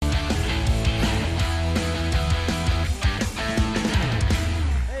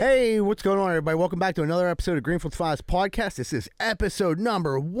Hey, what's going on, everybody? Welcome back to another episode of Greenfield Files Podcast. This is episode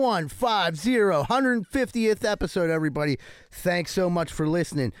number 150, 150th episode, everybody. Thanks so much for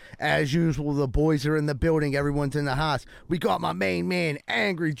listening. As usual, the boys are in the building. Everyone's in the house. We got my main man,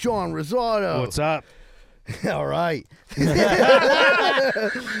 Angry John Rosado. What's up? All right.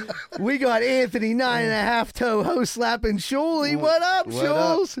 We got Anthony 9.5 toe host slapping Shuley. What up,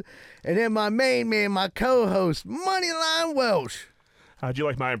 Shules? And then my main man, my co-host, Moneyline Welsh. How'd you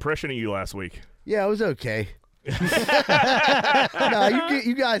like my impression of you last week? Yeah, it was okay. No,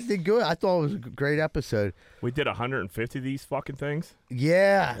 you guys did good. I thought it was a great episode. We did 150 of these fucking things?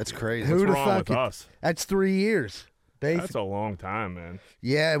 Yeah. That's crazy. Who'd What's have wrong with fucking- us? That's 3 years. That's a long time, man.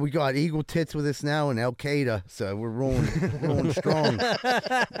 Yeah, we got Eagle Tits with us now and Al Qaeda, so we're rolling strong.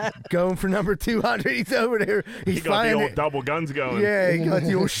 Going for number 200. He's over there. He He's got the finding old double guns going. Yeah, he got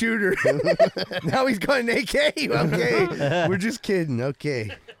the old shooter. Now he's got an AK. Okay, we're just kidding.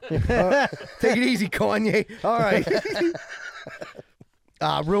 Okay, take it easy, Kanye. All right.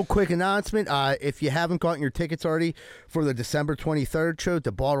 Real quick announcement. If you haven't gotten your tickets already for the December 23rd show at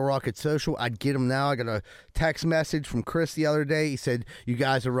the Bottle Rocket Social, I'd get them now. I got a text message from Chris the other day. He said, you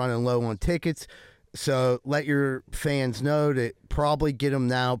guys are running low on tickets. So let your fans know to probably get them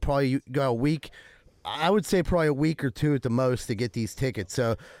now. Probably you got a week. I would say probably a week or two at the most to get these tickets.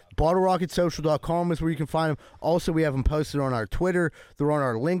 So BottleRocketSocial.com is where you can find them. Also, we have them posted on our Twitter. They're on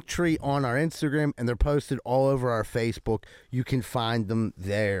our link tree on our Instagram, and they're posted all over our Facebook. You can find them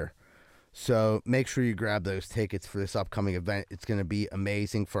there. So make sure you grab those tickets for this upcoming event. It's going to be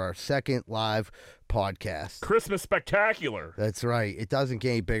amazing for our second live podcast. Christmas spectacular. That's right. It doesn't get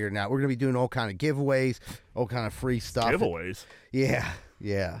any bigger now. We're going to be doing all kind of giveaways, all kind of free stuff. Giveaways? Yeah.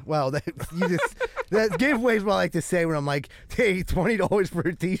 Well, that giveaways what I like to say when I'm like, hey, $20 for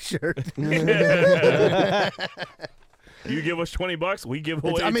a T-shirt. You give us $20, we give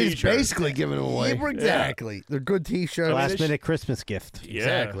away a it's T-shirt. basically giving them away. Yeah, exactly. Yeah. They're good T-shirts. Last minute Christmas gift. Yeah.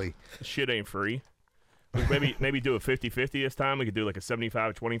 Exactly. Shit ain't free. Maybe do a 50-50 this time. We could do like a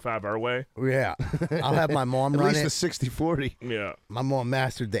 75-25 our way. Yeah. I'll have my mom At run least it. the 60-40. Yeah. My mom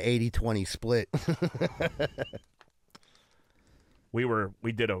mastered the 80-20 split. We were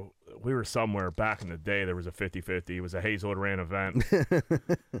somewhere back in the day. There was a 50-50. It was a Hazelwood ran event,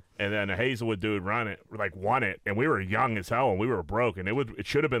 and then a Hazelwood dude won it, and we were young as hell and we were broke, and it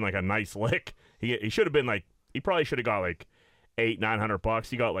should have been like a nice lick. He should have been like, he probably should have got like $800-900.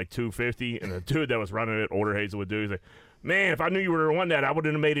 He got like $250, and the dude that was running it, older Hazelwood dude, he's like, man, if I knew you would have won that, I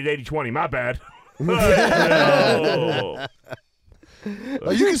wouldn't have made it 80-20. My bad. No. Oh,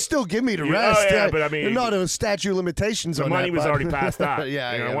 you can still give me the rest. Oh, yeah, but I mean, there's not a statute of limitations the on money that. was already passed out.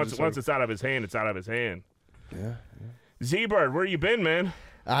 Yeah, once it's out of his hand, it's out of his hand. Yeah. Z-Bird, where you been, man?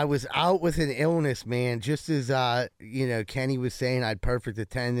 I was out with an illness, man. Just as Kenny was saying, I had perfect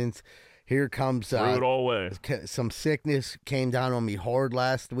attendance. Here comes Threw it all away. some sickness came down on me hard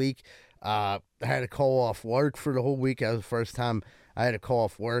last week. I had to call off work for the whole week. That was the first time I had to call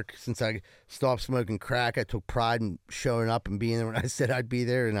off work since I stopped smoking crack. I took pride in showing up and being there when I said I'd be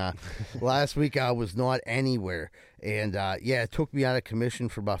there. And last week I was not anywhere. And it took me out of commission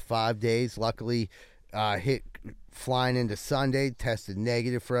for about 5 days. Luckily, hit flying into Sunday, tested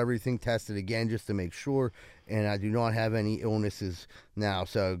negative for everything, tested again just to make sure. And I do not have any illnesses now.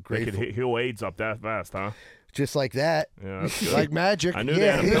 So They grateful. could heal AIDS up that fast, huh? Just like that. Yeah, that's good. Like magic. I knew they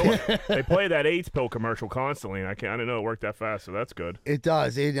had a pill. They play that AIDS pill commercial constantly, and I didn't know it worked that fast, so that's good. It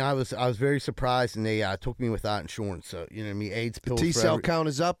does. I was very surprised, and they took me without insurance. So you know what I mean. AIDS pills. T-cell count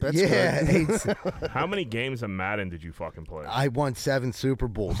is up. That's yeah, good. AIDS. How many games of Madden did you fucking play? I won 7 Super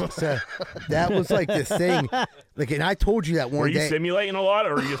Bowls. So that was like the thing. Like, and I told you that one Were you day. simulating a lot,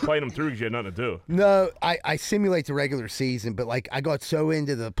 or were you just playing them through because you had nothing to do? No, I simulate the regular season, but like I got so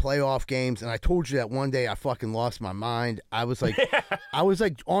into the playoff games, and I told you that one day I fucking lost my mind. I was like,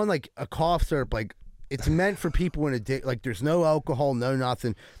 on like a cough syrup. Like it's meant for people in a day. Like there's no alcohol, no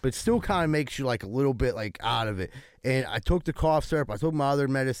nothing, but it still kind of makes you like a little bit like out of it. And I took the cough syrup. I took my other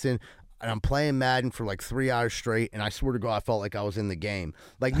medicine. And I'm playing Madden for like 3 hours straight, and I swear to God, I felt like I was in the game.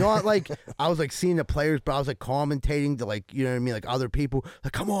 Like, not like I was like seeing the players, but I was like commentating to like, you know what I mean, like other people.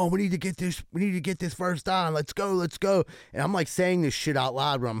 Like, come on, we need to get this first down. Let's go. And I'm like saying this shit out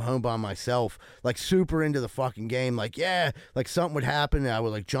loud when I'm home by myself, like super into the fucking game. Like, yeah, like something would happen, and I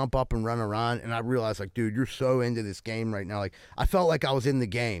would like jump up and run around, and I realized like, dude, you're so into this game right now. Like, I felt like I was in the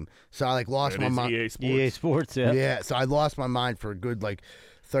game, so I like lost my mind. EA Sports. EA Sports, yeah. Yeah, so I lost my mind for a good like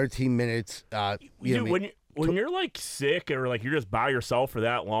 13 minutes. When you're like sick or like you're just by yourself for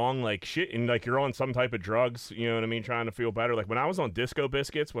that long, like shit, and like you're on some type of drugs, you know what I mean, trying to feel better. Like when I was on Disco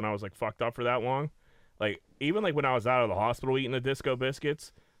Biscuits, when I was like fucked up for that long, like even like when I was out of the hospital eating the Disco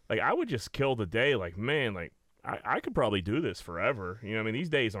Biscuits, like I would just kill the day. Like, man, like I could probably do this forever. You know, I mean, these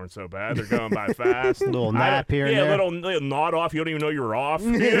days aren't so bad. They're going by fast. Little nap here and yeah, there. little nod off. You don't even know you're off.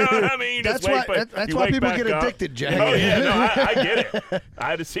 You know what I mean? You That's just why. wake, That's you why wake people back get up. addicted, Jack. Oh yeah, no, I get it.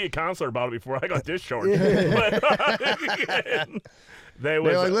 I had to see a counselor about it before I got discharged. But, They're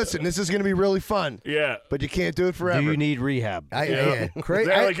like, listen, this is going to be really fun, yeah. but you can't do it forever. Do you need rehab? They're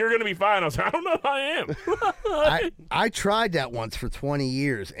like, you're gonna be fine. I was like, I don't know if I am. I tried that once for 20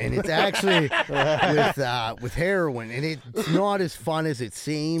 years, and it's actually with heroin, and it's not as fun as it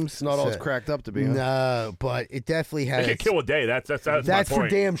seems. It's not all it's cracked up to be. Huh? No, but it definitely has. It can kill a day. That's my for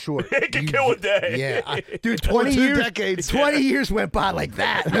point. damn sure. It can kill a day. Yeah, dude, 20 2 years. decades. 20 years went by like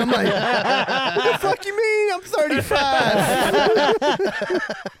that, and I'm like, what the fuck you mean? I'm 35.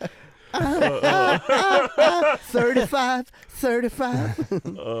 35.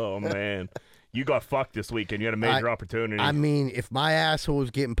 Oh man, you got fucked this weekend. You had a major opportunity. I mean, if my asshole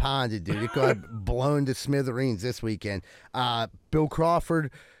was getting ponded, dude, it got blown to smithereens this weekend. Bill Crawford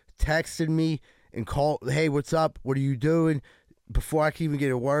texted me and called, hey, what's up? What are you doing? Before I could even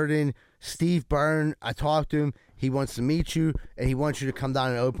get a word in, Steve Byrne, I talked to him. He wants to meet you, and he wants you to come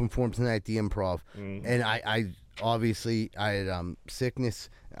down and open for him tonight at the Improv. And I obviously, I had sickness.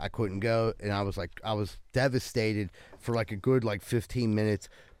 I couldn't go, and I was devastated for like a good 15 minutes.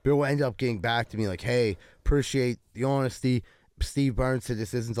 Bill ended up getting back to me like, hey, appreciate the honesty. Steve Byrne said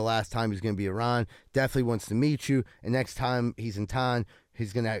this isn't the last time he's going to be around. Definitely wants to meet you, and next time he's in town,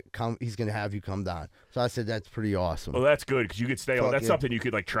 he's gonna come. He's gonna have you come down. So I said that's pretty awesome. Well, that's good because you could stay on. That's something you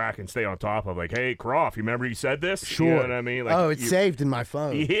could track and stay on top of. Like, hey, Croft, you remember you said this? Sure. You know what I mean? Like, it's saved in my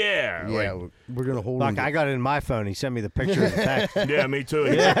phone. Yeah. Yeah, we're gonna hold. Like, I got it in my phone. He sent me the picture of the text. Yeah, me too.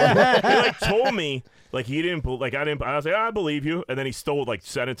 He told me he didn't I was like, I believe you, and then he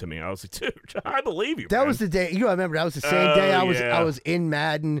sent it to me. I was like, dude, I believe you. That man. was the day. I remember that was the same day I was in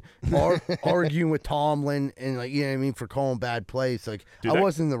Madden arguing with Tomlin and you know what I mean, for calling bad plays. Dude, I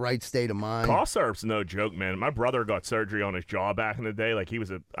wasn't in the right state of mind. Cough syrup's no joke, man. My brother got surgery on his jaw back in the day. Like, he was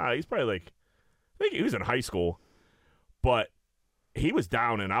he's probably I think he was in high school, but he was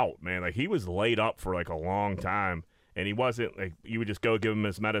down and out, man. Like, he was laid up for a long time, and he wasn't you would just go give him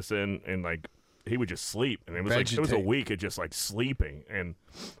his medicine and he would just sleep, and it was a week of just sleeping. And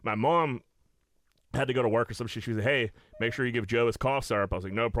my mom had to go to work or some shit. She was like, hey, make sure you give Joe his cough syrup. I was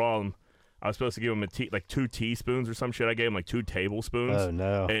like, no problem. I was supposed to give him 2 teaspoons or some shit. I gave him 2 tablespoons. Oh,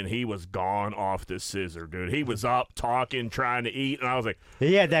 no. And he was gone off the scissor, dude. He was up, talking, trying to eat, and I was like...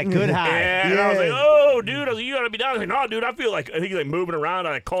 He had that good high. Yeah, and I was like, oh, dude. I was like, you got to be down. I was like, no, dude, I feel like... I think he's moving around.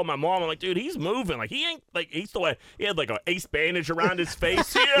 I called my mom. I'm like, dude, he's moving. He ain't... he still had... He had an ace bandage around his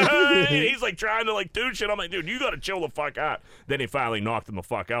face. Yeah, he's trying to do shit. I'm like, dude, you got to chill the fuck out. Then he finally knocked him the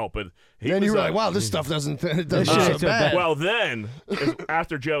fuck out, but... Then you were like, wow, this stuff doesn't so bad. Well, then,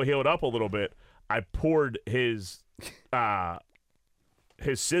 after Joe healed up a little bit, I poured his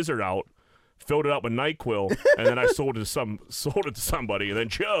scissor out, filled it up with NyQuil, and then I sold it to somebody. And then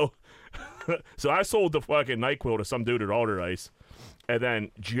Joe, so I sold the fucking NyQuil to some dude at Alderdice, and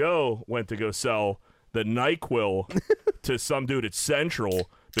then Joe went to go sell the NyQuil to some dude at Central,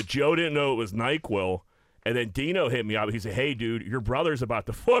 but Joe didn't know it was NyQuil. And then Dino hit me up. He said, hey, dude, your brother's about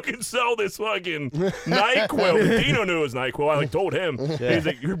to fucking sell this fucking NyQuil. Dino knew it was NyQuil. I told him. Yeah. He's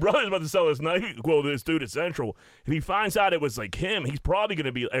like, your brother's about to sell this NyQuil to this dude at Central. If he finds out it was him, he's probably going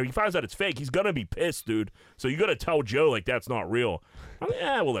to be, if he finds out it's fake, he's going to be pissed, dude. So you got to tell Joe, that's not real. I'm like,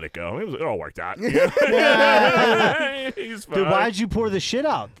 we'll let it go. It all worked out. Yeah. He's fine. Dude, why'd you pour the shit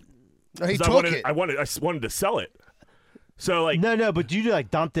out? He took it. I wanted to sell it. So no, but you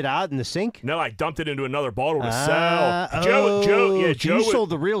dumped it out in the sink? No, I dumped it into another bottle to sell. Joe you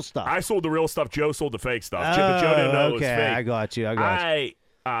sold the real stuff. I sold the real stuff. Joe sold the fake stuff. But Joe didn't know it was fake. I got you.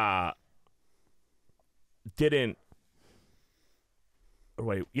 I didn't.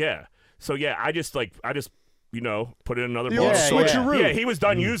 Wait, yeah. So I just put it in another bottle. Switcheroo. Yeah, he was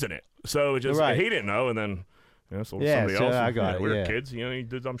done using it, so he didn't know, and then sold somebody else. I got it. We were kids. You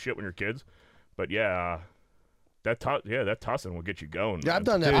did dumb shit when you're kids, but yeah. That tussing will get you going. Yeah, man. I've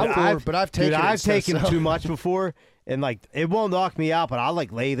done that before, but I've taken I've taken too much before, and it won't knock me out, but I'll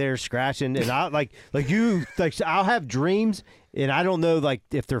lay there scratching, and I'll I'll have dreams, and I don't know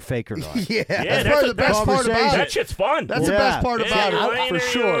if they're fake or not. That's probably the best part about it. That shit's fun. That's the best part about it, for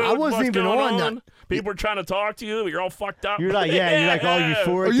sure. I wasn't even on that. People are trying to talk to you, but you're all fucked up. You're all euphoric.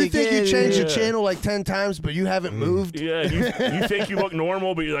 Or you think you changed the channel 10 times, but you haven't moved. Yeah, you think you look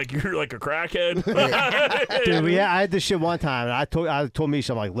normal, but you're like a crackhead. Dude, I had this shit one time, and I told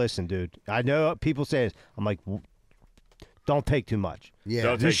Misha, I'm like, listen, dude, I know people say this. I'm like, don't take too much.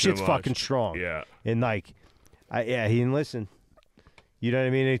 Yeah, this shit's fucking strong. Yeah, and he didn't listen. You know what I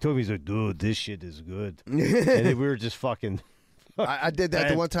mean? And he told me, he's like, dude, this shit is good. And then we were just fucking. I did that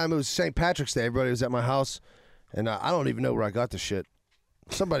the one time. It was St. Patrick's Day. Everybody was at my house, and I don't even know where I got the shit.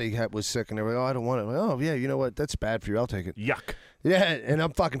 Somebody was sick, and they were like, oh, I don't want it. I'm like, oh, yeah, you know what? That's bad for you. I'll take it. Yuck. Yeah, and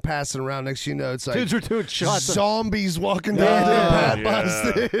I'm fucking passing around. Next thing you know, it's like Dudes were doing shots. zombies walking down the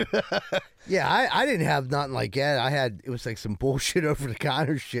path. Dude. Yeah, I didn't have nothing like that. It was like some bullshit over the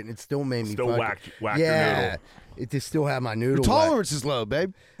counter shit, and it still made me Still fucking, whack your noodle. It just still had my noodle. Tolerance is low,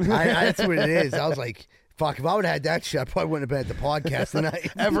 babe. That's what it is. I was like, fuck, if I would have had that shit, I probably wouldn't have been at the podcast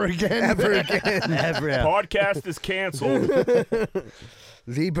tonight. Ever again. Podcast is canceled.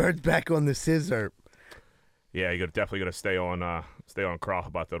 Z-Bird's back on the scissor. Yeah, you're definitely gonna stay on Croc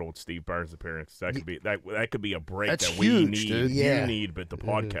about that old Steve Burns appearance. That could be that could be a break That's that we huge, need. dude. Yeah. You need, but the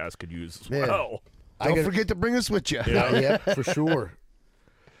podcast could use as Yeah. well. Don't forget to bring us with you. Yeah, for sure.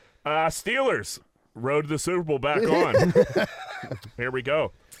 Steelers rode the Super Bowl back on. Here we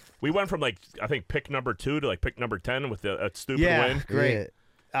go. We went from I think pick number 2 to pick number 10 with a stupid win. Great.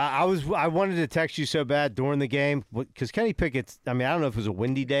 I wanted to text you so bad during the game because Kenny Pickett's. I mean, I don't know if it was a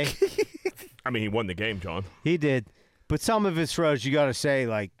windy day. I mean, he won the game, John. He did, but some of his throws, you got to say,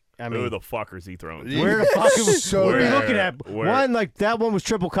 Who the fuck is he throwing? Where the fuck was So what are you bad. looking at? Where? One, that one was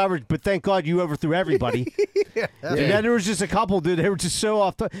triple coverage, but thank God you overthrew everybody. And then there was just a couple, dude. They were just so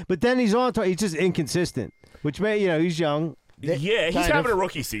off. But then he's on. He's just inconsistent, which he's young. Yeah, he's kind having of. a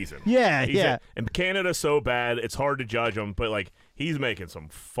rookie season. Yeah, yeah. And Canada's so bad, it's hard to judge him. But he's making some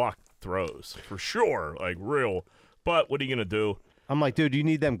fucked throws for sure. Real. But what are you gonna do? I'm like, dude, do you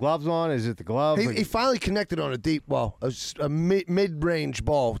need them gloves on? Is it the glove? He finally connected on a mid-range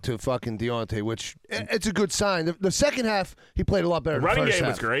ball to fucking Deontay, which it's a good sign. The second half, he played a lot better. The running than the first game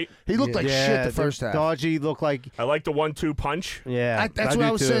half. was great. He looked like shit the first half. Dodgy looked like. I like the 1-2 punch. Yeah, That's what do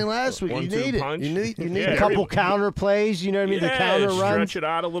I was too. saying last week. You 1-2 need it. punch. You need Yeah, it. A couple counter plays, you know what I mean? The counter runs. Stretch it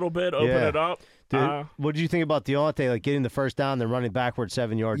out a little bit, open Yeah. it up. Dude, what did you think about Deontay, getting the first down, then running backwards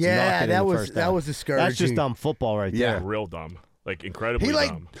 7 yards? and Yeah, knocking in that the was first that down? was discouraging. That's just dumb football right Yeah. there. Real dumb. Incredibly He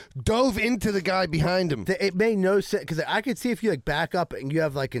dumb. dove into the guy behind him. It made no sense because I could see if you back up and you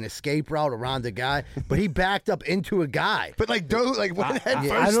have an escape route around a guy, but he backed up into a guy. But dove went head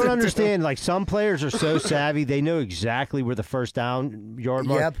first. I don't into understand. Some players are so savvy; they know exactly where the first down yard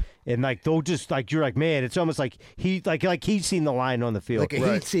mark, Yep. and they'll just you're like, man, it's almost like he's seen the line on the field. Like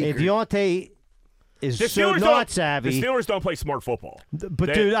a heat seeker. And Deontay is The so Steelers not don't- savvy. The Steelers don't play smart football. But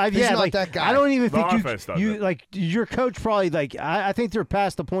They- dude, He's not that guy. I don't even The think offense does you it. your coach probably I think they're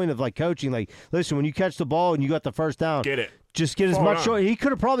past the point of coaching. Listen, when you catch the ball and you got the first down, Get it. Just get as Fall much. on. Short. He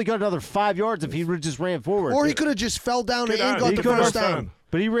could have probably got another 5 yards if he would have just ran forward. Or he could have just fell down Get and on. got He the could've first done. down.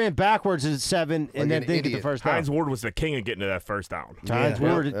 But he ran backwards at 7 and Like then an didn't get the idiot. first down. Hines Ward was the king of getting to that first down. Hines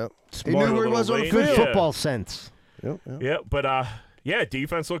Yeah. Ward, Yep. He smart, knew where he was on the Good good field. football sense. Yep. Yeah, but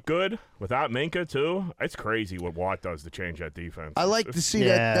defense looked good without Minka too. It's crazy what Watt does to change that defense. I like to see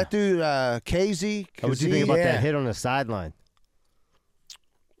Yeah. that dude, Casey. What would you think about Yeah. that hit on the sideline?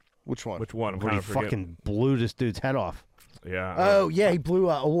 Which one? Which one? I'm Where kind he of forgetting. fucking blew this dude's head off. Yeah. Oh yeah, he blew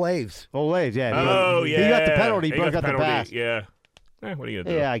Waves. Oh, Waves, yeah. Oh, he yeah. got the penalty, He broke got out the penalty, pass. Yeah. What are you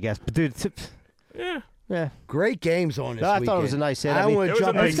gonna do? Yeah, I guess. But dude, Yeah. yeah. Great games on this I weekend. thought it was a nice hit. I I mean, want it to was a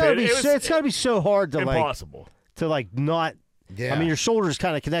jump. nice it's gotta hit. be. It was- It's gotta be so hard to Impossible. not. Yeah. I mean, your shoulder's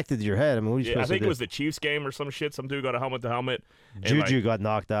kind of connected to your head. I mean, what are you Yeah, I supposed think to it do? was the Chiefs game or some shit. Some dude got a helmet to helmet. and, Juju got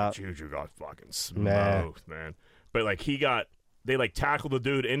knocked out. Juju got fucking smoked, man. But they tackled the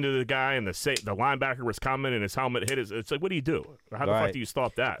dude into the guy, and the linebacker was coming, and his helmet hit his. It's like, what do you do? How the fuck Right. do you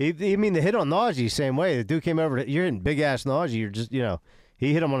stop that? I mean, the hit on Najee, same way. The dude came over. You're hitting big ass Najee. You're just,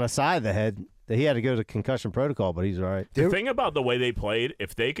 he hit him on the side of the head. He had to go to concussion protocol, but he's all right. The thing about the way they played,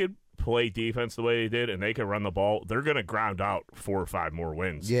 if they could play defense the way they did and they could run the ball, they're going to ground out 4 or 5 more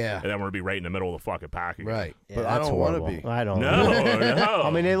wins. Yeah. And then we're going to be right in the middle of the fucking pack again. Right. But I that's don't wanna horrible. be. I don't. No. I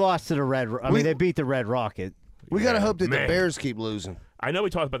mean, they lost to the Red. They beat the Red Rocket. We got to Yeah, hope that man. the Bears keep losing. I know we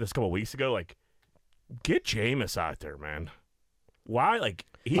talked about this a couple of weeks ago. Get Jameis out there, man. Why?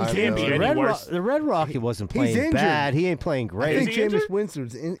 He I can't know. be any worse. The Red Rocket wasn't He's playing injured. bad. He ain't playing I great. think Is he Jameis injured?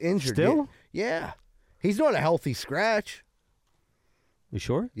 Winston's injured. Still? Yeah. He's not a healthy scratch. You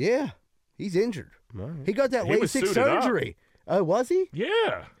sure? Yeah. He's injured. He got that He was LASIK suited up. surgery. Oh, was he?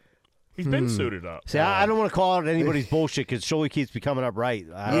 Yeah. He's been suited up. See, I don't want to call out anybody's bullshit because Shuley keeps becoming up right.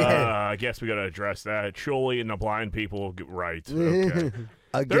 I guess we got to address that. Surely, and the blind people get right. Okay.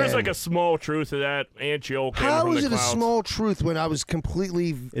 Again. There's a small truth to that. Aunt Jill came How from is the it a clouds. small truth when I was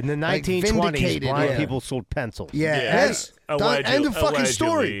completely In the like, 1920s, vindicated? blind Yeah. people sold pencils. Yeah. Yeah. Yes. Done. End of fucking Allegedly.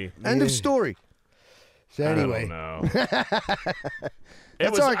 story. End of story. So I anyway, don't know.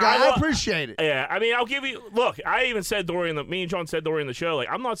 That's all right, guy. I appreciate it. Yeah, I mean, I'll give you. Look, I even said me and John said during the show, like,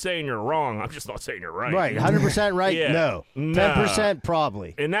 I'm not saying you're wrong. I'm just not saying you're right. Right, 100% right? Yeah. No. 10%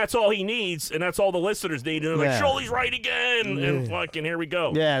 probably. And that's all he needs, and that's all the listeners need. And they're like, Shirley's right again. And fucking here we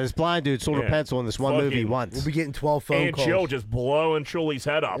go. Yeah, this blind dude sold a pencil in this one movie once. We'll be getting 12 phone Aunt calls. Jill just blowing Shirley's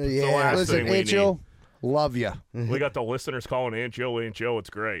head up. It's the last Listen, thing we Aunt need. Jill, love you. We got the listeners calling Aunt Jill. It's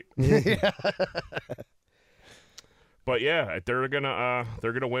great. But yeah, they're gonna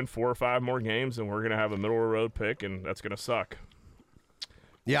win 4 or 5 more games, and we're gonna have a middle of the road pick, and that's gonna suck.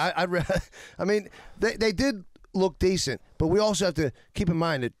 Yeah, I mean, they did look decent, but we also have to keep in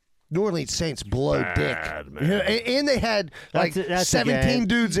mind that New Orleans Saints blow dick. Man. You know, and they had like That's a 17 game.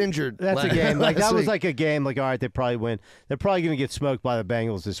 dudes injured. That's a game. Like that last was week. like a game. Like, all right, they probably win. They're probably going to get smoked by the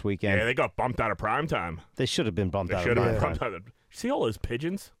Bengals this weekend. Yeah, they got bumped out of prime time. They should have been bumped They out. should of have been prime bumped out of. See all those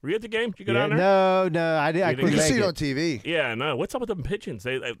pigeons? Were you at the game? Did you go time. down Yeah, there? no, I You couldn't You make see it it. on TV. Yeah, no. What's up with them pigeons?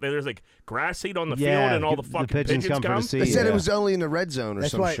 There's like grass seed on the Yeah, field, and all the the fucking pigeons come for the seed. They said Yeah. it was only in the red zone or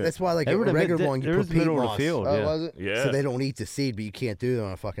That's some why. shit. That's why, like They a were the regular mid- one, you there was put the peat middle of the moss. field. Oh, yeah. was it? Yeah. So they don't eat the seed, but you can't do it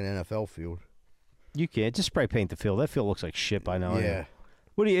on a fucking NFL field. You can't just spray paint the field. That field looks like shit by now. Yeah.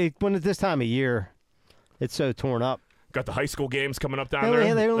 What do you? When at this time of year, it's so torn up. Got the high school games coming up down They there.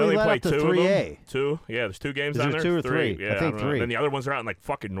 only- they only let play up to 2 of 3A. them. 2? Yeah, there's 2 games Is down there there. 2 or 3? Yeah, I think don't know. 3. And the other ones are out in like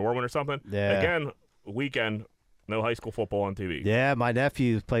fucking Norman or something. Yeah. Again, weekend, no high school football on TV. Yeah, my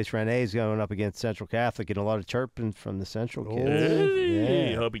nephew plays for NA is going up against Central Catholic, getting a lot of chirping from the Central kids.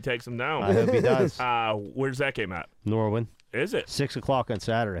 Hey, Yeah. hope he takes them down. I hope he does. Where's that game at? Norwin, Is it? 6:00 on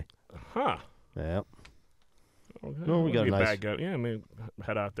Saturday. Huh. Yeah. Okay. No, we got Be a a nice- bad go. Yeah, I mean,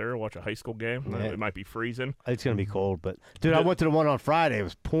 head out there, watch a high school game. Yeah. It might be freezing. It's going to be cold, but dude, I went to the one on Friday. It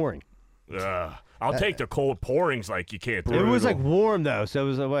was pouring. I'll take the cold pourings like you can't do It was like warm though, so it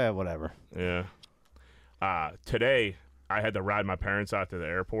was like, well, whatever. Yeah. Today, I had to ride my parents out to the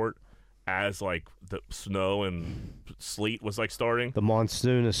airport as like the snow and sleet was like starting. The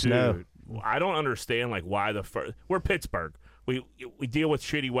monsoon of snow. Dude, I don't understand like why we're Pittsburgh. We deal with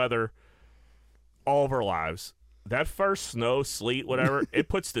shitty weather all of our lives. That first snow, sleet, whatever, it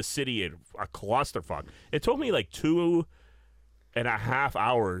puts the city in a clusterfuck. It took me like 2.5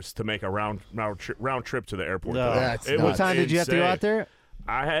 hours to make a round trip to the airport. No. today. That's It nuts. was What time did you have to go insane. out there?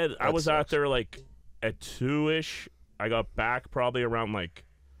 I was out sucks. there like at 2-ish. I got back probably around like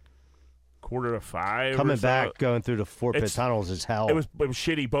 4:45. Coming or so. back, going through the Fort Pitt It's- tunnels is hell. It was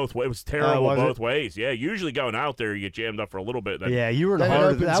shitty both ways. It was terrible was it? both ways. Yeah, usually going out there, you get jammed up for a little bit. Then, yeah, you were the Then it heart.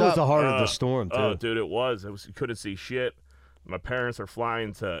 opens That was up. the heart of the storm too. Oh, dude, it was. You couldn't see shit. My parents are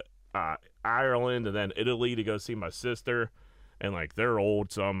flying to Ireland and then Italy to go see my sister. And, like, they're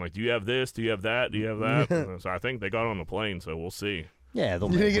old, so I'm like, do you have this? Do you have that? Do you have that? And so I think they got on the plane, so we'll see. Yeah, they'll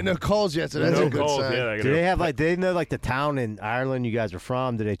You didn't make get it. no calls yet, so that's no a good calls. sign. Yeah, Do they have like? Do they know like the town in Ireland you guys are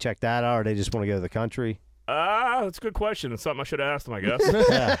from? Do they check that out, or they just want to go to the country? That's a good question. It's something I should have asked them, I guess.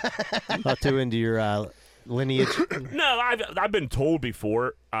 Yeah, not too into your lineage. No, I've been told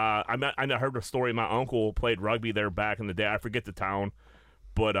before. I heard a story. My uncle played rugby there back in the day. I forget the town,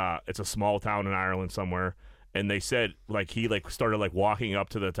 but it's a small town in Ireland somewhere. And they said like he like started like walking up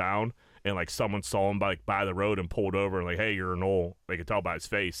to the town, and like someone saw him by the road and pulled over and like, hey, you're an old. They could tell by his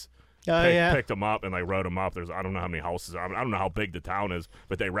face. Yeah. Picked him up and like rode him up. I don't know how many houses. I don't know how big the town is,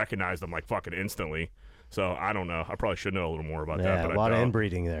 but they recognized him like fucking instantly. So I don't know. I probably should know a little more about that. Yeah, But a lot I of don't.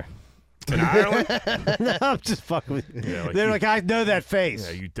 inbreeding there. In Ireland. No, I'm just fucking with you. Yeah, like They're you- like, I know that face.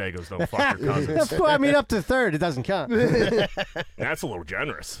 Yeah, you Dagos don't fuck your cousins. I mean, up to third, it doesn't count. That's a little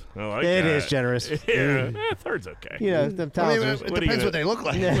generous. I like It that. is generous. Yeah, third's okay. You know, them I mean, towns. it What do you depends do? what they look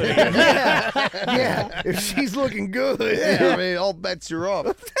like. Yeah, if she's looking good. Yeah, I mean, all bets are off.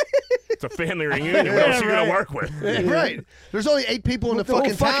 It's a family reunion. What else are you right. gonna work with? Right. There's only 8 people in the The whole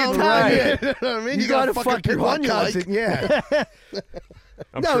fucking fucking town. town, You know what I mean? You gotta fucking fuck your pick one you like. cousin. Yeah.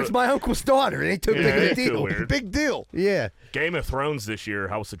 I'm No, sure- it's my uncle's daughter. It ain't too Yeah, big of a it's too deal. weird. Big deal. Yeah. Game of Thrones this year,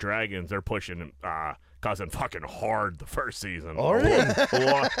 House of Dragons. They're pushing cousin fucking hard the first season. Are they?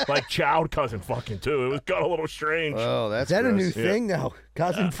 Like child cousin fucking too. It got a little strange. Oh, Is that's that a new gross. thing now?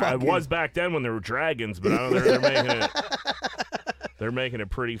 Cousin I fucking. was back then when there were dragons, but I don't know, they're making it. They're making it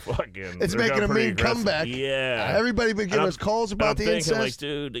pretty fucking. It's they're making going a pretty mean aggressive. comeback. Yeah. Everybody been giving I'm- us calls And about I'm the thinking, like, incest.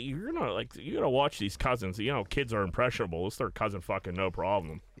 dude, you're not like you gotta watch these cousins. You know, kids are impressionable. Let's start cousin fucking no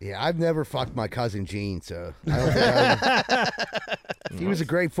problem. Yeah, I've never fucked my cousin Gene, so I don't think he was a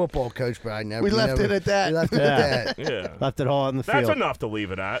great football coach, but I never. We left never- it at that. We left it Yeah. at that. Yeah, Left it all in the that's field. enough to leave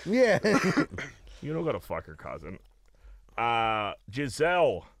it at. Yeah. You don't gotta fuck your cousin.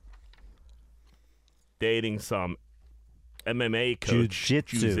 Giselle dating some MMA coach.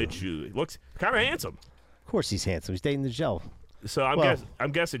 Jiu-jitsu. Jiu-jitsu. Looks kind of handsome. Of course, he's handsome. He's dating the gel. So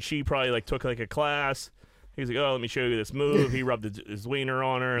I'm guessing she probably like took like a class. He's like, oh, let me show you this move. He rubbed his wiener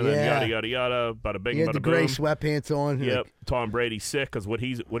on her, and then yada yada yada. Bada bing, He had bada the boom. gray sweatpants on. Yep. Tom Brady's sick because what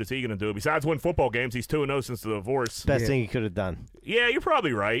is he going to do? Besides win football games, he's 2-0 since the divorce. Best thing he could have done. Yeah, you're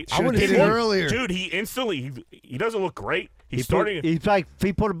probably right. I would have did it earlier. Dude, he instantly he doesn't look great. He put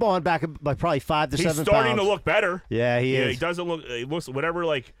a bond back like probably 5 to 7 pounds. He's starting to look better. Yeah, he is. He doesn't look. He looks whatever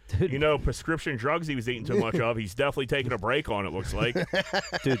prescription drugs he was eating too much of. He's definitely taking a break on it. Looks like.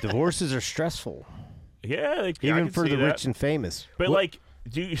 Dude, divorces are stressful. Yeah, even for the that. rich and famous. But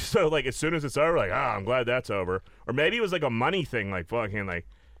as soon as it's over, like, I'm glad that's over. Or maybe it was like a money thing, like fucking like.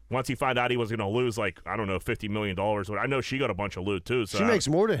 Once he found out he was going to lose, like, I don't know, $50 million. I know she got a bunch of loot, too. So she makes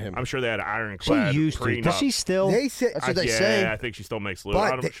more to him. I'm sure they had an ironclad She used to. prenup. Does she still? They said That's what they say. I think she still makes loot.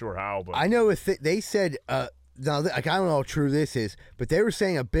 But I'm not sure how, but I know they said. Now, I don't know how true this is, but they were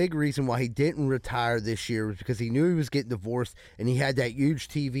saying a big reason why he didn't retire this year was because he knew he was getting divorced and he had that huge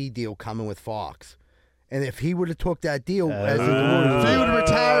TV deal coming with Fox. And if he would have took that deal as a divorce, if he would have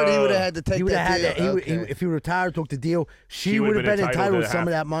retired, he would have had to take he would have that had deal. that. If he retired, took the deal, she would've would have been entitled to half. some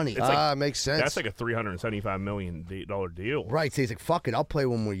of that money. It's like- makes sense. that's like a $375 million deal. Right? So he's like, "Fuck it, I'll play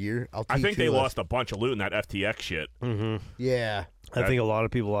one more year." I think they lost a bunch of loot in that FTX shit. Yeah, I think a lot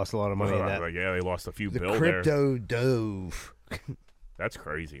of people lost a lot of money in that. Like, yeah, they lost a few the bill crypto dove. That's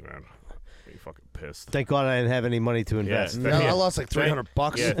crazy, man. I'm fucking pissed. Thank God I didn't have any money to invest. No, I lost like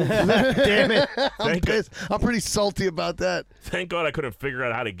 $300. Yeah. Damn it. I'm pissed. I'm pretty salty about that. Thank God I couldn't figure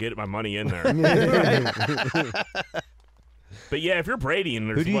out how to get my money in there. But yeah, if you're Brady and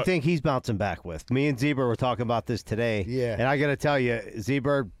there's Who do you think he's bouncing back with? Me and Zebra were talking about this today. Yeah. And I got to tell you,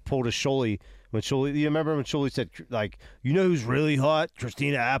 Zebra pulled a Sholey. You remember when Sholey said, like, you know who's really hot?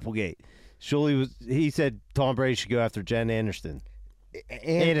 Christina Applegate. He said Tom Brady should go after Jen Anderson.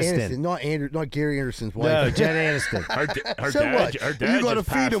 Aniston, not Gary Anderson's wife. No, Jen Aniston. Her So dad, what? her dad You gotta just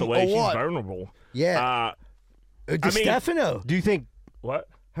feed passed him away. or She's what? vulnerable. Yeah, mean- DeStefano. Do you think What?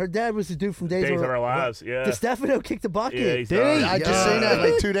 Her dad was the dude from Days Days of Our Lives, yeah. DeStefano kicked the bucket. Yeah, he's Did he? done. I just seen that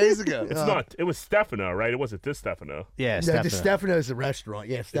like 2 days ago. It's not. It was Stefano, right? It wasn't this Stefano. Yeah, No, Stefano. DeStefano's a restaurant.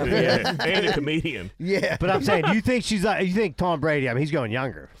 Yeah, Stefano. Yeah, and a comedian. Yeah. But I'm saying, do you think you think Tom Brady, I mean, he's going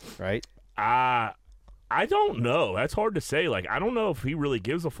younger, right? I don't know. That's hard to say. Like, I don't know if he really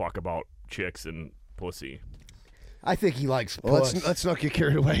gives a fuck about chicks and pussy. I think he likes Well, puss. let's not get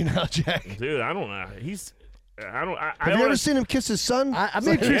carried away now, Jack. Dude, I don't know. Have you ever seen him kiss his son? I'm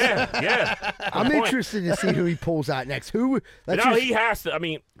interested. Yeah. I'm interested to see who he pulls out next. Who? He has to. I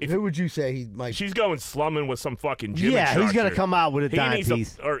mean, if Who would you say he might? she's going slumming with some fucking gym Yeah, he's instructor, going to come out with a dime he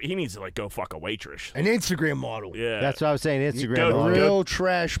piece. needs to like go fuck a waitress. An Instagram model. Yeah, That's what I was saying, Instagram. Go- model. Real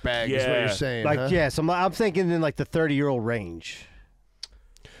trash bag is what Yeah. you're saying. Like, huh? yeah, so I'm thinking in like the 30-year-old range.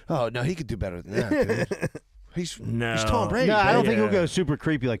 Oh, no, he could do better than that, dude. He's Tom Brady. No, I don't think Yeah. he'll go super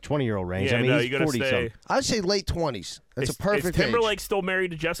creepy like 20-year-old range. Yeah, I mean, no, he's you gotta 40 stay. something. I'd say late 20s. That's a perfect Is Timberlake age. still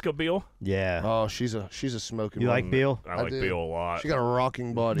married to Jessica Biel? Yeah. Oh, she's a smoking You woman. like Beal? I like do. Biel a lot. She got a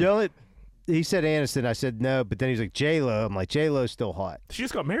rocking body. You know what? He said Aniston. I said no, but then he's like J-Lo. I'm like, J-Lo's still hot. She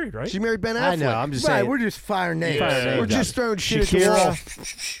just got married, right? She married Ben Affleck. I know. I'm just Right, saying. we're just firing names. Yeah. Firing names We're out. just throwing shit Shakira. at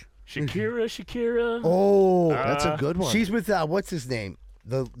the wall. Shakira. Oh, That's a good one. she's with what's his name?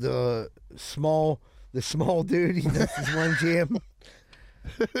 The small dude. He does this one jam.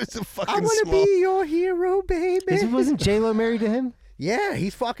 It's a fucking I want to small. be your hero, baby. Wasn't J-Lo married to him? Yeah,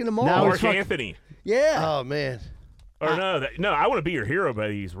 he's fucking them all. Now Mark he's fuck- Anthony. Yeah, Oh, man. Or no, I want to be your hero, but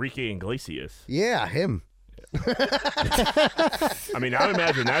he's Ricky Iglesias. yeah, him. I mean, I would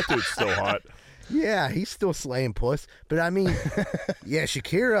imagine that dude's still hot. Yeah, he's still slaying puss. But I mean, yeah,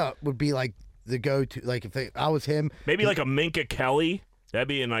 Shakira would be like the go-to. Like if I was him, Maybe like a Minka Kelly. That'd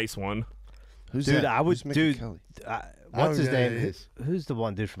be a nice one. Who's Dude, that? I would. Who's Mickey Dude, Kelly? what's his know who name? it is. Who's the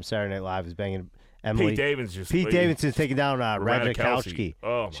one dude from Saturday Night Live who's banging Emily? Pete Davidson's just Pete Davidson's taking down Radikowski. Radikowski.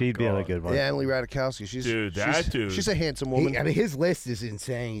 Oh, my She'd be on a God. good one. Yeah, Emily Ratajkowski. Dude, that dude. She's a handsome woman. I mean, his list is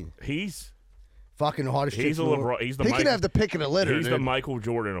insane. He's Fucking hottest chicks he's a in the world. LeBron. He's the He Michael, could have the pick of the litter, He's dude. the Michael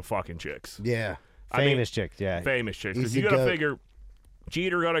Jordan of fucking chicks. Yeah, I mean, Famous chick, yeah. famous chicks. He's Because you the got to goat. figure,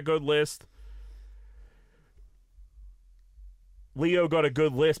 Jeter got a good list. Leo got a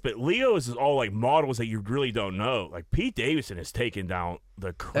good list, but Leo is all like models that you really don't know. Like Pete Davidson has taken down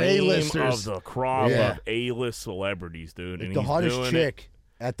the cream A-listers. of the crop Yeah. of A-list celebrities, dude. And the he's hottest doing chick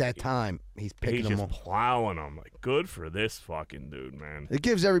at that time. He's picking He's them just all. plowing them. Like, good for this fucking dude, man. It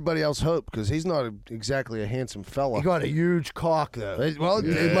gives everybody else hope because he's not exactly a handsome fella. He got a huge cock though. It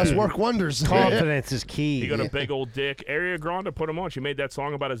must work wonders. Confidence is key. He got a big old dick. Ariana Grande put him on. She made that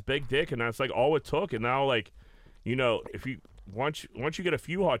song about his big dick, and that's like all it took. And now, like, you know, if you once you get a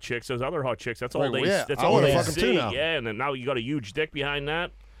few hot chicks, those other hot chicks, that's all Right, they yeah, that's I all wanna they fuck 'em see. too now. Yeah, and then now you got a huge dick behind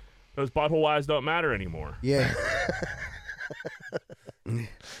that. Those butthole eyes don't matter anymore. Yeah.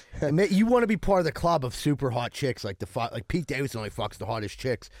 And you want to be part of the club of super hot chicks, like like Pete Davidson only fucks the hottest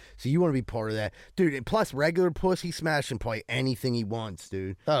chicks, so you want to be part of that, dude. And plus, regular puss, he's smashing probably anything he wants,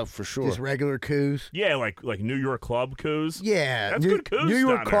 dude. Oh, for sure. Just regular coos. Yeah, like New York club coos. Yeah, That's good coos New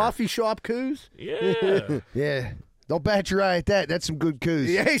York down there. coffee shop coos. Yeah. Yeah. Don't bat your eye at that. That's some good coos.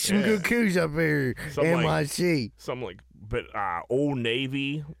 Yeah, some good coos up here. Some, like- NYC. Some Old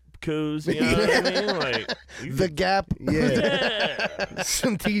Navy coos, you know what I mean? Like The Gap. Yeah.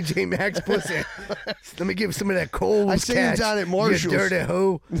 Some TJ Maxx pussy. Let me give some of that Kohl's I seen him catch, down at you Marshall's. dirty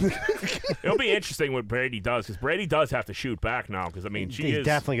hoe. it'll be interesting what Brady does, because Brady does have to shoot back now. Because I mean, she He's is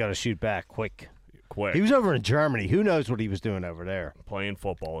definitely got to shoot back quick. quick. He was over in Germany. Who knows what he was doing over there? playing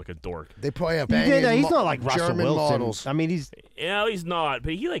football like a dork. They probably have He's not like Russell German Wilson. models. I mean, he's He's not,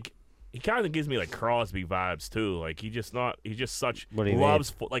 but he kind of gives me like Crosby vibes too. Like he's just such What do you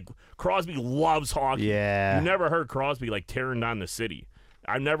loves like Crosby loves hockey. Yeah. You never heard Crosby like tearing down the city.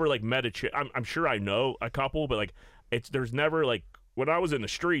 I've never like met a chick. I'm sure I know a couple, but like there's never like when I was in the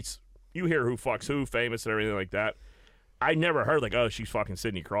streets, you hear who fucks who, famous and everything like that. I never heard like, oh, she's fucking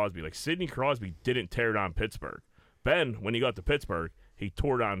Sidney Crosby. Like Sidney Crosby didn't tear down Pittsburgh. Ben, when he got to Pittsburgh, he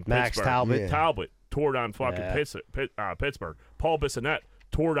tore down Max Pittsburgh. Talbot. Yeah. Talbot tore down fucking Yeah. Pittsburgh. Paul Bissonnette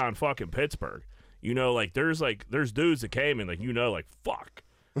tore down fucking Pittsburgh. You know, like there's dudes that came and like fuck.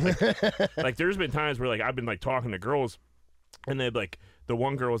 Like there's been times where like I've been like talking to girls, and they'd like the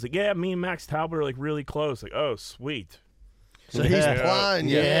one girl was like, yeah, me and Max Talbot are like really close. Like, oh sweet. So he's blind.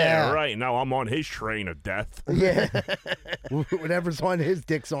 Yeah, Yeah. right. Now I'm on his train of death. Yeah. Whatever's on his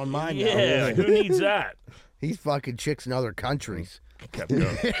dick's on mine now. Yeah, like, who needs that? He's fucking chicks in other countries. Kept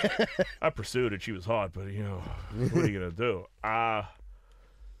going. I pursued it. She was hot, but you know, what are you gonna do?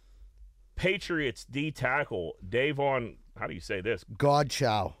 Patriots D tackle Davon. How do you say this?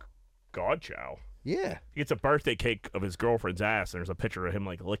 Godchow. Godchow. Yeah. He gets a birthday cake of his girlfriend's ass. And there's a picture of him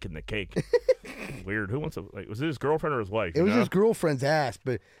like licking the cake. Weird. Who wants to? Like, was it his girlfriend or his wife? It was know? his girlfriend's ass,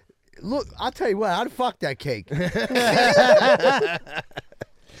 but look, I'll tell you what, I'd fuck that cake.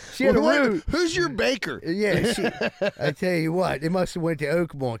 She had a root. Who's your baker? Yeah, I tell you what, they must have went to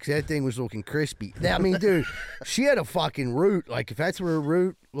Oakmont because that thing was looking crispy. I mean, dude, she had a fucking root. Like, if that's what a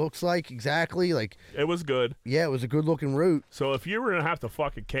root looks like exactly, like, It was good. yeah, it was a good-looking root. So if you were gonna have to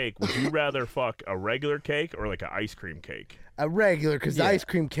fuck a cake, would you rather fuck a regular cake or like an ice cream cake? A regular, because the ice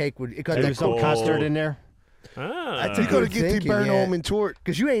cream cake it got Maybe that some cold. custard in there. Ah, That's a You got to Good get the thinking, burn yeah. home and tort.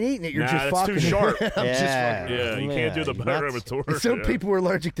 because you ain't eating it. You're nah, just that's fucking too sharp. I'm just Yeah. fucking. Yeah, you can't do the you butter nuts. of a tour. Some yeah. people are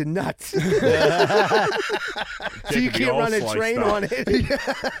allergic to nuts, so Dick you would be can't all run a sliced train up. on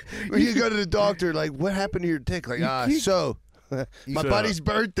it. When you go to the doctor, like, what happened to your dick? Like, my So- buddy's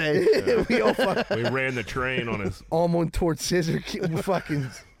birthday. We all We ran the train on his almond tort scissor fucking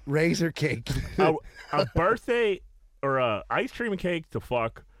razor cake. a birthday or a ice cream cake to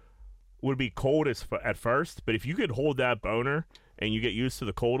fuck would be cold at first, but if you could hold that boner and you get used to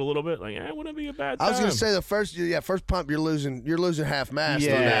the cold a little bit, like, it wouldn't be a bad time. I was gonna say the first pump you're losing half mass. on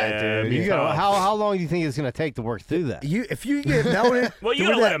that. Yeah, dude. it'd be tough. How long do you think it's going to take to work through that? If you get melted, Well, you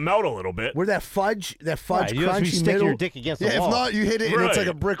where gotta let that- it melt a little bit. where that fudge Right, crunchy you have to be sticking middle. your dick against the Yeah, if wall. not, you hit it and it's Right. like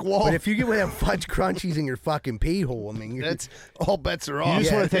a brick wall. But if you get one of them fudge crunchies in your fucking pee hole, I mean, That's all bets are you off.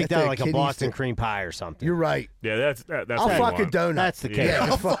 just Yeah, want to take that's down a like a kidney Boston stick. cream pie or something. you're right. Yeah, that's I'll what you fuck a want. donut. That's the case. Yeah,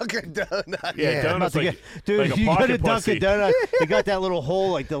 I'll fuck- fuck a donut. Yeah, Yeah. I'm about donuts to like, get, dude, like if a you go to pocket Dunkin' pussy. Donut, they got that little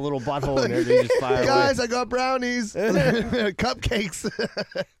hole, like the little butthole in there. They just fire Guys, away. I got brownies, cupcakes.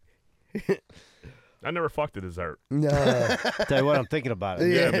 I never fucked a dessert. No. Tell you what, I'm thinking about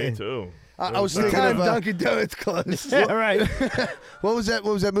it. Yeah, Yeah. me too. I was The thinking time of Dunkin' Donuts closed. Yeah, right. what was that?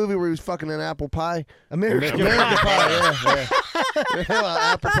 What was that movie where he was fucking an apple pie? American. American Pie. Yeah. Well,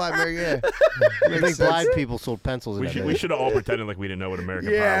 apple pie. American. Yeah. I think Makes blind sense. people sold pencils in We that should movie. have all pretended like we didn't know what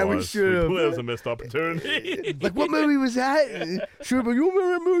American Yeah, Pie we was. should've. It was a missed opportunity. Like, what movie was that? Sure, but you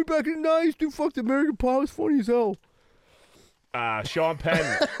remember that movie back in the 90s? Dude, fuck, the American Pie was funny as hell. Sean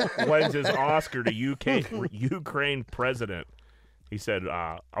Penn wins his Oscar to Ukraine president. He said,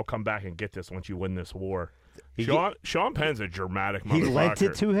 "I'll come back and get this once you win this war." Sean Penn's a dramatic motherfucker. He lent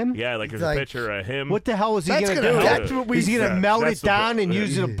it to him? Yeah, like there's Like, a picture of him. What the hell is he That's going to gonna do? help. That's what we Is he going to said. melt That's it the down bu- and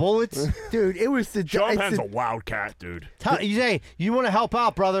use the bullets? Dude, it was the... Sean it's Penn's the- a wildcat, dude. You say, you want to help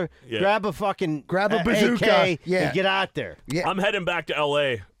out, brother? Yeah. Grab a fucking Grab a bazooka. AK Yeah. and get out there. Yeah. I'm heading back to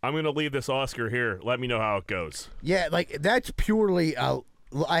L.A. I'm going to leave this Oscar here. Let me know how it goes. Yeah, like that's purely.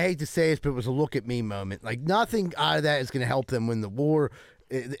 I hate to say this, but it was a look at me moment. Like nothing out of that is going to help them win the war.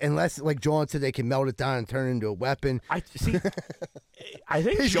 unless, like John said, they can melt it down and turn it into a weapon. I see. I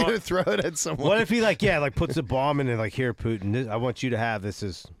think He's Sean, gonna throw it at someone. What if he puts a bomb in and here, Putin, I want you to have this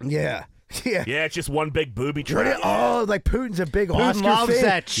as Yeah. Yeah. yeah, it's just one big booby What trap. oh, like Putin's a big Putin Oscar loves fan.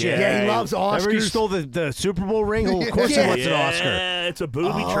 that shit. Yeah, he Yeah. loves Remember he Oscars. stole the Super Bowl ring? Well, of course Yeah. he wants an yeah, Oscar. it's a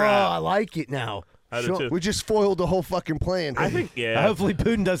booby Oh, I trap. like it now. I do Sure. too. We just foiled the whole fucking plan. I think yeah. Hopefully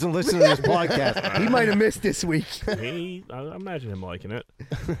Putin doesn't listen to this podcast. He might have missed this week. I imagine him liking it.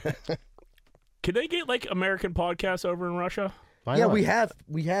 Can they get like American podcasts over in Russia? Why Yeah, not? we have.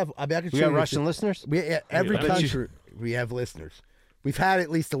 I mean, I can We show got you Russian this. listeners Every I bet you- country we have listeners. We've had at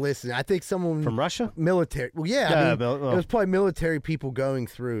least a listen. I think someone from Russia. military. Well, yeah, Yeah, I mean, well- it was probably military people going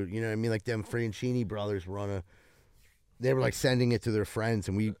through. You know what I mean? Like them Franchini brothers were on a. They were like sending it to their friends,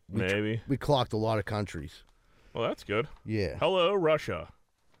 and we Maybe. we clocked a lot of countries. Well, that's good. Yeah, Hello, Russia.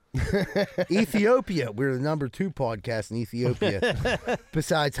 Ethiopia. We're the number 2 podcast in Ethiopia.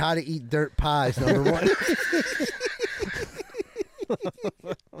 Besides How to Eat Dirt Pies, number 1.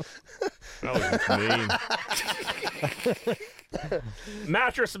 That was mean.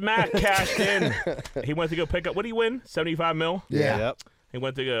 Mattress Matt cashed in. He went to go pick up. What did he win? 75 mil. Yeah. Yep. He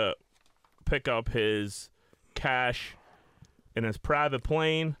went to go pick up his cash in his private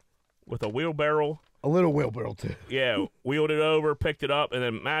plane with a wheelbarrow. A little wheelbarrow too. Yeah, wheeled it over, picked it up, and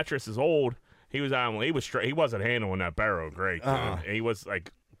then mattress is old. He was on. He was straight. He wasn't handling that barrow great. And he was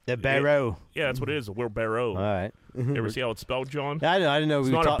like, The barrow. yeah, that's what it is. A wheelbarrow. All right. You ever see how it's spelled, John? I didn't know It's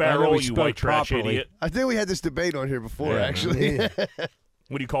we not ta- a I know barrel, we you spoke white trash properly. idiot. I think we had this debate on here before, actually. Yeah.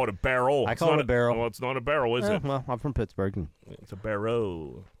 What do you call it? A barrel? I It's call not it a barrel. Well, it's not a barrel, is it? Well, I'm from Pittsburgh. It's a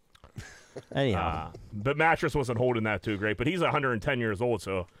barrow. Anyhow, But mattress wasn't holding that too great. But he's 110 years old,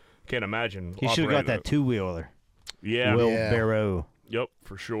 so can't imagine. he should have got operating that 2-wheeler. Yeah. Wheelbarrow. Yep,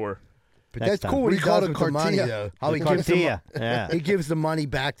 for sure. But Next that's time. cool what We he call does it with the money, cartilla. though. How The he gives, the, Cartilla. Yeah. he gives the money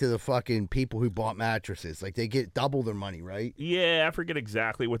back to the fucking people who bought mattresses. Like, they get double their money, right? Yeah, I forget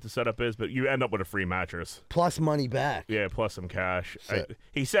exactly what the setup is, but you end up with a free mattress. Plus money back. Yeah, plus some cash. So-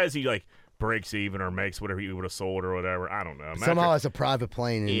 He says he like breaks even or makes whatever he would have sold or whatever. I don't know. Somehow it's a private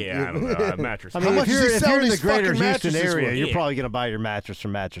plane. And, Yeah, I don't know. Mattress. I mean, much if is you're, he if selling you're in the these greater fucking Houston mattresses area, for? you're Yeah. probably going to buy your mattress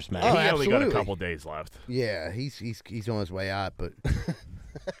from Mattress Matt. Oh, he only got a absolutely. couple days left. yeah, he's on his way out, but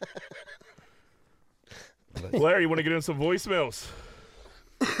Larry, you want to get in some voicemails?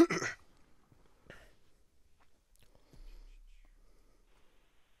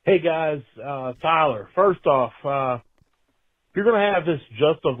 Hey guys, Tyler. First off, if you're gonna have this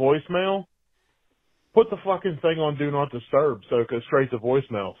just a voicemail, put the fucking thing on Do Not Disturb so it goes straight to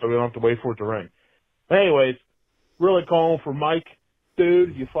voicemail, so we don't have to wait for it to ring. Anyways, really calling for Mike,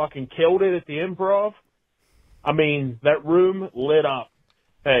 dude. You fucking killed it at the Improv. I mean, that room lit up.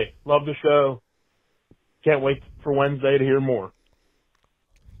 Hey, love the show. Can't wait for Wednesday to hear more.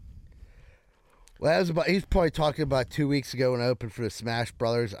 well, that was about. He's probably talking about 2 weeks ago when I opened for the Smash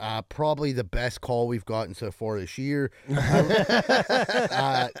Brothers. Probably the best call we've gotten so far this year.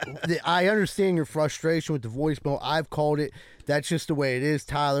 I understand your frustration with the voicemail. I've called it. That's just the way it is,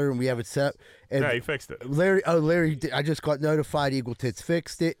 Tyler, and we have it set. And Yeah, he fixed it. Larry, I just got notified Eagle Tits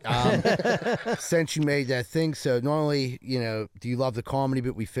fixed it since you made that thing. So not only, do you love the comedy,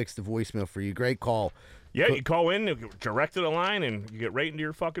 but we fixed the voicemail for you. Great call. Yeah, you call in, you get direct to the line, and you get right into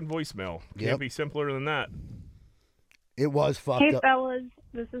your fucking voicemail. Can't Yep. be simpler than that. It was fucked Hey up. fellas,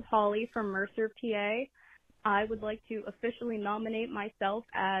 this is Holly from Mercer, PA. I would like to officially nominate myself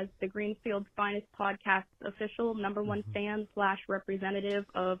as the Greenfield's Finest Podcast official #1 fan / representative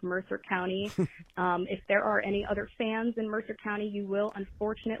of Mercer County. If there are any other fans in Mercer County, you will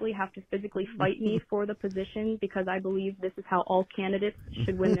unfortunately have to physically fight me for the position because I believe this is how all candidates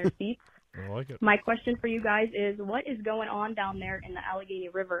should win their seats. I like it. My question for you guys is, what is going on down there in the Allegheny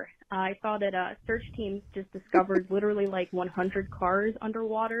River? I saw that search teams just discovered literally like 100 cars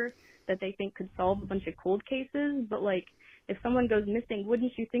underwater that they think could solve a bunch of cold cases. But like, if someone goes missing,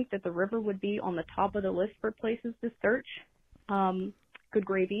 wouldn't you think that the river would be on the top of the list for places to search? Good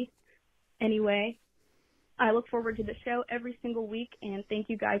gravy. Anyway, I look forward to the show every single week, and thank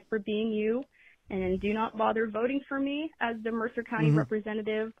you guys for being you. And do not bother voting for me as the Mercer County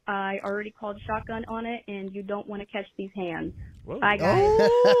representative. I already called shotgun on it, and you don't want to catch these hands. Whoa. Bye, guys.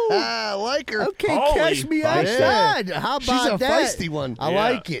 I like her. Okay, Holy catch me fuck. outside. How about She's a that? feisty one. I Yeah.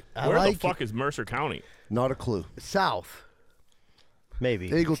 like it. I Where like the fuck is Mercer County? Not a clue. it. South. Maybe.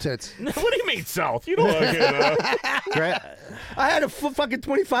 Eagle tits. What do you mean south? You don't look I had a fucking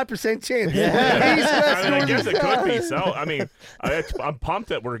 25% chance. I guess it could be south. I mean, I'm pumped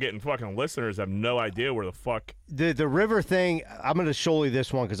that we're getting fucking listeners that have no idea where the fuck. The river thing, I'm going to show you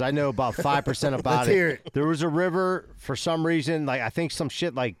this one because I know about 5% about Let's hear it. There was a river for some reason, like I think some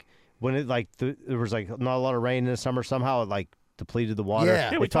shit like when it like there was like not a lot of rain in the summer, somehow it like depleted the water.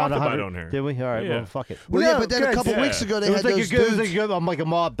 Yeah. Yeah, we found talked about 100 it on here. Did we? All right, Yeah. well, fuck it. Well, No, yeah, but then a good, couple yeah. weeks ago they It was had like those a good, dudes. like a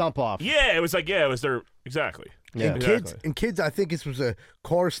mob dump off. Yeah, it was their exactly. Yeah. And kids, I think this was a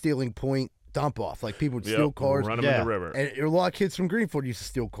car stealing point dump off. Like people would steal Yep, cars. run them Yeah. in the river. And a lot of kids from Greenfield used to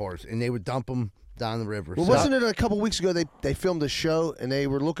steal cars, and they would dump them down the river. Well, So- wasn't it a couple weeks ago they filmed a show and they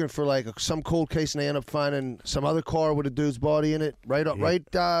were looking for like some cold case and they ended up finding some other car with a dude's body in it right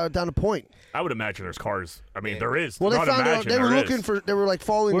down the point. I would imagine there's cars. I mean, there is. Well, they Not found out imagine, they were there looking is. for they were like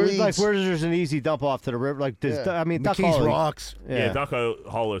following Where's leads. like where's there's an easy dump off to the river? Like there's, Yeah. I mean, Duck McKee's Hollow. Rocks. Yeah, Duck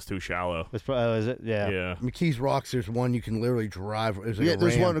Hollow's too shallow. Is it? Yeah. Yeah. McKee's Rocks, there's one you can literally drive. There's like yeah, a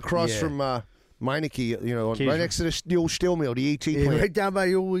there's ramp. one across Yeah. from Meineke, Keys- right next to the old steel mill, the ET Yeah, plant. right down by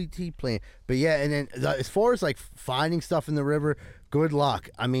the old ET plant. But yeah, and then as far as like finding stuff in the river, good luck.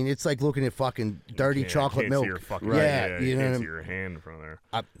 I mean, it's like looking at fucking dirty chocolate can't milk. See your fucking, Yeah, you you know can't what see I your hand from there.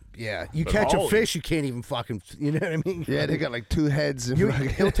 Yeah, you But catch a holy- fish, you can't even fucking. You know what I mean? Yeah, they got like two heads. And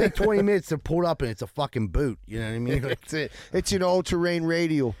It'll take 20 minutes to pull up, and it's a fucking boot. You know what I mean? Like, That's it. It's an all-terrain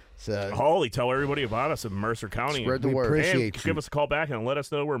radial. so, Holly, tell everybody about us in Mercer County. Spread the we word. appreciate And you. give us a call back and let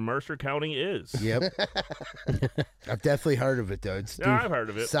us know where Mercer County is. Yep. I've definitely heard of it though. It's Yeah, I've heard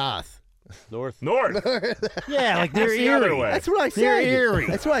of it. south. North. North. Yeah, like That's they're the other Erie. way. That's what I said. They're Erie.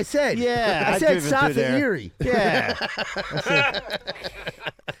 That's what I said. Yeah, I I'd said give it south to of there. Erie. Yeah.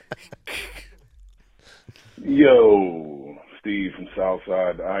 Yo, Steve from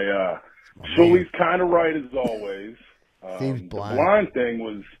Southside. Shuley's kind of right as always. Steve's The blind. blind thing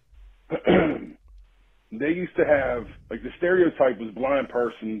was they used to have like the stereotype was blind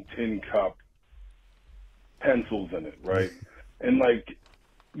person, tin cup, pencils in it, right? And like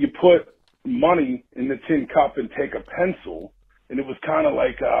you put money in the tin cup and take a pencil, and it was kind of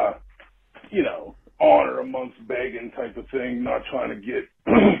like honor amongst begging type of thing, not trying to get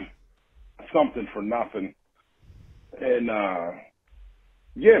something for nothing. And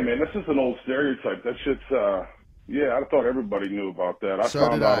yeah, man, that's just an old stereotype. That shit's yeah, I thought everybody knew about that. I So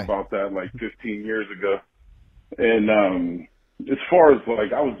found did out I. about that like 15 years ago. And as far as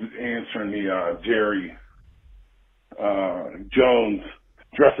like I was answering the Jerry Jones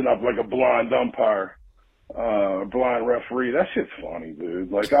dressing up like a blind umpire, blind referee. That shit's funny, dude.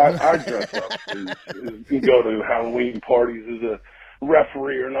 Like I dress up and go to Halloween parties as a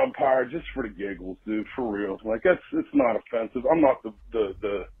referee or an umpire just for the giggles, dude. For real. Like it's not offensive. I'm not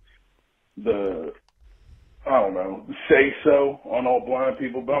the I don't know, say so on all blind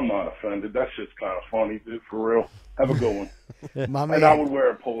people, but I'm not offended. That's just kind of funny, dude. For real. Have a good one. My And I man. would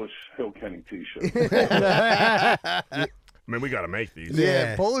wear a Polish Hill Kenny t-shirt. I mean, we got to make these.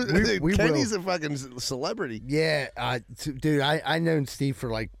 Yeah. We Kenny's will. a fucking celebrity. Yeah, dude, I known Steve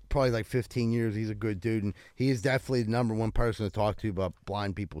for probably 15 years. He's a good dude, and he is definitely the number one person to talk to about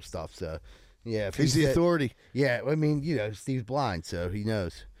blind people stuff. So, yeah, if He's the said- authority. Yeah, I mean, Steve's blind, so he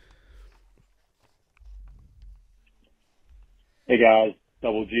knows. Hey guys,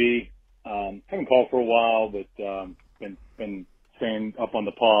 Double G. Haven't called for a while, but been staying up on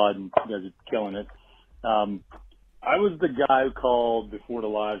the pod, and you guys are killing it. I was the guy who called before the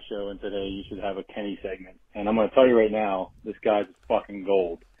live show and said, "Hey, you should have a Kenny segment." And I'm going to tell you right now, this guy's fucking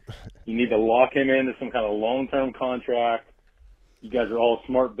gold. You need to lock him into some kind of long-term contract. You guys are all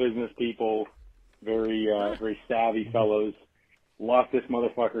smart business people, very savvy fellows. Lock this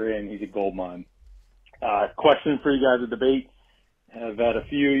motherfucker in. He's a gold mine. Question for you guys: a debate. Have had a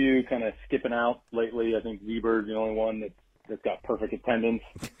few of you kind of skipping out lately. I think Z-Bird's the only one that's got perfect attendance.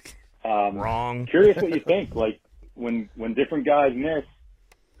 Wrong. Curious what you think. Like when different guys miss,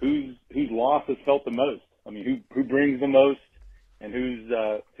 whose loss has felt the most? I mean, who brings the most, and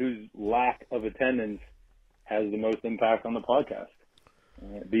whose lack of attendance has the most impact on the podcast?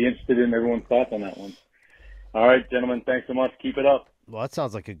 Be interested in everyone's thoughts on that one. All right, gentlemen, thanks so much. Keep it up. Well, that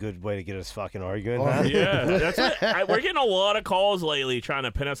sounds like a good way to get us fucking arguing. Oh, huh? Yeah, that's it. We're getting a lot of calls lately trying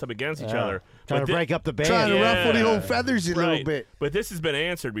to pin us up against each other. Trying But to break up the band. Trying to ruffle the Yeah. old feathers a little Right. bit. But this has been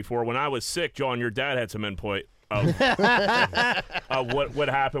answered before. When I was sick, John, your dad had some input of what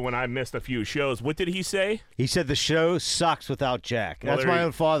happened when I missed a few shows. What did he say? He said the show sucks without Jack. Well, That's there my you-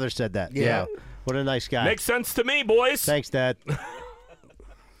 own father said that. Yeah. What a nice guy. Makes sense to me, boys. Thanks, Dad.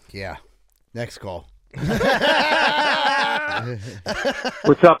 Yeah. Next call.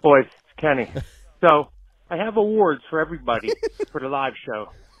 What's up, boys? It's Kenny. So, I have awards for everybody for the live show.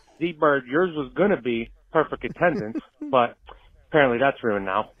 Z-Bird, yours was going to be perfect attendance, but apparently that's ruined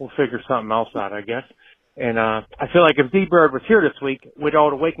now. We'll figure something else out, I guess. And I feel like if Z-Bird was here this week with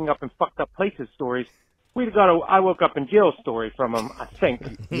all the waking up in fucked up places stories, we'd have got a I woke up in jail story from him, I think.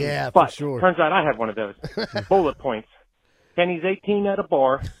 Yeah, but for sure. Turns out I had one of those. Bullet points. Kenny's 18 at a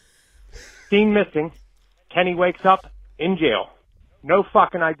bar. Seen missing. Kenny wakes up in jail. No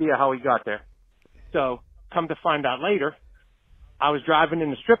fucking idea how he got there. So, come to find out later, I was driving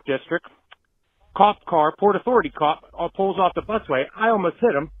in the Strip District. Cop car, Port Authority cop, pulls off the busway. I almost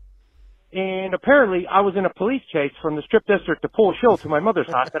hit him. And apparently, I was in a police chase from the Strip District to Pool Shill to my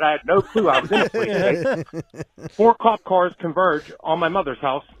mother's house that I had no clue I was in a police chase. 4 cop cars converge on my mother's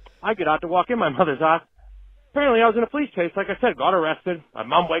house. I get out to walk in my mother's house. Apparently, I was in a police chase. Like I said, got arrested. My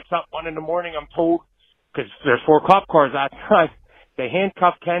mom wakes up 1 a.m, I'm told, because there's 4 cop cars outside. They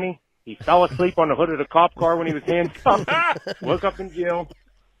handcuffed Kenny. He fell asleep on the hood of the cop car when he was handcuffed. Woke up in jail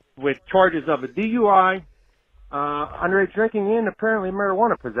with charges of a DUI, underage drinking, and apparently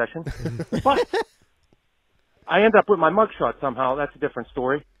marijuana possession. But I end up with my mugshot somehow. That's a different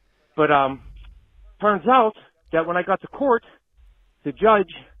story. But turns out that when I got to court, the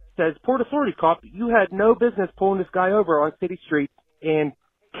judge says, Port Authority cop, you had no business pulling this guy over on city streets, and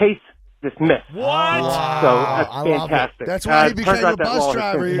case dismissed. What? Wow. So that's fantastic. That's why he became turns out a that bus law has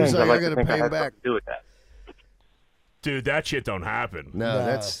driver. since He was changed. like, I'd I to gotta think pay I him had back. something to do with that. Dude, that shit don't happen. No,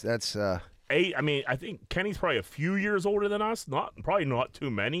 that's I mean, I think Kenny's probably a few years older than us. Probably not too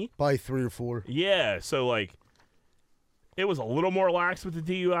many. Probably 3 or 4. Yeah, so like, it was a little more lax with the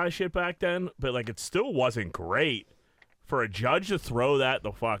DUI shit back then, but like, it still wasn't great for a judge to throw that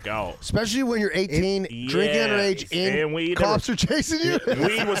the fuck out. especially when you're 18, drinking underage, and weed cops are chasing you.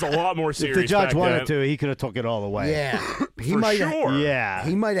 Weed was a lot more serious. If the judge back wanted then. to, he could have took it all the way. Yeah. He For might sure. Yeah.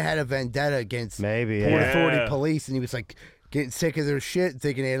 He might have had a vendetta against Maybe, Port yeah. Authority police, and he was like getting sick of their shit,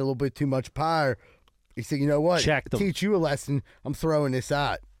 thinking they had a little bit too much power. He said, "You know what? Check them. Teach you a lesson. I'm throwing this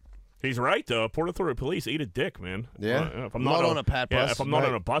out." He's right though. Port Authority police eat a dick, man. Yeah. If I'm Not not on a pat bus, if I'm not right.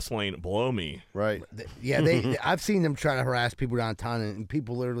 on a bus lane, blow me. Right. Yeah, I've seen them try to harass people downtown, and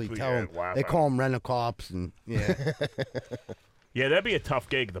people literally tell them laugh they at call them rent-a-cops, and yeah. Yeah, that'd be a tough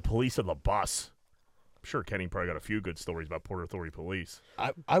gig. The police of the bus. I'm sure Kenny probably got a few good stories about Port Authority police.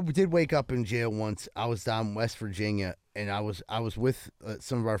 I did wake up in jail once. I was down in West Virginia, and I was with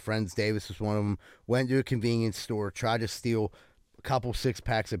some of our friends. Davis was one of them. Went to a convenience store, tried to steal a couple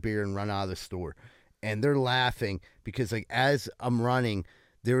 6-packs of beer and run out of the store. And they're laughing because, like, as I'm running,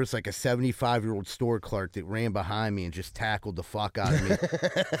 there was like a 75-year-old store clerk that ran behind me and just tackled the fuck out of me.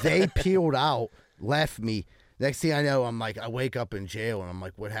 They peeled out, left me. Next thing I know, I wake up in jail, and I'm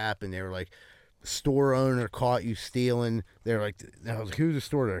like, what happened? They were like, store owner caught you stealing. They're like, I was like, who's the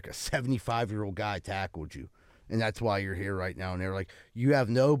store? They're like, a 75-year-old guy tackled you, and that's why you're here right now. And they're like, you have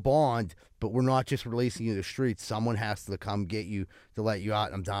no bond, but we're not just releasing you to the streets. Someone has to come get you to let you out.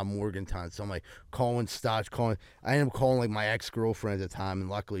 And I'm down in Morgantown, so I'm like calling Stotch, I ended up calling like my ex-girlfriend at the time, and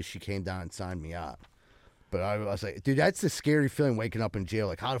luckily she came down and signed me out. But I was like, dude, that's the scary feeling waking up in jail.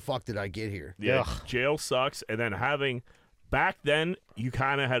 Like, how the fuck did I get here? Yeah, jail sucks. And then back then, you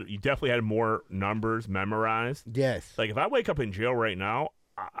definitely had more numbers memorized. Yes. Like, if I wake up in jail right now,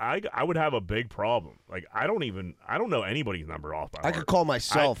 I would have a big problem. Like, I don't know anybody's number off by I heart. could call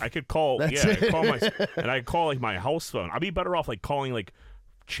myself. I could call, That's I it. could call and I could call like my house phone. I'd be better off like calling like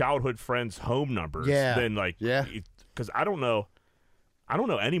childhood friends' home numbers than like, because I don't know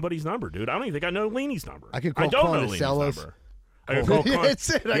anybody's number, dude. I don't even think I know Leanie's number. I could call don't know Leanie's Conacella's. number. I could call That's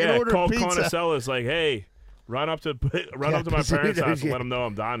it. I can order call pizza. Conacella's like, hey, run up to my parents' house and let them know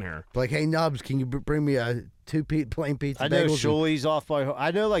I'm down here. Like, hey, Nubs, can you bring me a 2 plain pizza I know bagels? Shuley's off by.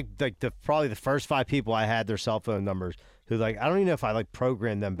 I know like probably the first 5 people I had their cell phone numbers. Who like I don't even know if I like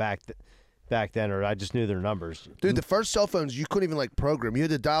programmed them back then or I just knew their numbers. Dude, the first cell phones you couldn't even like program. You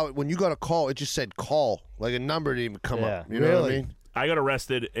had to dial it when you got a call. It just said call, like a number didn't even come up. You know what I mean? I got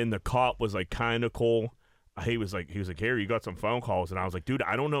arrested and the cop was like kind of cool. He was like, here, you got some phone calls, and I was like, dude,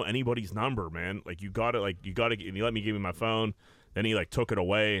 I don't know anybody's number, man. Like, you got to, and he let me give me my phone. Then he like took it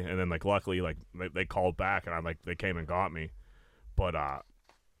away, and then like luckily like they called back, and they came and got me. But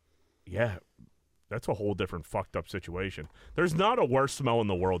yeah, that's a whole different fucked up situation. There's not a worse smell in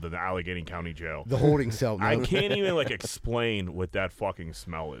the world than the Allegheny County Jail. The holding cell. I can't even like explain what that fucking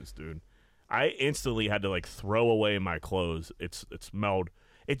smell is, dude. I instantly had to like throw away my clothes. It smelled.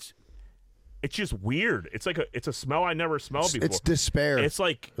 It's just weird. It's like it's a smell I never smelled before. It's despair. It's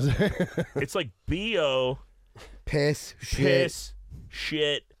like BO, piss,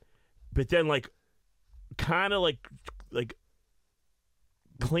 shit, but then like kind of like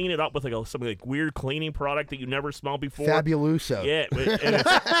clean it up with like some like weird cleaning product that you never smelled before. Fabuloso. Yeah, and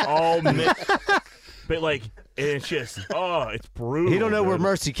it's all mixed. But like, and it's just, it's brutal. He don't know where dude.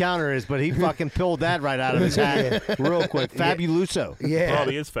 Mercy Counter is, but he fucking pulled that right out of his hat real quick. Fabuloso. Yeah.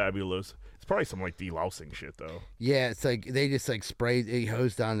 Probably is fabulous. It's probably some like delousing shit though. Yeah, it's like they just like sprayed a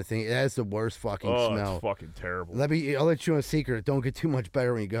hose down the thing. It has the worst fucking smell. It's fucking terrible. I'll let you in a secret. Don't get too much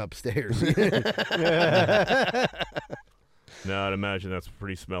better when you go upstairs. No, I'd imagine that's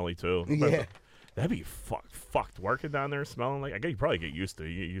pretty smelly too. Yeah. That'd be fucked working down there smelling like. I guess you probably get used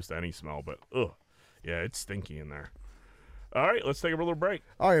to any smell, but yeah, it's stinky in there. All right, let's take a little break.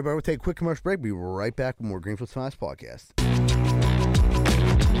 All right, bro. We'll take a quick commercial break. Be right back with more Greenfield's Finest podcast.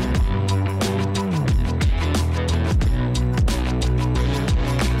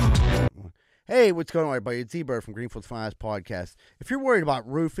 Hey, what's going on, everybody? It's Z-Bird from Greenfield's Finest Podcast. If you're worried about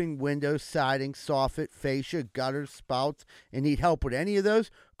roofing, windows, siding, soffit, fascia, gutters, spouts, and need help with any of those,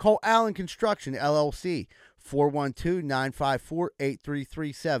 call Allen Construction, LLC,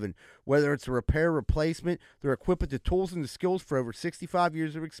 412-954-8337. Whether it's a repair, replacement, they're equipped with the tools and the skills for over 65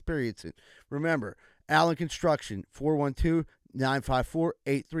 years of experience. Remember, Allen Construction,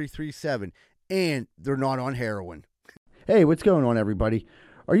 412-954-8337. And they're not on heroin. Hey, what's going on, everybody?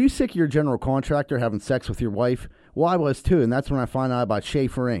 Are you sick of your general contractor having sex with your wife? Well, I was too, and that's when I found out about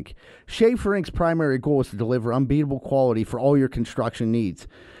Schaefer Inc. Schaefer Inc.'s primary goal is to deliver unbeatable quality for all your construction needs.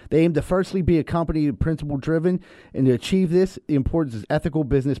 They aim to firstly be a company principle-driven, and to achieve this, the importance is ethical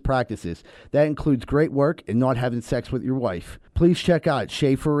business practices. That includes great work and not having sex with your wife. Please check out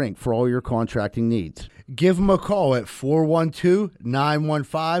Schaefer Inc. for all your contracting needs. Give them a call at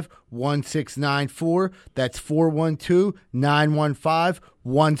 412-915-1694. That's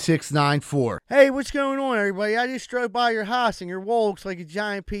 412-915-1694. Hey, what's going on, everybody? I just drove by your house, and your wall looks like a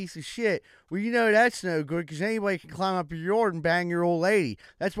giant piece of shit. Well, you know that's no good, because anybody can climb up your yard and bang your old lady.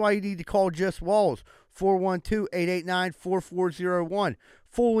 That's why you need to call Just Walls, 412-889-4401.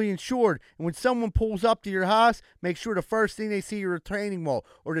 Fully insured, and when someone pulls up to your house, make sure the first thing they see is your retaining wall,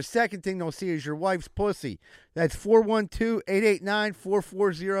 or the second thing they'll see is your wife's pussy. That's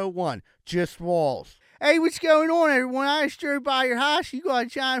 412-889-4401. Just Walls. Hey, what's going on, everyone? I just drove by your house. You got a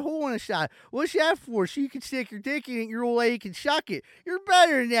giant hole in the side. What's that for? So you can stick your dick in it and your old lady can suck it. You're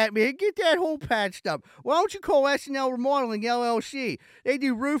better than that, man. Get that hole patched up. Why don't you call SNL Remodeling LLC? They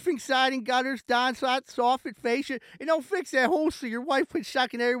do roofing, siding, gutters, downspouts, soffit, fascia, and they'll fix that hole so your wife quits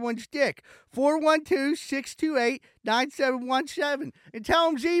sucking everyone's dick. 412-628-9717. And tell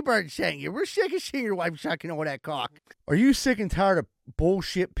them Z-Bird sent you. We're sick of seeing your wife sucking all that cock. Are you sick and tired of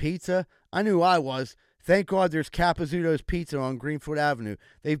bullshit pizza? I knew I was. Thank God there's Capizzuto's Pizza on Greenfield Avenue.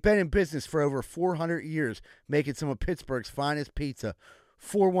 They've been in business for over 400 years, making some of Pittsburgh's finest pizza.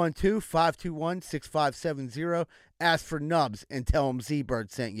 412-521-6570. Ask for Nubs and tell them Z-Bird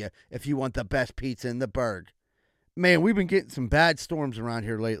sent you if you want the best pizza in the burg. Man, we've been getting some bad storms around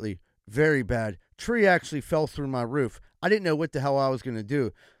here lately. Very bad. Tree actually fell through my roof. I didn't know what the hell I was going to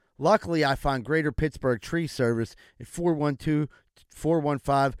do. Luckily, I found Greater Pittsburgh Tree Service at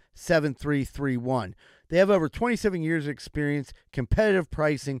 412-415-7331. They have over 27 years of experience, competitive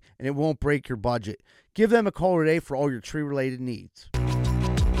pricing, and it won't break your budget. Give them a call today for all your tree-related needs.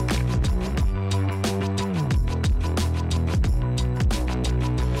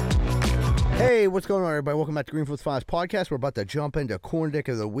 Hey, what's going on, everybody? Welcome back to Greenfield's Finest Podcast. We're about to jump into Corn Dick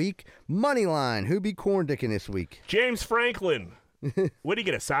of the Week. Moneyline. Who be Corn Dicking this week? James Franklin. What did he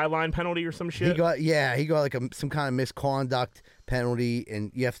get, a sideline penalty or some shit? He got like some kind of misconduct penalty, and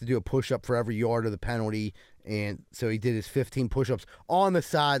you have to do a push-up for every yard of the penalty. And so he did his 15 push-ups on the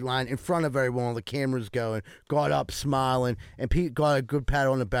sideline in front of everyone. The cameras going, got up smiling, and Pete got a good pat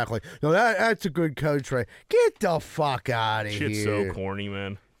on the back like, no, that's a good coach, right? Get the fuck out of here. Shit's so corny,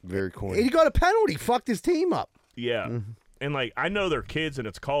 man. Very corny. And he got a penalty. Fucked his team up. Yeah. Mm-hmm. And, like, I know they're kids and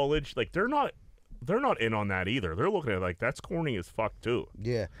it's college. Like, they're not in on that either. They're looking at it like, that's corny as fuck, too.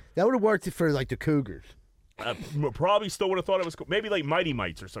 Yeah. That would have worked for, like, the Cougars. Probably still would have thought it was maybe like Mighty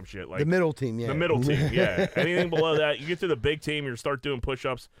Mites or some shit. Like the middle team, yeah. The middle team, yeah. Anything below that, you get to the big team, you start doing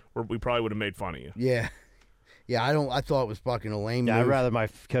push-ups, we probably would have made fun of you. Yeah. Yeah, I thought it was fucking a lame move. I'd rather my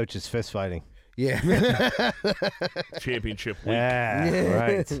coaches fist fighting. Yeah. Championship week. Yeah,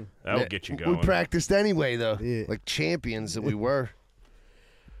 right. That'll get you going. We practiced anyway, though. Yeah. Like champions that we were.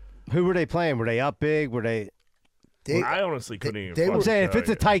 Who were they playing? Were they up big? Were they... I honestly couldn't even. I'm saying, if it's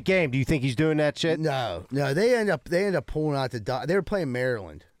a tight game, do you think he's doing that shit? No. They end up pulling out the. They were playing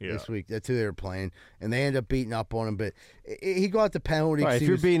Maryland this week. That's who they were playing, and they end up beating up on him. But he got the penalty. Right, if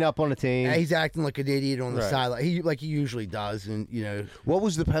you're beating up on a team, he's acting like an idiot on the sideline. He usually does, and What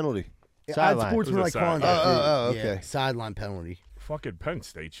was the penalty? Sportsmanlike conduct. Oh, okay. Yeah, sideline penalty. fucking Penn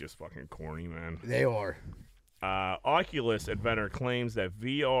State's just fucking corny, man. They are. Oculus inventor claims that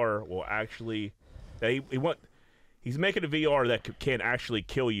VR will actually. He's making a VR that can't actually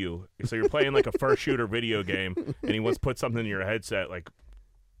kill you. So you're playing like a first shooter video game, and he wants to put something in your headset. Like,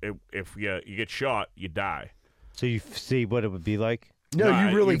 if you get shot, you die. So you see what it would be like? No,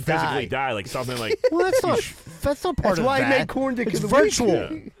 you really physically die. Like something like. Well, that's not part That's of why that. he made Corn Dick It's of the virtual.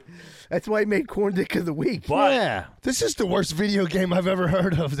 Week. That's why he made Corn Dick of the Week. But Yeah. This is the worst video game I've ever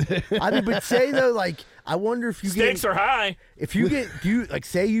heard of. I mean, but say though, like, I wonder if you stakes are high. if you get like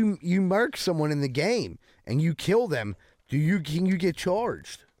say you murk someone in the game and you kill them, can you get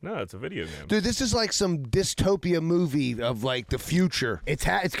charged? No, it's a video game. Dude, this is like some dystopia movie of like the future. It's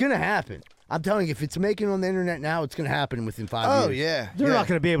gonna happen. I'm telling you, if it's making it on the internet now, it's gonna happen within 5 years. Oh yeah, They're not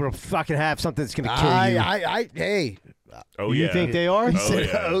going to be able to fucking have something that's going to kill you. Hey, Oh you yeah. think they are? Oh,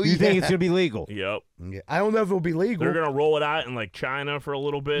 yeah. You think it's going to be legal? Yep. I don't know if it'll be legal. They're gonna roll it out in like China for a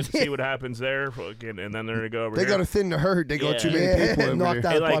little bit, see what happens there, fucking, and then they're gonna go over They here. got to thin the herd. They got too many Yeah. people over Knocked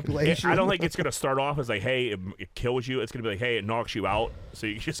there. out It, the like, population. I don't think it's gonna start off as like, hey, it kills you. It's gonna be like, hey, it knocks you out. So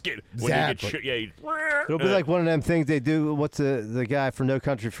you just get when Exactly. you get shit. Yeah. It'll be like one of them things they do. What's the guy for No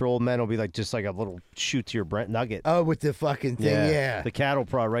Country for Old Men will be like just like a little shoot to your nugget. Oh, with the fucking thing, yeah. The cattle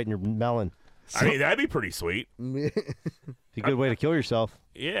prod right in your melon. I mean, that'd be pretty sweet. It's a good way to kill yourself.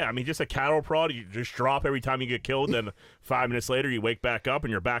 Yeah, I mean, just a cattle prod. You just drop every time you get killed. Then 5 minutes later, you wake back up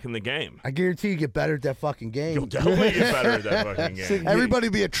and you're back in the game. I guarantee you get better at that fucking game. You'll definitely get better at that fucking game. Everybody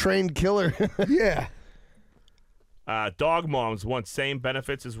be a trained killer. Yeah. Dog moms want same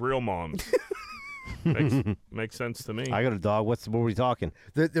benefits as real moms. Makes sense to me. I got a dog. What are we talking?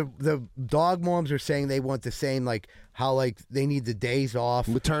 The dog moms are saying they want the same, like how like they need the days off,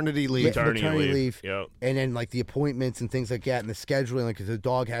 Maternity leave. Maternity leave. Yep. and then like the appointments and things like that, and the scheduling. Like if the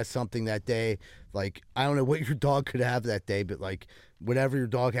dog has something that day, like I don't know what your dog could have that day, but like whatever your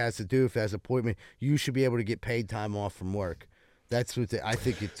dog has to do, if it has an appointment, you should be able to get paid time off from work. That's what I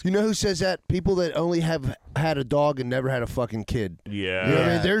think it's. You know who says that? People that only have had a dog and never had a fucking kid. Yeah. You know what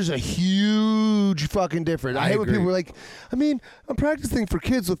I mean? There's a huge fucking difference. I hate when agree. people are like, I mean, I'm practicing for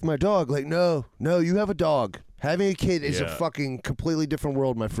kids with my dog. Like, no, you have a dog. Having a kid is a Yeah. fucking completely different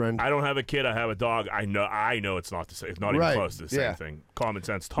world, my friend. I don't have a kid. I have a dog. I know it's not the same. It's not Right. even close to the same Yeah. thing. Common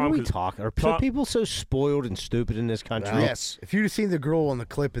sense. What Tom, are we talking? Are people so spoiled and stupid in this country? Yes. If you'd have seen the girl on the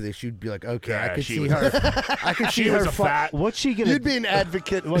clip of this, you'd be like, okay, I Yeah, could she see was- her. I could see she was her. a fat. What's she gonna? You'd be an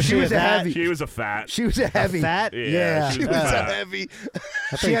advocate. She was a heavy. She was a fat. She was a heavy. fat? Yeah, She she She was was a fat. heavy. I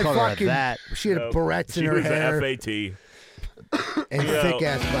She thought you had called her a fucking. that. She had Nope. barrettes in She her was hair a FAT. and Yeah. thick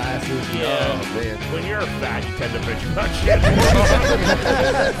ass glasses. Oh man, when you're fat, you tend to bitch about shit.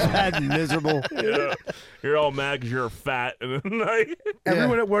 Fat and miserable. Yeah. You're all mad because you're fat, and then like,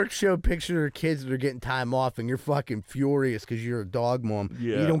 Everyone at work showed pictures of their kids that are getting time off, and you're fucking furious because you're a dog mom.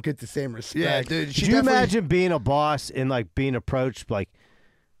 Yeah. You don't get the same respect. Yeah, dude. She Could you definitely- imagine being a boss and like being approached like?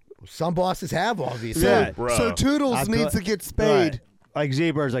 Some bosses have, obviously. Yeah. bro. So Toodles I've needs got- to get spayed. Right. Like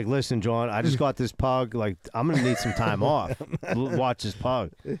Z-Bird's like, listen, John, I just got this pug. Like, I'm gonna need some time off. Watch this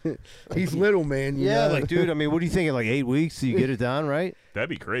pug. He's little, man. you Yeah, know? like, dude. I mean, what are you thinking? Like 8 weeks? So you get it done, right? that'd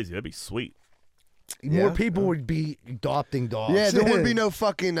be crazy. That'd be sweet. more Yeah. people would be adopting dogs. Yeah, there wouldn't be no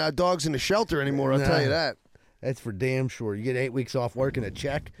fucking dogs in the shelter anymore. I'll tell you No. that. That's for damn sure. You get 8 weeks off work and a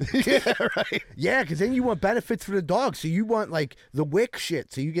check. Yeah, right. Yeah, because then you want benefits for the dog. So you want like the WIC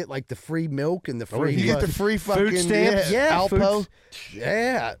shit. So you get like the free milk and the free. You get the free fucking stamps. Yeah, Alpo.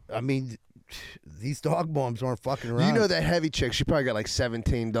 Yeah, I mean, these dog moms aren't fucking around. You know that heavy chick? She probably got like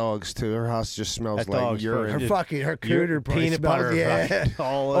 17 dogs too. Her house just smells That like dog's urine. her fucking her cooter probably peanut smells- butter yeah. fucking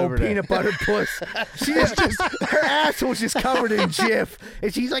all Oh, over there. peanut butter puss. She's just her asshole's just covered in Jif,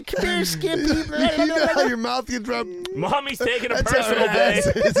 and she's like, "Come here, Skippy." You know how your mouth gets rubbed? Mommy's taking a That's how personal her day. ass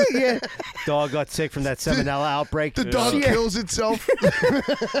is. Yeah, Dog got sick from that salmonella outbreak. The dog Yeah. kills itself.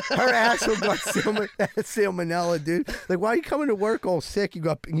 her asshole got salmonella, dude. Like, why are you coming to work all sick?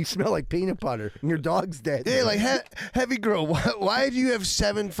 You smell like peanut butter, and your dog's dead. Yeah, like heavy girl. Why do you have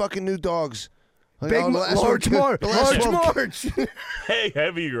 7 fucking new dogs? Like, Big, the last one large killed- Marge, the last large one- Marge. Hey,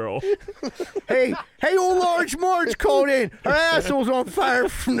 heavy girl. hey, old large Marge called in. Her asshole's on fire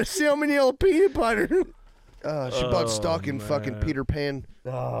from the salmonella peanut butter. She bought stock in fucking Peter Pan.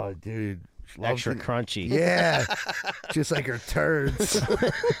 Oh, dude. Extra crunchy. Yeah, just like her turds.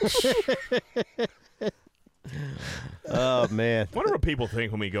 Oh man. Wonder what people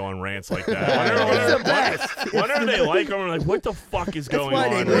think when we go on rants like that. Wonder they like them or like, what the fuck is going why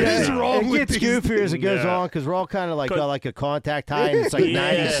on they right listen. now? wrong It with gets these goofier as it goes Yeah. on because we're all kind of like got like a contact high and it's like Yeah.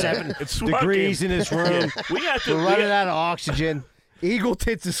 97 It's degrees fucking- in this room. We have to. We're we running have- out of oxygen. Eagle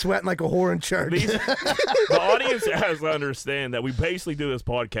tits is sweating like a whore in church. The audience has to understand that we basically do this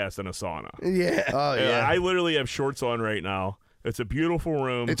podcast in a sauna. Yeah. Oh yeah. I literally have shorts on right now. It's a beautiful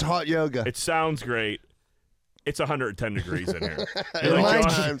room. It's hot yoga. It sounds great. It's 110 degrees in here. It Like,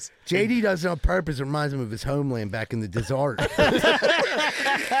 reminds- John- JD does it on purpose. It reminds him of his homeland back in the desert.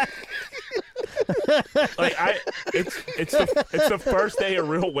 like it's the first day of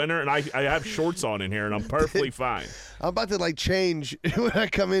real winter, and I have shorts on in here, and I'm perfectly fine. I'm about to like change when I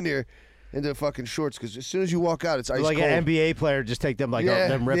come in here into fucking shorts because as soon as you walk out, it's ice like cold. an NBA player, just take them Yeah,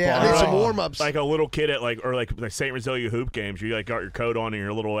 them rip yeah, off. I need some warm-ups. Like a little kid at like the St. Rosalia hoop games, you like got your coat on and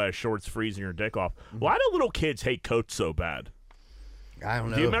your little ass shorts freezing your dick off. Why do little kids hate coats so bad? I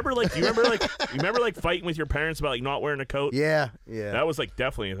don't know. Do you remember like fighting with your parents about like not wearing a coat? Yeah. That was like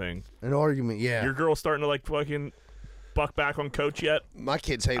definitely a thing. An argument. Yeah. Your girl starting to like fucking buck back on coats yet? My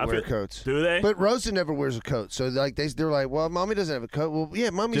kids hate I wearing feel- coats. Do they? But Rosa never wears a coat, so like they're like, well, mommy doesn't have a coat. Well, yeah,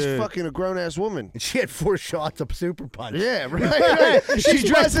 mommy's Dude. fucking a grown ass woman. She had 4 shots of Super Punch. Yeah, right. She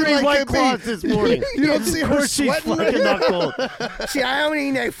drank buzzing 3 like White a bee. Claws this morning. You don't see Of her course she's sweating. fucking not cold. See, I don't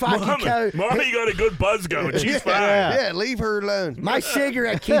need no fucking coat. Mommy got a good buzz going. She's fine. Yeah, leave her alone. My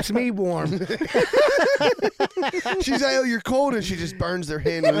cigarette keeps me warm. She's like, oh, you're cold, and she just burns their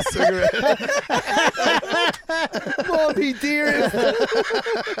hand with a cigarette. Mommy, dearest.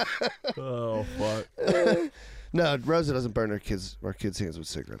 Oh fuck. No, Rosa doesn't burn our kids' hands with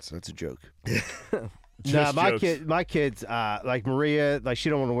cigarettes. That's a joke. No, Just jokes. my kids, like Maria, like she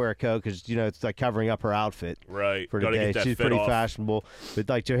don't want to wear a coat because it's like covering up her outfit Right. for Gotta the day. get that She's fit pretty off. fashionable, but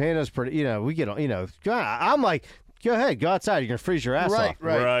like Johanna's pretty. We get on. I'm like, go ahead, go outside. You're gonna freeze your ass off.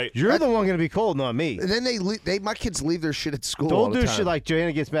 Right. You're the one gonna be cold, not me. And then my kids leave their shit at school. all Don't the do time. shit like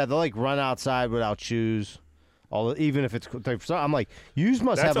Johanna gets mad. They'll like run outside without shoes. Even if it's, I'm like, you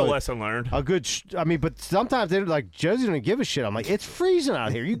must That's have a lesson learned. a good. But sometimes they're like, Josie don't give a shit. I'm like, it's freezing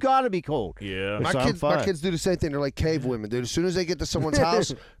out here. You got to be cold. Yeah. My So I'm kids fine. do the same thing. They're like cave women, dude. As soon as they get to someone's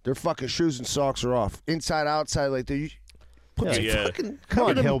house, their fucking shoes and socks are off. Inside, outside, like they put some Yeah. fucking Come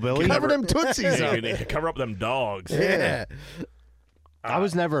on, them, hillbilly. cover them tootsies up. You need to cover up them dogs. Yeah. I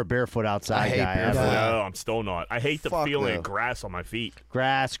was never a barefoot outside I hate guy. barefoot. Ever. No, I'm still not. I hate the Fuck feeling no. of grass on my feet.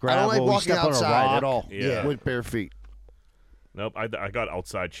 Grass, I gravel. don't like you walking step on a outside rock. at all. Yeah. with bare feet. Nope. I got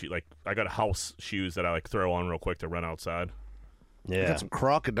outside I got house shoes that I like throw on real quick to run outside. I Yeah. got some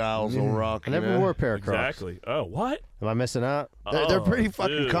crocodiles on rock. I never wore a pair of Crocs. Exactly. Oh, what? Am I missing out? They're Oh, pretty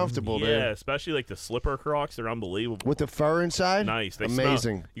fucking dude. comfortable, Yeah, dude. especially like the slipper Crocs. They're unbelievable. With the fur inside. Nice. They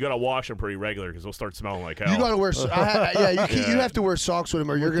amazing. Smell, you gotta wash them pretty regular because they'll start smelling like hell. You gotta wear. You have to wear socks with them,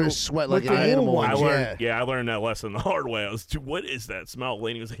 or you're gonna sweat like with an the wool animal. ones. I learned that lesson the hard way. I was, dude, what is that smell?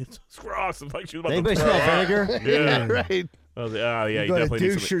 Laney was like, it's Crocs. It's like she was about Anybody to smell throw up. vinegar? Yeah. right. I was like, oh yeah, you gotta definitely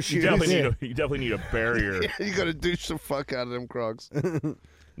need douche some, your you definitely shoes. you definitely need a barrier. You gotta douche the fuck out of them Crocs.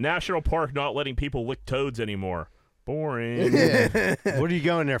 National Park not letting people lick toads anymore. Boring. What are you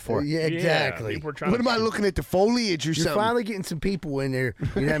going there for? Yeah, exactly. people are trying What to am I looking at? The foliage or You're something? finally getting some people in there.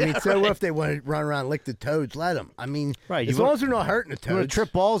 You know what I mean? So if they want to run around and lick the toads, let them. I mean, Right, as you long want- as they're not hurting the You want toads. to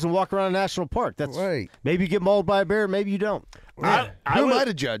trip balls and walk around a national park. That's Right. Maybe you get mauled by a bear, maybe you don't. I Who am I would,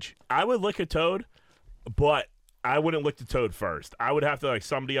 to judge? I would lick a toad, but I wouldn't lick the toad first. I would have to like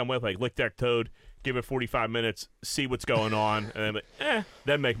somebody I'm with, like lick that toad, give it 45 minutes, see what's going on, and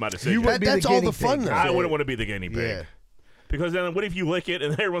then make my decision. You would be That's the all guinea the fun, pig. though. I wouldn't want to be the guinea pig. Yeah. Because then what if you lick it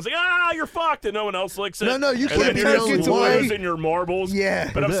and everyone's like, you're fucked, and no one else licks it? No, you and can't then be you're the just only one. losing your marbles. Yeah.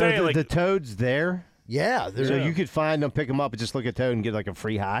 But I'm saying, like, the toad's there, Yeah, they're, so you could find them, pick them up, and just look at toad and get like a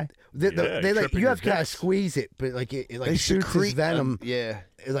free high. they Yeah, like tripping you have to your kind of dicks. squeeze it, but like it like They shoots his secrete venom. yeah.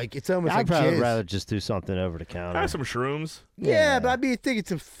 Like it's almost I'd like probably jizz. rather just do something over the I counter. have some shrooms. Yeah, but I think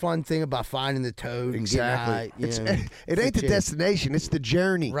it's a fun thing about finding the toad and getting high. You know, It ain't the chill. destination; it's the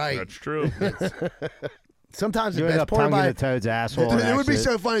journey. Right. That's true. Sometimes You the end best up part tonguing about the it, toad's asshole. Dude, on it would be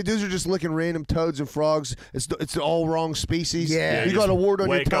accident. so funny. Dudes are just licking random toads and frogs. It's all wrong species. Yeah. you got a wart on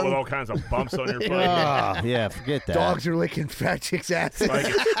your Wake up with tongue. all kinds of bumps on your foot. Ah, yeah, forget that. dogs are licking fat chicks' asses.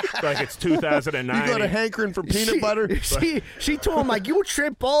 like it's 2009. You got a hankering for peanut butter. She told him like you'll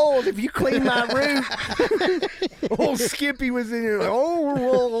trip balls if you clean my room. Old Skippy was in here like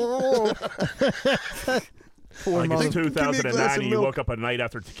oh. Poor Like mother. it's Give me a glass 2009 of and you milk. woke up a night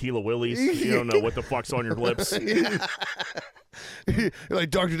after Tequila Willie's. You don't know what the fuck's on your lips. You're like,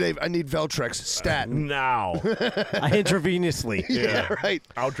 Dr. Dave, I need Veltrex stat. Now. Intravenously. Yeah. right.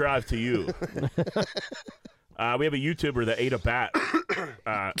 I'll drive to you. We have a YouTuber that ate a bat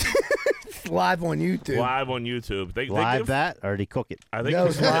Live on YouTube. live on YouTube. They Live give, bat, or did he cook it? I think No, it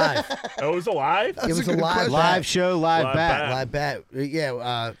was live. Oh, it was alive? It was a a good live question. Live show, live Live bat. bat. Live bat.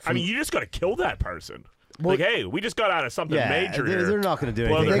 Yeah. I mean, you just got to kill that person. Like, hey, we just got out of something major here. They're not going to do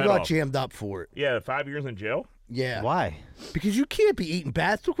Blow anything. their They head got off. jammed up for it. Yeah, 5 years in jail. Yeah. Why? Because you can't be eating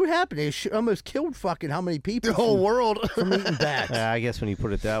bats. Look what happened. They almost killed fucking how many people? The whole world. from eating bats. I guess when you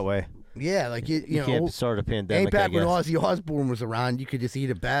put it that way, Yeah, like you know, can't start a pandemic. ain't back I when guess. Ozzy Osbourne was around. You could just eat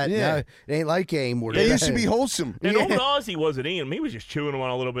a bat. Yeah. No, it ain't like that anymore. It used to be wholesome. And old Ozzy wasn't eating them. He was just chewing them on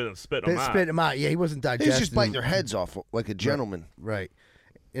a little bit and spitting them out. Spit them out. Yeah, he wasn't He digesting. was just biting them. their heads off like a gentleman. Right.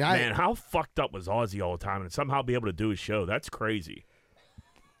 And Man, how fucked up was Ozzy all the time and somehow be able to do his show? That's crazy.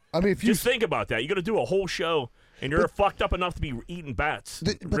 I mean, if you Just think about that. You got to do a whole show, and you're fucked up enough to be eating bats.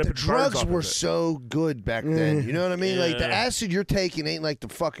 But the ripping birds drugs off of were it. so good back then. You know what I mean? Like the Yeah. acid you're taking ain't like the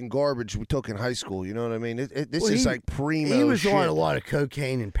fucking garbage we took in high school. You know what I mean? This Well, is he- like primo he was shit. on a lot of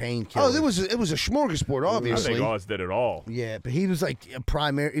cocaine and painkillers. Oh, it was a smorgasbord, I obviously. think Oz did it all. Yeah, but he was like a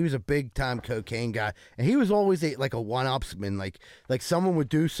primary. He was a big time cocaine guy, and he was always like a one-upsman. Like someone would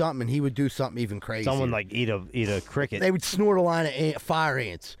do something, and he would do something even crazy. Someone like eat a cricket. They would snort a line of fire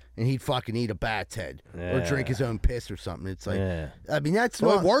ants, and he'd fucking eat a bat's head or drink his own piss or something. It's like, I mean, that's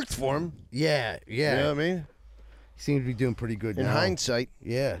Well, not. it worked for him. Yeah, yeah. You know what I mean? He seems to be doing pretty good In now. hindsight.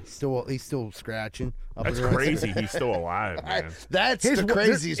 Yeah, he's still scratching. Up That's and around. crazy. He's still alive, man. That's His, the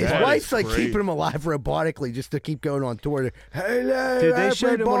craziest His part. wife's like crazy. keeping him alive robotically just to keep going on tour. Hello, Dude, they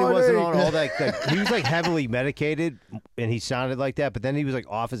showed him when he wasn't on everybody. all that. He was like heavily medicated, and he sounded like that. But then he was like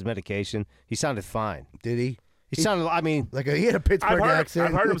off his medication. He sounded fine. Did he? He sounded. I mean, Like he had a Pittsburgh accent.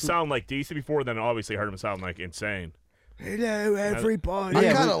 I've heard him sound like decent before, then obviously heard him sound like insane. Hello, everybody.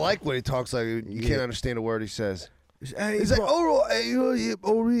 I kind of like when he talks like you can't understand a word he says. Hey, He's like, oh,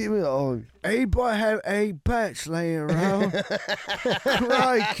 anybody have a bats laying around?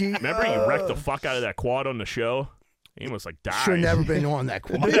 Crikey. Remember he wrecked the fuck out of that quad on the show? He almost like died. Should have never been on that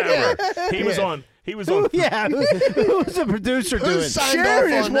quad. Never. He was on. He was on. yeah. Who was the producer doing? signed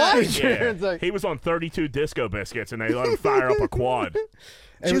Sharon, off his on that? wife. Yeah. He was on 32 disco biscuits, and they let him fire up a quad.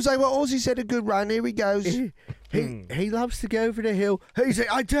 She was like, well, Ozzy said a good run. Here he goes. He loves to go over the hill. He's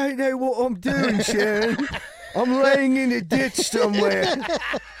like, I don't know what I'm doing, Sharon. I'm laying in a ditch somewhere.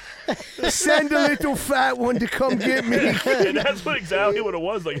 Send a little fat one to come get me. And that's exactly what it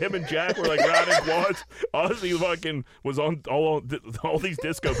was. Like him and Jack were like riding quads. Ozzy fucking was on all these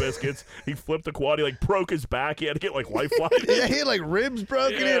disco biscuits. He flipped the quad. He like broke his back. He had to get like lifeline. Yeah, he had like ribs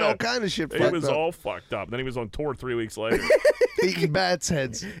broken in, Yeah. all kind of shit. He fucked was up. all fucked up. Then he was on tour 3 weeks later. Eating bats'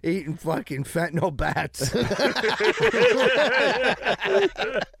 heads. Eating fucking fentanyl bats.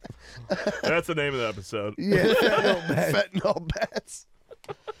 That's the name of the episode. Yeah, fentanyl bats. Fentanyl bats.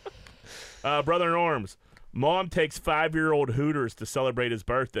 Brother Norms. Mom takes 5-year-old Hooters to celebrate his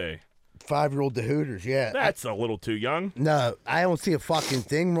birthday. 5-year-old the Hooters, yeah. That's a little too young. No, I don't see a fucking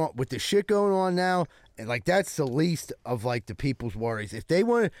thing wrong with the shit going on now. And like that's the least of like the people's worries. If they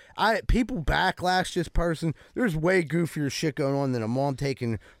want to, people backlash this person. There's way goofier shit going on than a mom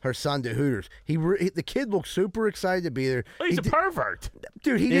taking her son to Hooters. The kid looks super excited to be there. Well, he's a pervert.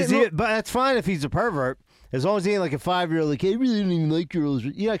 Dude, he Is didn't he? look, But that's fine if he's a pervert, as long as he ain't like a 5-year-old. Like, I really don't even like girls.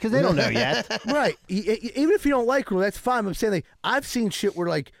 Yeah, because they don't know yet. right. Even if you don't like her, that's fine. I'm saying like I've seen shit where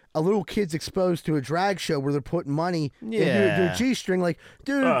like a little kid's exposed to a drag show where they're putting money into a G-string. Like,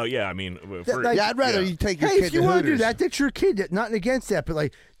 dude. Oh, yeah. I mean, like- Yeah, I'd rather you take your Hey, kid if you to want to do Hooters. that, that's your kid. Nothing against that, but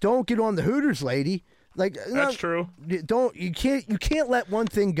like, don't get on the Hooters, lady. Like, That's true. You can't let one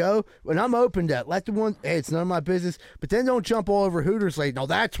thing go. And I'm open to that. Let the one. Hey, it's none of my business. But then don't jump all over Hooters, lady. No,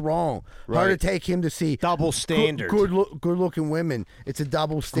 that's wrong. Her to take him to see Double standard. Good looking women. It's a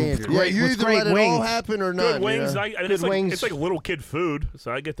double standard. Yeah, you with either great let it all wings. happen or not. Good wings. You know? It's, like, wings. it's like little kid food,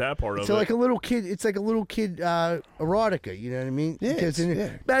 so I get that part of So it. like a little kid, it's like a little kid erotica. You know what I mean? Yeah, Because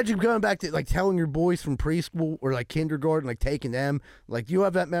yeah. imagine going back to like telling your boys from preschool or like kindergarten, like taking them, like you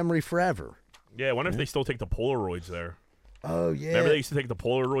have that memory forever. Yeah, I wonder if they still take the Polaroids there. Oh yeah. Remember they used to take the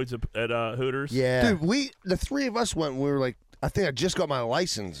Polaroids at Hooters? Yeah. Dude, the three of us went. We were like, I think I just got my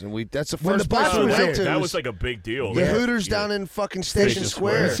license, and that's the When first the place bus we was went there. to. That was like a big deal. the Yeah. Hooters down in fucking Station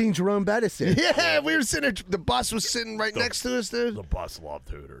Square. I seen Jerome Bettis there. Yeah, we were sitting. The bus was sitting right next to us, dude. The bus loved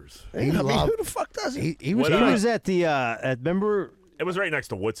Hooters. I mean, loved- who the fuck doesn't? He was. What, He was at the remember It was right next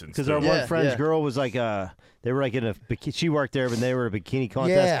to Woodson's. because too. our Yeah, one friend's yeah. girl was like they were like in a she worked there, but they were at a bikini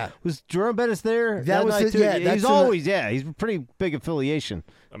contest. Yeah. Was Jerome Bettis there? That was night it, too? yeah, that's he's in always he's a pretty big affiliation.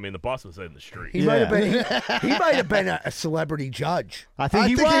 I mean, the boss was in the street. He might have been. He might have been a celebrity judge. I think I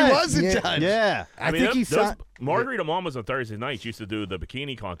he think was. he was a Yeah. judge. Yeah. I mean, think he's. Margarita Mamas on Thursday nights used to do the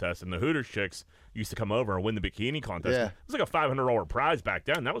bikini contest, and the Hooters chicks used to come over and win the bikini contest. Yeah. It was like a $500 prize back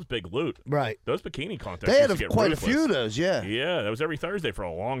then. That was big loot. Right. Those bikini contests They had used to get quite a ruthless. few of those. Yeah. Yeah, that was every Thursday for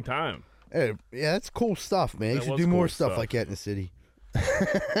a long time. Hey, yeah, that's cool stuff, man. You That should was do more cool stuff stuff. like that in the city.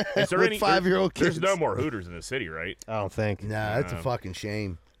 Is there With any 5-year-old There's kids. no more Hooters in the city, right? I don't think. Nah, that's a fucking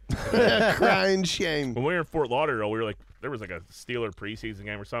shame. Crying shame. When we were in Fort Lauderdale, we were like, there was like a Steeler preseason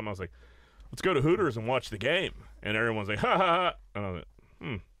game or something. I was like, let's go to Hooters and watch the game. And everyone's like, ha ha ha. And I was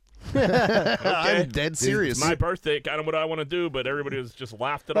like, Okay. I'm dead serious. It's my birthday, kind of what I want to do, but everybody was just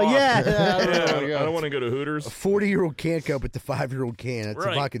laughed it Oh, off. yeah. I don't want to go to Hooters. A 40-year-old can't go, but the 5-year-old can. That's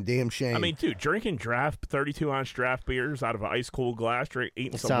Right. a fucking damn shame. I mean, dude, drinking 32-ounce draft beers out of an ice-cold glass,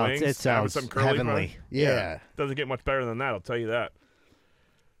 eating some wings, It having sounds some curly heavenly. fries. Yeah. Doesn't get much better than that, I'll tell you that.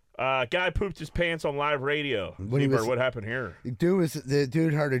 Guy pooped his pants on live radio. When he Seabird, was- what happened here? The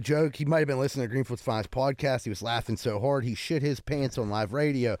dude heard a joke. He might have been listening to Greenfield's Finest podcast. He was laughing so hard he shit his pants on live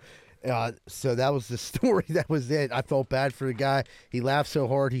radio. So that was the story. That was it. I felt bad for the guy. He laughed so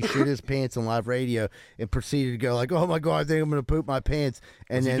hard he shit his pants on live radio and proceeded to go like, "Oh my god, I think I'm gonna poop my pants."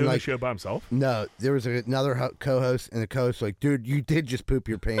 And Was he then doing like, the show by himself? no, there was another co-host, and the co-host was like, "Dude, you did just poop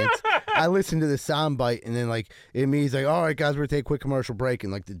your pants." I listened to the soundbite, and then like he's like, "All right, guys, we're gonna take a quick commercial break,"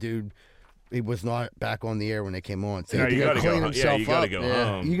 and like the dude. He was not back on the air when they came on. So No, you got to clean go. himself You got to up. go Yeah.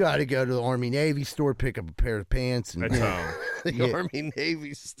 home. you got to go to the Army Navy store, pick up a pair of pants, and That's home. The Yeah. Army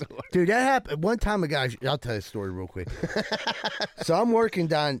Navy store. dude, that happened one time. A guy, I'll tell you a story real quick. So I'm working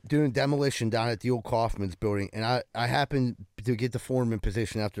doing demolition down at the old Kaufman's building, and I happened to get the foreman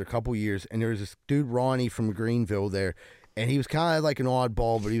position after a couple years, and there was this dude Ronnie from Greenville there, and he was kind of like an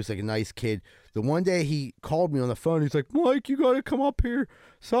oddball, but he was like a nice kid. The one day he called me on the phone, he's like, "Mike, you got to come up here.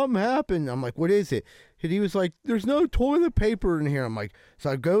 Something happened." I'm like, "What is it?" And he was like, "There's no toilet paper in here." I'm like,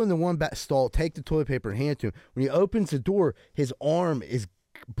 so I go in the one back stall, take the toilet paper and hand it to him. When he opens the door, his arm is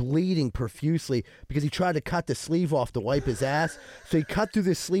bleeding profusely because he tried to cut the sleeve off to wipe his ass. So he cut through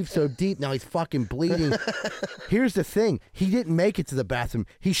the sleeve so deep, now he's fucking bleeding. Here's the thing. He didn't make it to the bathroom.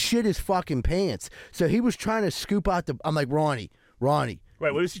 He shit his fucking pants. So he was trying to scoop out I'm like, Ronnie. Wait,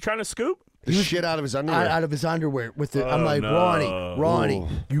 what was he trying to scoop? The shit out of his underwear. Out of his underwear with the I'm Oh, like, no. Ronnie,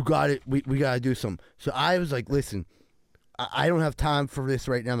 you got it. We got to do something. So I was like, listen, I don't have time for this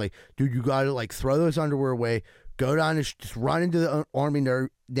right now. I'm like, dude, you got to like throw those underwear away. Go down and just run into the Army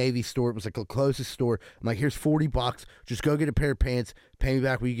Navy store. It was like the closest store. I'm like, here's $40. Just go get a pair of pants. Pay me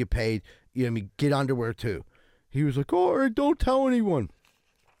back when you get paid. You know what I mean? Get underwear too. He was like, all right, don't tell anyone.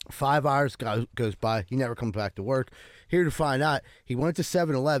 5 hours goes by. He never comes back to work. Here to find out, he went to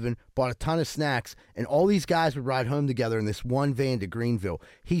 7-Eleven, bought a ton of snacks, and all these guys would ride home together in this one van to Greenville.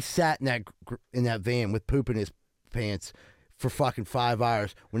 He sat in that van with poop in his pants for fucking 5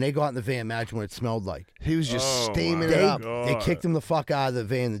 hours. When they got in the van, imagine what it smelled like. He was just Oh, steaming my it up. They kicked him the fuck out of the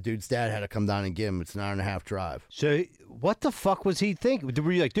van. The dude's dad had to come down and get him. It's an hour-and-a-half drive. So what the fuck was he thinking?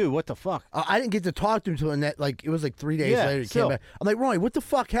 Were you like, dude, what the fuck? I didn't get to talk to him until it was like 3 days Yeah, later. He still. came back. I'm like, Ronnie, what the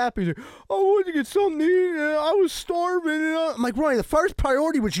fuck happened? He's like, I wanted to get something to eat. And I was starving. And I'm like, Ronnie, the first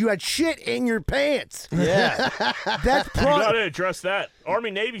priority was you had shit in your pants. Yeah. That's You got pro- to address that.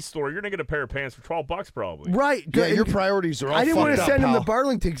 Army Navy store, you're going to get a pair of pants for $12 probably. right. Yeah, Good. your priorities are all I didn't want to fucked up, send him to pal.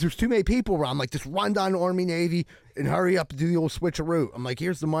 Burlington because there's too many people around. I'm like, just run down to Army Navy and hurry up and do the old switcheroo. I'm like,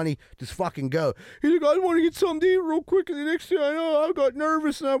 here's the money. Just fucking go. He's like, I want to get something to eat real quick. And the next thing I know, I got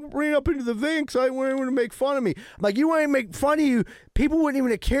nervous and I ran up into the van because I didn't want anyone to make fun of me. I'm like, you want to make fun of you? People wouldn't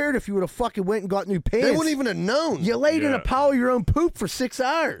even have cared if you would have fucking went and got new pants. They wouldn't even have known. You laid in a Yeah. pile of your own poop for 6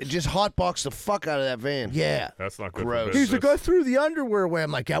 hours. It just hotboxed the fuck out of that van. Yeah. That's not good Gross. for He's like, business. I threw the underwear away.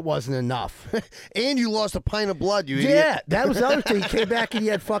 I'm like, that wasn't enough. And you lost a pint of blood, you idiot. Yeah, that was the other thing. He came back and he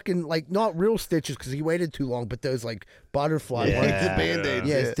had fucking, like, not real stitches because he waited too long, but those, like, butterfly Yeah. ones. Like the Band-Aids.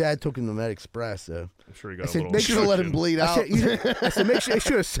 Yeah, his dad took him to Med Express, so. I'm sure he I got a said, little make Should have let him instruction. bleed I out. said, make sure they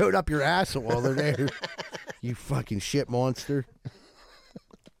should have sewed up your asshole while they're there. You fucking shit monster.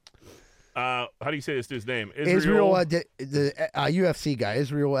 How do you say this dude's name? Israel, the UFC guy,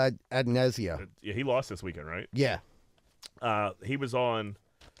 Israel Adesanya. Yeah, he lost this weekend, right? Yeah. He was on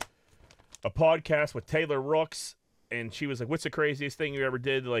a podcast with Taylor Rooks, and she was like, "What's the craziest thing you ever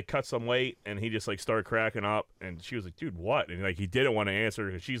did to like cut some weight?" And he just like started cracking up, and she was like, "Dude, what?" And like he didn't want to answer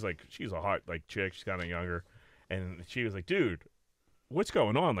because she's a hot like chick, she's kind of younger, and she was like, "Dude, what's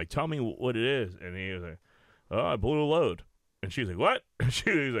going on? Like, tell me what it is." And he was like, "Oh, I blew a load." And she was like, "What?" She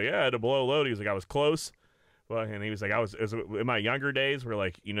was like, "Yeah, I had to blow a load." He was like, "I was close." Well, and he was like, it was in my younger days where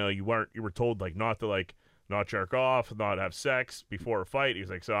like, you were told like not to like not jerk off, not have sex before a fight. He was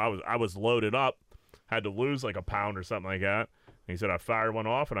like, so I was loaded up, had to lose like a pound or something like that. And he said I fired one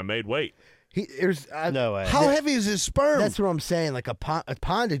off and I made weight. No way. How heavy is his sperm? That's what I'm saying. Like a pond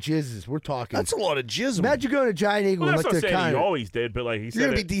of jizzes. We're talking. That's a lot of jism. Imagine going to Giant Eagle Well, and that's look not at saying he kind of. always did, but like he You're said,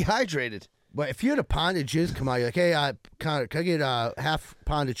 going to be dehydrated. But if you had a pound of jizz come out, you're like, hey, can I get a half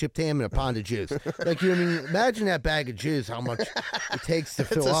pound of chipped ham and a pound of jizz? Like, you know what I mean? Imagine that bag of jizz, how much it takes to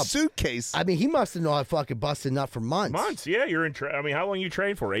fill It's a up. suitcase. I mean, he must have not fucking busted nut for months. Months, yeah. You're in. I mean, how long you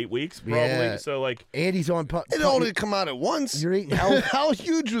train for? 8 weeks, probably. Yeah. So like, Andy's on. It all didn't come out at once. You're eating health. How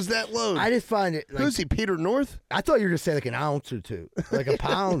huge was that load? I just find it. Like, Who's he, Peter North? I thought you were gonna say like an ounce or two, like a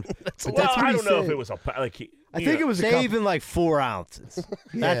pound. But well, that's what I he don't know if said. it was a like. I think it was a Say couple. even like 4 ounces.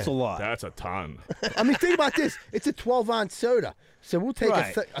 That's a lot. That's a ton. I mean, think about this. It's a 12-ounce soda, so we'll take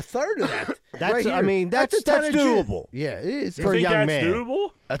Right. a third of that. That's. right I here. mean, that's a ton of gin. doable. Yeah, it is. For a Think young that's man. doable?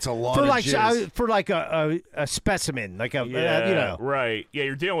 That's a lot For of like jizz. for like a specimen, like a Yeah, you know. right. Yeah,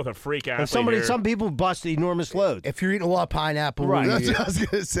 you're dealing with a freak athlete. And here. some people bust enormous loads. If you're eating a lot of pineapple, Right. That's what I was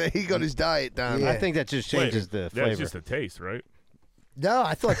gonna say. He got his diet down. Yeah. I think that just changes the That's flavor. just the taste, right? No,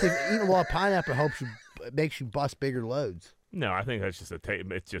 I thought that eating a lot of pineapple helps you, makes you bust bigger loads. No, I think that's just a taste.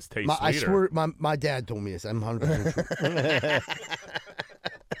 It just tastes I sweeter. swear, my dad told me this. I'm 100% sure.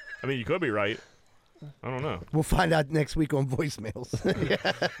 I mean, you could be right. I don't know. We'll find out next week on voicemails.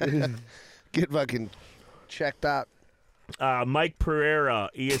 Get fucking checked out. Mike Pereira,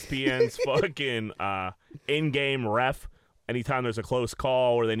 ESPN's fucking in-game ref. Anytime there's a close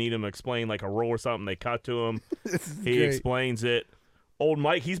call or they need him to explain like a rule or something, they cut to him. He great. explains it. Old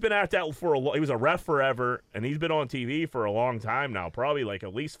Mike, he's been at that for he was a ref forever, and he's been on TV for a long time now, probably like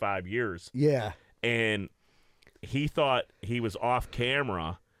at least 5 years. Yeah. And he thought he was off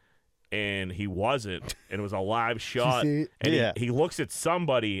camera, and he wasn't, and it was a live shot. see it? And Yeah. he looks at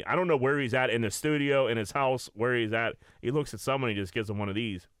somebody. I don't know where he's at in the studio, in his house, where he's at. He looks at someone, he just gives him one of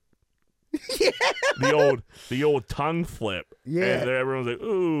these. The old tongue flip. Yeah. And everyone's like,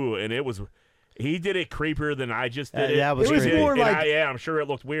 ooh, and it was. He did it creepier than I just did it. that was It was He did more and like- yeah, I'm sure it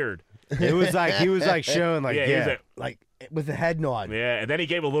looked weird. It was like he was like showing like Yeah, yeah. he was Like with a head nod. yeah, and then he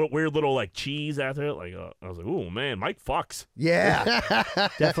gave a little weird little like cheese after it. Like I was like, ooh man, Mike fucks. Yeah.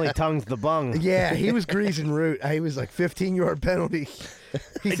 Definitely tongues the bung. Yeah, he was greasing root. He was like 15-yard penalty.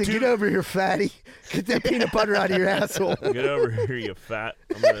 He said, "Get over here, fatty. Get that peanut butter out of your asshole. Get over here, you fat.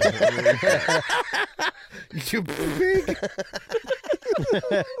 I'm gonna- You pig."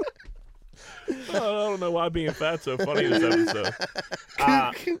 I don't know why being fat's so funny this episode.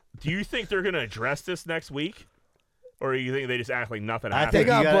 Do you think they're gonna address this next week, or do you think they just act like nothing I happened? think,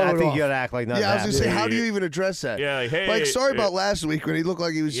 gotta blow it I think off. you gotta act like nothing Yeah, I was gonna happened. say, how do you even address that? Yeah, like, hey, like, sorry yeah. about last week when he looked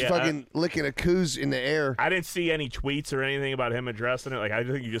like he was Yeah, fucking licking a coos in the air. I didn't see any tweets or anything about him addressing it. Like, I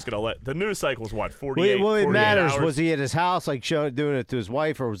think you're just gonna let the news cycle's what 48. Well, it 48 matters. hours? Was he at his house, like doing it to his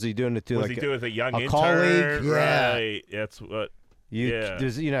wife, or was he doing it to Was like he doing it with a young a intern? colleague? Yeah. Right. That's what. you? Yeah.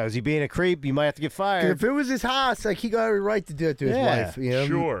 Is he being a creep? You might have to get 'Cause fired. if it was his house, like he got a right to do it to his Yeah, wife. You know?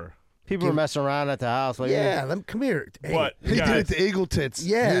 Sure. People were messing around at the house. Like, Yeah. Come here. Hey. But He did it to Eagle Tits.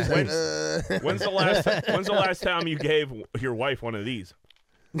 Yeah. He was like, When's the last time you gave your wife one of these?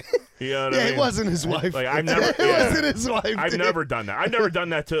 You know what I yeah, mean? it wasn't his wife. Like I've never. It yeah. wasn't his wife. I've dude. never done that. I've never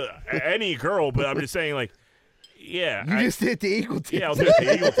done that to any girl, but I'm just saying, like, yeah. You just did the Eagle Tits. yeah, I'll do it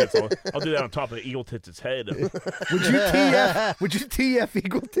to Eagle Tits. I'll do that on top of the Eagle Tits' head. Would you TF? Would you TF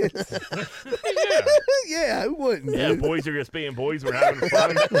Eagle Tits? Yeah. Yeah, I wouldn't. Yeah, dude. boys are just being boys. We're having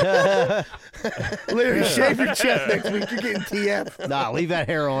fun. Larry, shave your chest next week. You're getting TF nah, leave that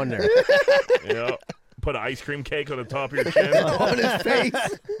hair on there. You know, put an ice cream cake on the top of your chin. on his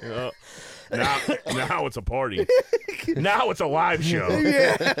face. You know. Now it's a party. Now it's a live show.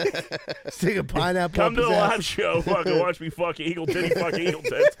 Yeah. Stick a pineapple Come up to the his ass. live show. Fucking watch me fuck Eagle Titty, fuck Eagle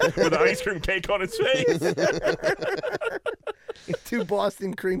Tits with an ice cream cake on his face. 2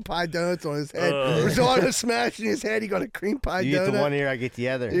 Boston cream pie donuts on his head. Risotto smashing his head. He got a cream pie You donut. get the one ear, I get the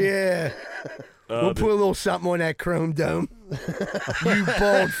other. Yeah. We'll put a little something on that chrome dome. You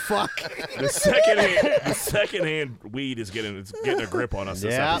bald fuck. The secondhand weed is getting a grip on us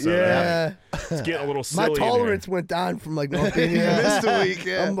this Yeah. episode. Yeah. It's getting a little My silly. tolerance went down from like not being You missed a week.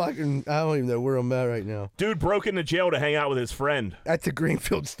 Yeah. I'm fucking, I don't even know where I'm at right now. Dude broke into jail to hang out with his friend. That's a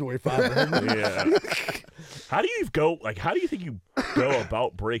Greenfield story, Father. Yeah. How do you go? Like, how do you think you go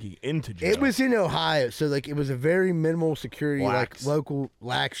about breaking into jail? It was in Ohio, so like it was a very minimal security, Lax. like local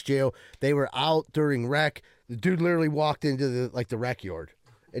lax jail. They were out during rec. The dude literally walked into the rec yard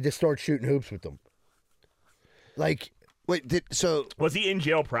and just started shooting hoops with them. Like Wait, was he in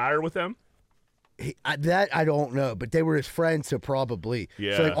jail prior with them? That I don't know, but they were his friends, so probably.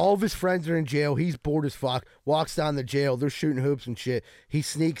 Yeah. So like all of his friends are in jail. He's bored as fuck. Walks down the jail. They're shooting hoops and shit. He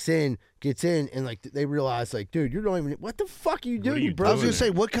sneaks in, gets in, and like they realize, like, dude, you're not even. What the fuck are you doing, you bro? I was gonna say,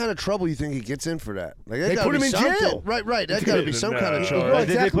 what kind of trouble you think he gets in for that? Like, They put him in jail. Right. That got to be some kind of No. charge.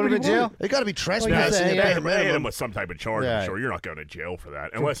 Did they put him in jail? They got to be Like trespassing. you at said, bare Hit him minimum. with some type of charge. Yeah. I'm sure you're not going to jail for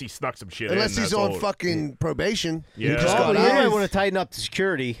that unless he snuck some shit Unless in. he's that's on all. fucking probation. Yeah. He just got Probably out. might want to tighten up the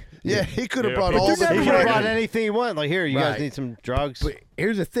security. Yeah, he could have Yeah, brought but all dude, the. He never could have mind. brought anything he wanted. Like, here, you guys Right. need some drugs. But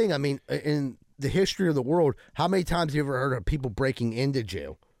here's the thing. I mean, in the history of the world, how many times have you ever heard of people breaking into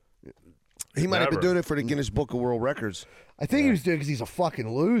jail? He might have been Never. doing it for the Guinness Book of World Records. I think he was doing it because he's a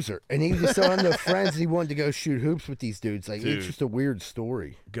fucking loser, and he just had no friends, and he wanted to go shoot hoops with these dudes. Like, Dude. it's just a weird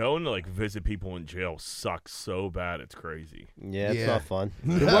story. Going to like visit people in jail sucks so bad. It's crazy. Yeah, it's Yeah. not fun.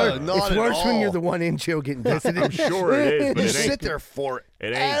 It's not at worse when all. you're the one in jail getting visited. I'm sure it is, but You it sit ain't. there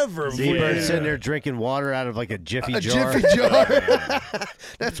It ain't. forever. Z-Bird Yeah. sitting there drinking water out of like a Jiffy A jar. Jiffy jar.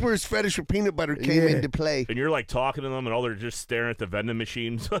 That's where his fetish for peanut butter came Yeah. into play. And you're like talking to them, and all they're just staring at the vending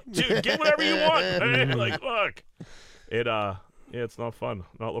machines. Like, dude, get whatever you want. Like, look, it yeah, it's not fun.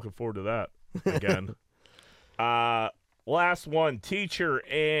 Not looking forward to that again. Last one: teacher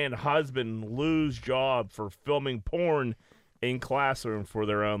and husband lose job for filming porn in classroom for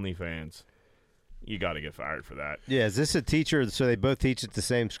their OnlyFans. You got to get fired for that. Yeah, is this a teacher? So they both teach at the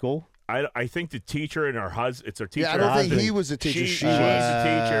same school? I think the teacher and her husband. It's her teacher. Yeah, I and don't her think husband. he was a teacher. She's She a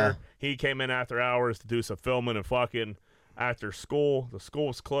was. teacher. He came in after hours to do some filming and fucking after school. The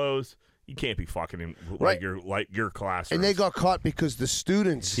school's closed. You can't be fucking in Right. like your classroom. And they got caught because the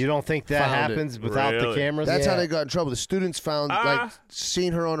students. You don't think that Found it. happens without the Really? cameras? That's how Yeah. they got in trouble. The students found, like,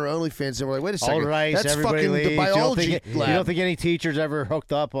 seen her on her OnlyFans and were like, wait a second. All right, that's everybody fucking leaves. the biology you don't lab. think any teachers ever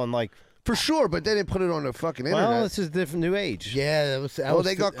hooked up on like? For sure, but they didn't put it on the fucking internet. Well, this is a different new age. Yeah, that was. That Oh, was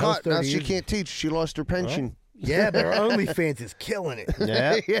they got that was caught. Now 30 she years can't teach. She lost her pension. Yeah, but our OnlyFans is killing it.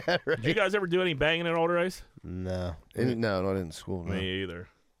 Yeah. Yeah, right. Did you guys ever do any banging at Alder Ice? No. No, not in school. No. Me either.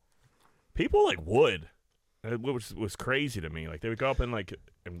 People like would, which was crazy to me. Like they would go up and like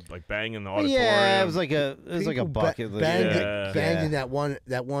bang in the auditorium. Yeah, it was like a People bucket list. banged, Yeah. banged in that one.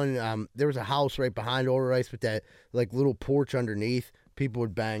 There was a house right behind Order Ice with that like little porch underneath. People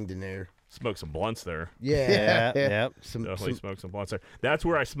would banged in there. Smoke some blunts there. Yeah, Yeah. Definitely smoke some blunts there. That's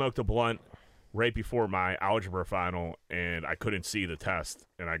where I smoked a blunt right before my algebra final, and I couldn't see the test,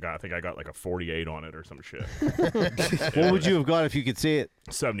 and I think I got like a 48 on it or some shit. What would you have got if you could see it?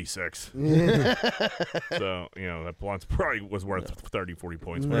 76. So, that blunt probably was worth 30, 40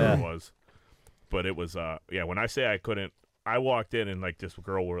 points, whatever it was. But it was, when I say I couldn't, I walked in and like this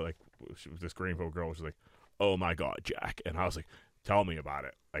girl this Greenville girl was like, oh my God, Jack. And I was like, tell me about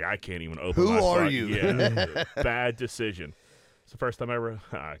it. Like, I can't even open Who my are fuck- you? Yeah, bad decision. It's the first time I ever,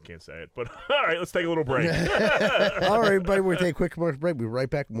 I can't say it. But all right, let's take a little break. All right, everybody, we're going to take a quick commercial break. We'll be right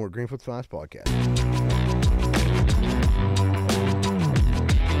back with more Greenfoot's Finest Podcast.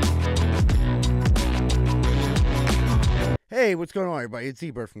 Hey, what's going on, everybody? It's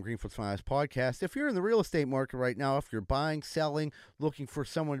Z-Bird from Greenfoot's Finest Podcast. If you're in the real estate market right now, if you're buying, selling, looking for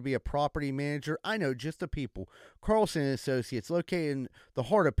someone to be a property manager, I know just the people. Carlson & Associates, located in the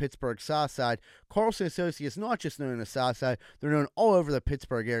heart of Pittsburgh, Southside. Carlson & Associates, not just known in the Southside, they're known all over the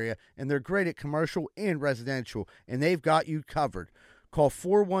Pittsburgh area, and they're great at commercial and residential, and they've got you covered. Call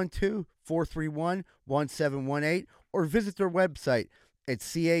 412-431-1718 or visit their website at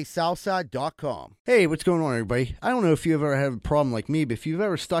casouthside.com. Hey, what's going on, everybody? I don't know if you've ever had a problem like me, but if you've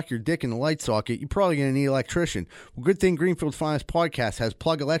ever stuck your dick in the light socket, you're probably going to need an electrician. Well, good thing Greenfield's Finest Podcast has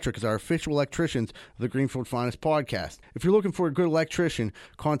Plug Electric as our official electricians of the Greenfield Finest Podcast. If you're looking for a good electrician,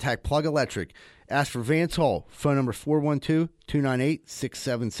 contact Plug Electric. Ask for Vance Hall. Phone number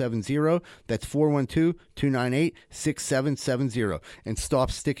 412-298-6770. That's 412-298-6770. And stop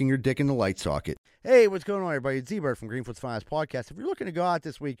sticking your dick in the light socket. Hey, what's going on, everybody? It's Z-Bird from Greenfoot's Finest Podcast. If you're looking to go out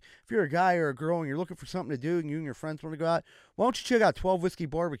this week, if you're a guy or a girl and you're looking for something to do and you and your friends want to go out, why don't you check out 12 Whiskey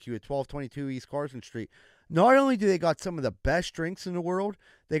Barbecue at 1222 East Carson Street. Not only do they got some of the best drinks in the world,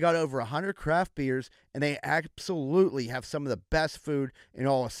 they got over 100 craft beers, and they absolutely have some of the best food in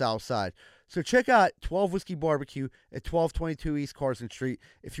all of Southside. So check out 12 Whiskey Barbecue at 1222 East Carson Street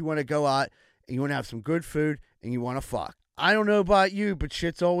if you want to go out and you want to have some good food and you want to fuck. I don't know about you, but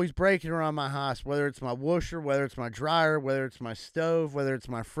shit's always breaking around my house, whether it's my washer, whether it's my dryer, whether it's my stove, whether it's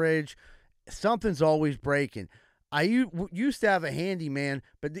my fridge. Something's always breaking. I used to have a handyman,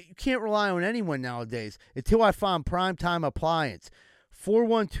 but you can't rely on anyone nowadays until I find Primetime Appliance.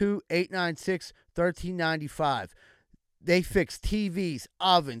 412-896-1395. They fix TVs,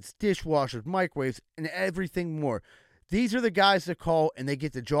 ovens, dishwashers, microwaves, and everything more. These are the guys that call, and they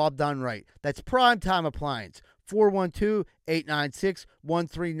get the job done right. That's Primetime Appliance,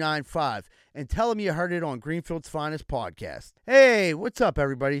 412-896-1395. And tell them you heard it on Greenfield's Finest podcast. Hey, what's up,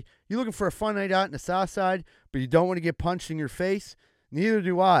 everybody? You looking for a fun night out in the South Side, but you don't want to get punched in your face? Neither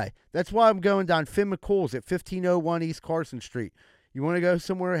do I. That's why I'm going down Finn McCool's at 1501 East Carson Street. You want to go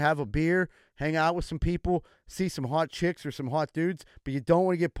somewhere, have a beer, hang out with some people, see some hot chicks or some hot dudes, but you don't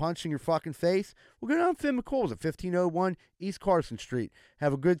want to get punched in your fucking face? Well, go down Finn McCool's at 1501 East Carson Street.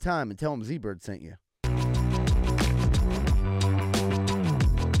 Have a good time and tell them Z-Bird sent you.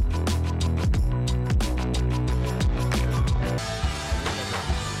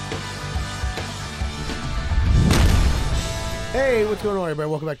 Hey, what's going on, everybody?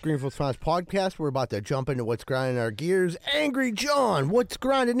 Welcome back to Greenfield's Finest podcast. We're about to jump into what's grinding our gears. Angry John, what's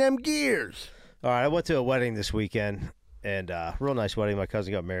grinding them gears? All right, I went to a wedding this weekend, and real nice wedding. My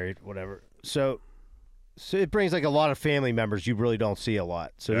cousin got married, whatever. So it brings like a lot of family members you really don't see a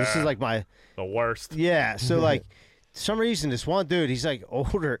lot. So this is like the worst. Yeah. So like, some reason this one dude, he's like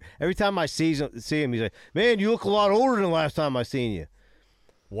older. Every time I see him, he's like, "Man, you look a lot older than the last time I seen you."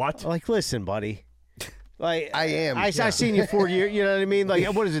 What? I'm like, listen, buddy. Like I am. I seen you 4 years. You know what I mean? Like,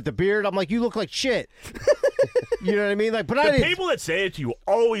 what is it? The beard? I'm like, you look like shit. You know what I mean? Like, but I didn't. People that say it to you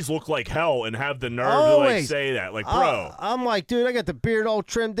always look like hell and have the nerve to like say that. Like, bro, I'm like, dude, I got the beard all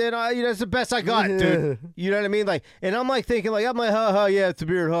trimmed in. That's the best I got, dude. You know what I mean? Like, and I'm like thinking, like, I'm like, yeah, it's the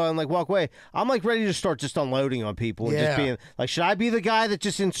beard, and like walk away. I'm like ready to start just unloading on people and just being like, should I be the guy that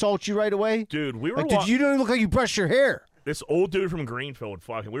just insults you right away? Dude, we were like, did you don't look like you brushed your hair? This old dude from Greenfield,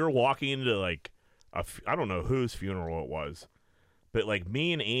 we were walking into like I don't know whose funeral it was, but like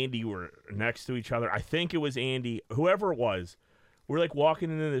me and Andy were next to each other. I think it was Andy, whoever it was. We're like walking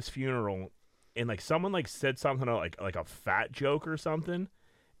into this funeral, and like someone like said something like a fat joke or something,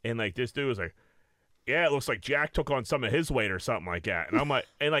 and like this dude was like, "Yeah, it looks like Jack took on some of his weight or something like that." And I'm like,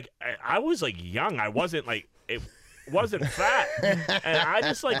 and like I was like young, I wasn't like it wasn't fat, and I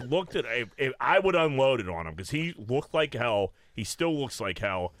just like looked at I would unload it on him because he looked like hell. He still looks like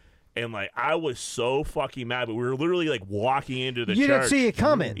hell. And, like, I was so fucking mad, but we were literally, like, walking into the church. You didn't see it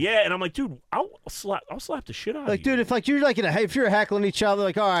coming. Yeah, and I'm like, dude, I'll slap the shit out of you. Like, dude, if, like, you're, like, if you're heckling each other,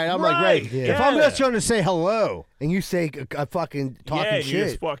 like, all right, I'm, right. like, great. Yeah. If I'm just going to say hello. And you say a fucking talking shit.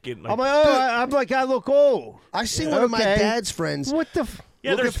 Just fucking, like, I'm like, I'm like, I look old. I see one of my dad's friends. What the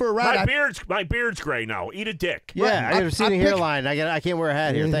yeah, looking for a ride. My beard's gray now. Eat a dick. Yeah, I never seen a hairline. I can't wear a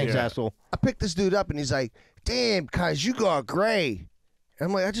hat here. Thanks, asshole. I picked this dude up, and he's like, damn, guys, you got gray.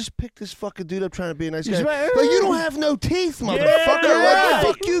 I'm like, I just picked this fucking dude up trying to be a nice guy. Like, you don't have no teeth, motherfucker. Yeah, what the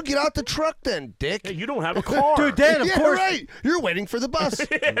fuck you? Get out the truck then, dick. Yeah, you don't have a car. Dude, Dan, of course. Right. You're waiting for the bus.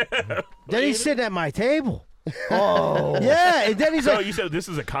 Then he's sitting at my table. Oh. Yeah, and then he's so like. you said this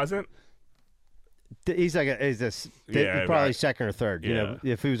is a cousin? He's like probably right. second or third. You know,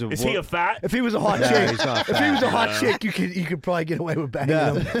 if he was is he a fat? If he was a hot chick, if he was a hot chick, you could probably get away with banging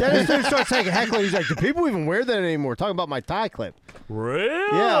him. Then he starts taking heckling. He's like, do people even wear that anymore? Talking about my tie clip.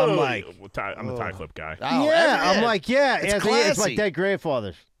 Really? Yeah, I'm like, I'm a tie clip guy. Oh, I'm like, it's it's my dead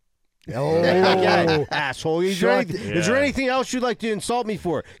grandfather's. Oh, asshole! Is there anything else you'd like to insult me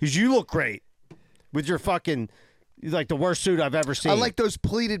for? Because you look great with your fucking. Like the worst suit I've ever seen. I like those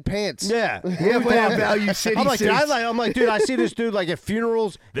pleated pants. Yeah, Value City. I'm like, suits. I'm like, dude, I see this dude like at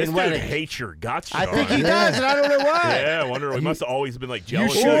funerals This and dude weddings. hates your guts. I think he does, and I don't know why. Yeah, I wonder. He must have always been like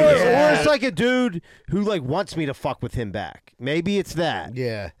jealous. should, of you. Or it's like a dude who like wants me to fuck with him back. Maybe it's that.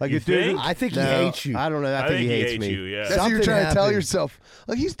 Yeah. Like You a dude. think? I think he No, hates you. I don't know. I think he hates me. you. Yeah. That's what you're Something trying to tell happened. yourself.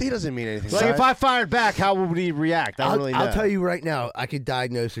 Like, he doesn't mean anything. Like if I fired back, how would he react? I don't really know. I'll tell you right now, I could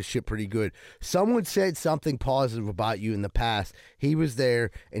diagnose this shit pretty good. Someone said something positive about you in the past. He was there,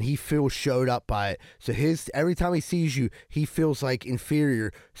 and he feels showed up by it. So every time he sees you, he feels like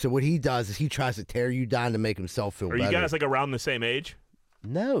inferior. So what he does is he tries to tear you down to make himself feel Are better. you guys like around the same age?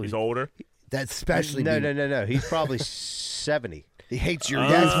 No. He's older. That's especially No. He's probably 70. He hates your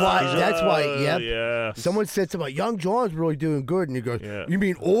That's why. Yep. Yeah. Someone said something like, "Young John's really doing good," and he goes, Yeah. "You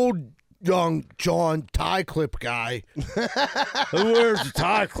mean old young John tie clip guy?" Who wears the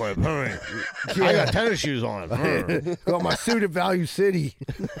tie clip? I got tennis shoes on. Got my suit at Value City.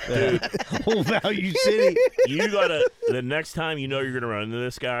 Whole Value City. You gotta. The next time you know you're gonna run into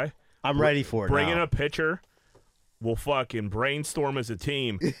this guy, I'm ready for it. bring now. in a pitcher. We'll fucking brainstorm as a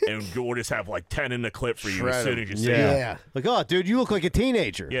team, and we'll just have like 10 in the clip for you as soon as you see Yeah. it. Yeah. Like, oh, dude, you look like a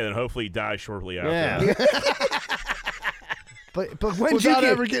teenager. Yeah, then hopefully he dies shortly after. Yeah. But when you without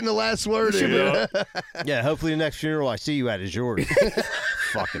get ever getting the last word in. Yeah. Yeah, hopefully the next funeral I see you at is yours.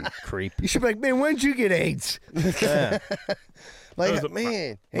 Fucking creep. you should be like, man, when'd you get AIDS? Yeah. Like, Those are-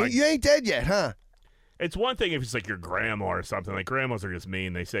 man, my- you ain't dead yet, huh? It's one thing if it's like your grandma or something. Like grandmas are just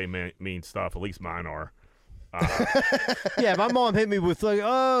mean. They say mean stuff. At least mine are. Yeah, my mom hit me with like,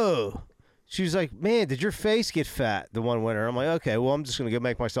 oh. She was like, man, did your face get fat the one winter? I'm like, okay, well, I'm just going to go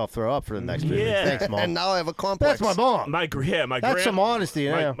make myself throw up for the next 2 minutes. Thanks, Mom. And now I have a complex. That's my mom. That's some honesty.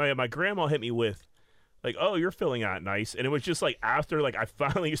 My grandma hit me with, like, oh, you're feeling that nice. And it was just like after like I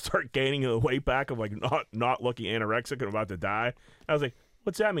finally start gaining the weight back of like not looking anorexic and about to die. I was like,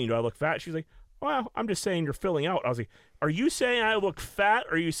 what's that mean? Do I look fat? She's like, well, I'm just saying you're filling out. I was like, are you saying I look fat?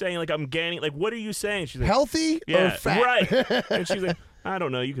 Or are you saying like I'm gaining? Like, what are you saying? She's like, healthy or fat? Right. And she's like, I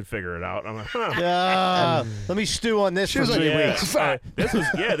don't know. You can figure it out. I'm like, huh. Let me stew on this for 3 weeks.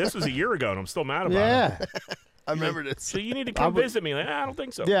 This was a year ago, and I'm still mad about it. I remember this. So you need to come visit me. Like, I don't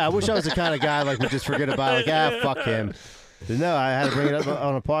think so. Yeah, I wish I was the kind of guy like would just forget about it. Like, fuck him. But no, I had to bring it up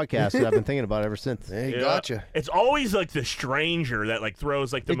on a podcast, and I've been thinking about it ever since. Hey, gotcha. It's always like the stranger that like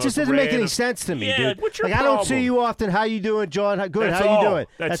throws like the most. It just doesn't make any sense to me, dude. What's your like problem? I don't see you often. How you doing, John? Good. That's How all. you doing?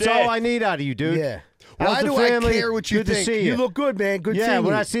 That's all it. I need out of you, dude. Yeah. Why do I care what you good think? To see you. You look good, man. Good yeah, seeing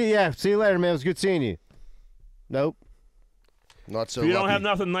when you. I see see you later, man. It was good seeing you. Nope. Not so If you lucky. don't have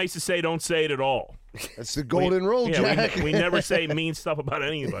nothing nice to say, don't say it at all. That's the golden rule, Jack. We never say mean stuff about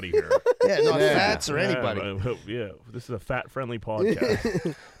anybody here. Not fats or anybody. This is a fat-friendly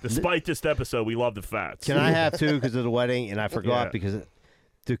podcast. Despite this episode, we love the fats. Can I have two because of the wedding? And I forgot because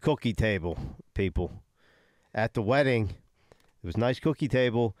the cookie table, people. At the wedding, it was a nice cookie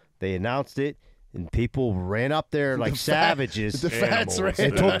table. They announced it, and people ran up there like savages. The fats ran.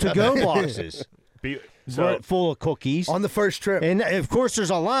 And took to-go boxes. Full of cookies. On the first trip. And, of course, there's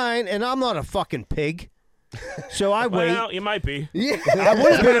a line, and I'm not a fucking pig. So I wait. Well, you might be. Yeah. I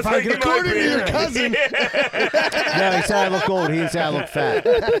would have been if I could. According to your cousin. No, he said I look old. He didn't say I look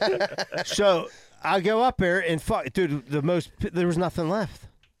fat. So I go up there, and dude, there was nothing left.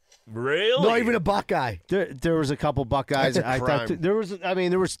 Really? Not even a Buckeye. There was a couple Buckeyes. That's a crime. There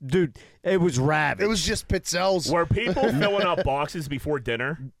was, dude, it was rabid. It was just Pizzelles. Were people filling up boxes before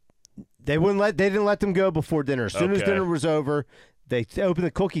dinner? They didn't let them go before dinner. As soon as Okay. dinner was over, they opened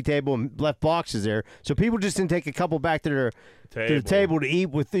the cookie table and left boxes there. So people just didn't take a couple back to the table to eat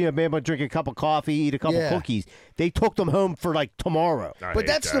with, maybe drink a cup of coffee, eat a couple cookies. They took them home for like tomorrow. But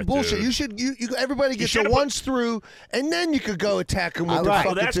that's the bullshit. Dude. You everybody gets it once through, and then you could go attack them with the Right.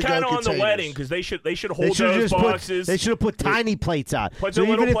 fucking So that's to-go kind of on the containers. wedding because they should They hold should those boxes. They should have put tiny plates out. Put So the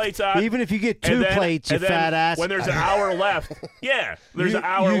little even plates out. Even if you get and two then- plates, you and then fat ass. When there's an hour left, there's an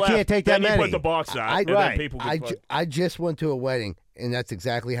hour you left. can't take then that you many. put the box out. and right. then people can I just went to a wedding, and that's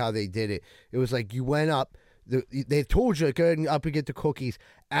exactly how they did it. It was like you went up. They told you to go ahead and up and get the cookies.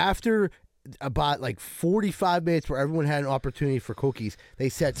 After about like 45 minutes where everyone had an opportunity for cookies, they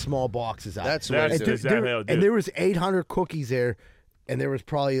set small boxes out. That's That's what exactly how it did. And there was 800 cookies there, and there was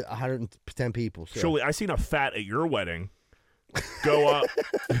probably 110 people. So. Surely, I seen a fat at your wedding go up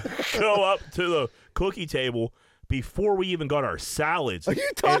to the cookie table before we even got our salads. Are you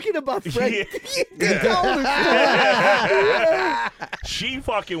talking about Frank? She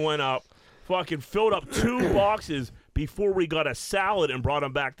fucking went up, fucking filled up 2 boxes before we got a salad and brought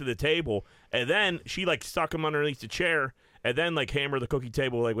them back to the table. And then she like stuck them underneath the chair and then like hammered the cookie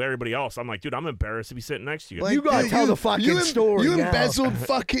table like with everybody else. I'm like, dude, I'm embarrassed to be sitting next to you. You gotta tell the fucking story. You now. embezzled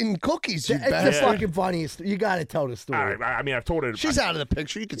fucking cookies, you It's the bastard. fucking funniest. You gotta tell the story. I mean, I've told her. She's out of the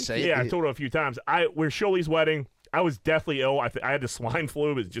picture. You can say it. Yeah, I've told her a few times. We're Shirley's wedding. I was deathly ill. I had the swine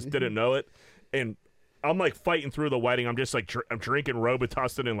flu, but just didn't know it. And I'm like fighting through the wedding. I'm just like I'm drinking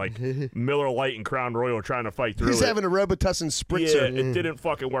Robitussin and like Miller Lite and Crown Royal, trying to fight through He's it. having a Robitussin spritzer. Yeah, it didn't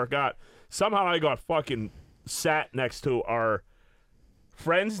fucking work out. Somehow I got fucking sat next to our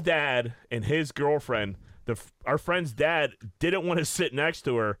friend's dad and his girlfriend. Our friend's dad didn't want to sit next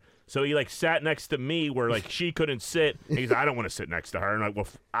to her, so he like sat next to me where like she couldn't sit. And he's like, I don't want to sit next to her. And I'm like, well,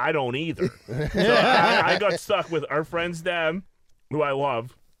 I don't either. So I got stuck with our friend's dad, who I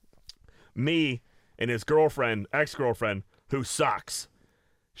love, me, and his girlfriend, ex-girlfriend, who sucks.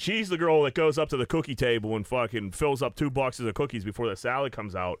 She's the girl that goes up to the cookie table and fucking fills up 2 boxes of cookies before the salad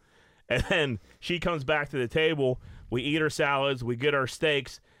comes out. And then she comes back to the table. We eat our salads. We get our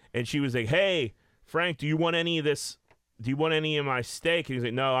steaks. And she was like, hey, Frank, do you want any of this? Do you want any of my steak? And he's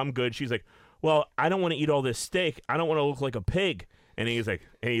like, no, I'm good. She's like, well, I don't want to eat all this steak. I don't want to look like a pig. And he's like,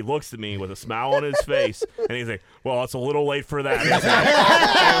 and he looks at me with a smile on his face, and he's like, well, it's a little late for that.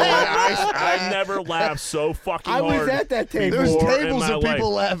 I never laughed so fucking hard. I was at that table. There's before in tables my of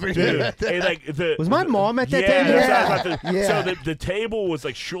people life. laughing. Dude, at that. and like Was my mom at that table? Yeah. So the table was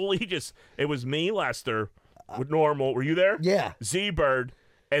like surely just, it was me, Lester, with normal. Were you there? Yeah. Z-Bird,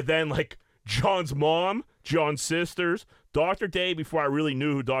 and then like John's mom, John's sisters, Dr. Dave, before I really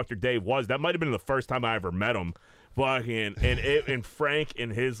knew who Dr. Dave was, that might have been the first time I ever met him. Fucking and Frank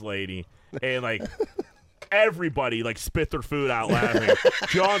and his lady and like everybody like spit their food out laughing.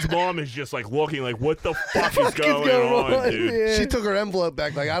 John's mom is just like looking like, what the fuck is going on, dude? Yeah. She took her envelope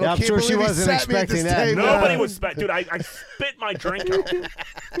back like, I don't I'm can't sure believe she he wasn't sat me at this expecting that. table. Nobody was dude, I spit my drink out.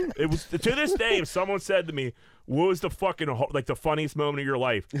 It was to this day, if someone said to me, what was the fucking like the funniest moment of your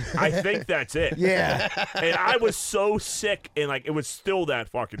life? I think that's it. Yeah. And I was so sick and like it was still that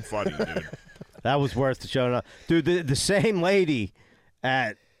fucking funny, dude. That was worth the showing up. Dude, the same lady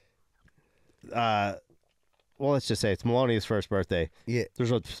at well, let's just say it's Melania's first birthday. Yeah.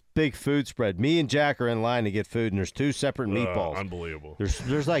 There's a big food spread. Me and Jack are in line to get food, and there's 2 separate meatballs. Unbelievable.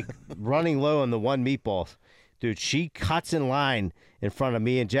 There's like running low on the one meatball. Dude, she cuts in line in front of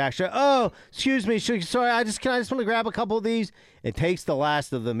me and Jack. She, oh, excuse me, sorry, I just want to grab a couple of these, and takes the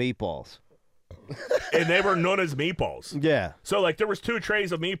last of the meatballs. And they were Nona's meatballs. Yeah. So like there was 2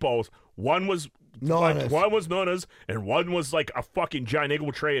 trays of meatballs. One was Nona's. like, one was Nona's, and one was like a fucking gigantic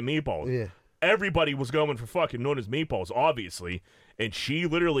tray of meatballs. Yeah. Everybody was going for fucking Nona's meatballs, obviously, and she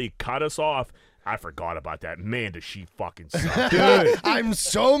literally cut us off. I forgot about that. Man, does she fucking suck. Dude, I'm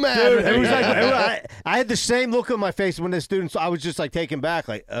so mad. Dude, it was like I had the same look on my face when the students. I was just like taken back,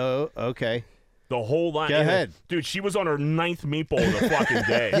 like, oh, okay. The whole line. Go ahead. Dude, she was on her 9th meatball of the fucking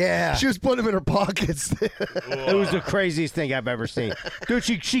day. Yeah. She was putting them in her pockets. It was the craziest thing I've ever seen. Dude,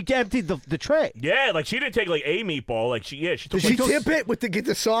 she emptied the tray. Yeah, like she didn't take like a meatball. Like she took Did she like, tip it with get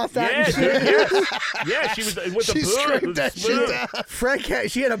the sauce out? Yeah, and dude, shit? yeah, she was with She the spoon. scraped that shit down. Frank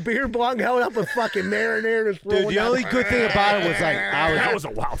she had a beer bong held up with fucking marinara. Dude, the only good thing about it was like That was a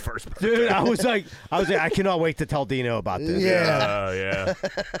wild first birthday. dude, I was like, I cannot wait to tell Dino about this. Yeah. Yeah.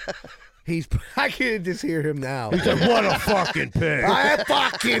 I can just hear him now. He's like, what a fucking pig. I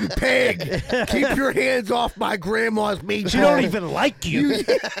fucking pig. Keep your hands off my grandma's meatball. She don't even like you.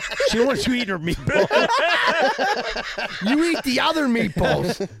 She wants you to eat her meatball. You eat the other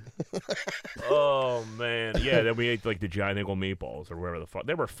meatballs. Oh man, yeah. Then we ate like the giant meatballs or whatever the fuck.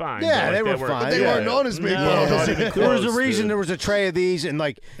 They were fine. Yeah, but, like, they were fine. But they weren't known as meatballs. not even There was a close, reason dude. there was a tray of these and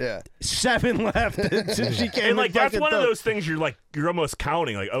like Yeah. 7 left. Since she came And like that's fucking one of took. those things you're almost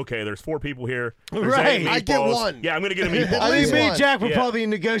counting. Like, okay, there's 4 people here. There's Right. 8 I get meatballs. one. Yeah, I'm gonna get a meatball. At I mean, least me one. and Jack were Yeah. probably in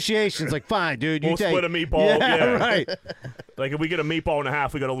negotiations. Like, fine, dude, you We'll take split a meatball. Yeah. right. Like if we get a meatball and a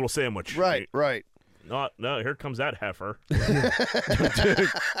half, we got a little sandwich. Right, right. No, here comes that heifer.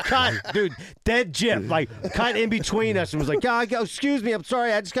 Cut, dude, dead Jim, like cut in between us and was like, "Yeah, excuse me, I'm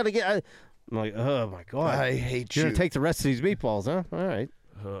sorry, I just gotta get." I'm like, "Oh my god, I hate you're you. gonna take the rest of these meatballs, huh? All right,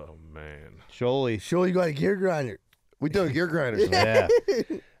 Oh man. surely, Sure, you got a gear grinder. We do gear grinders. yeah."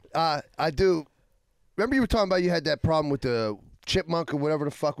 I do. Remember you were talking about you had that problem with the chipmunk or whatever the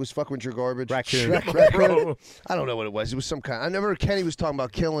fuck was fucking with your garbage? Raccoon. Bro. I don't know what it was. It was some kind. I remember Kenny was talking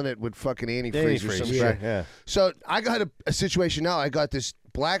about killing it with fucking antifreeze or some Antifreeze, shit. yeah. So I got a situation now. I got this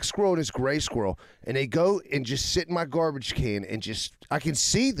black squirrel and this gray squirrel, and they go and just sit in my garbage can and just I can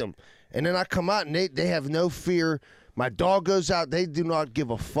see them, and then I come out and they have no fear. My dog goes out. They do not give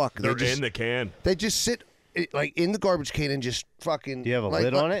a fuck. They're just, in the can. They just sit like in the garbage can and just fucking. Do you have a like,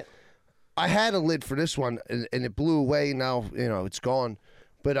 lid on it? I had a lid for this one, and it blew away. Now it's gone.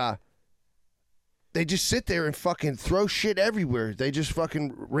 But they just sit there and fucking throw shit everywhere. They just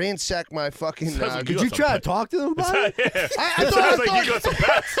fucking ransack my fucking. Sounds like Did you try to talk to them about it? Yeah. I It thought- sounds I like you thought- got some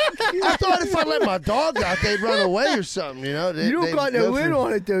pets. I thought if I let my dog out, they'd run away or something. You know, You don't got no lid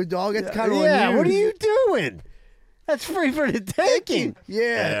on it, though, dog. That's kind of Yeah, on you. what are you doing? That's free for the taking.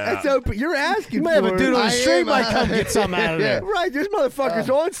 Yeah, that's open. You're asking You might have for a dude on it. the street might come get some out of there. Right, there's motherfuckers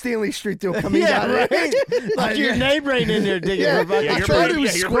on Stanley Street that'll come in. Yeah, out of right. there. Like your neighbor ain't in there digging Yeah. for a bucket. Yeah, I you're, thought pretty, it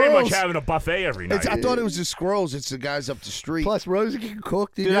was you're pretty much squirrels. having a buffet every night. I thought it was the squirrels. It's the guys up the street. Plus, Rosie can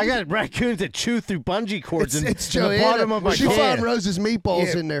cook. Dude, I got raccoons that chew through bungee cords in it's the Joanna. bottom of my She can. found Rose's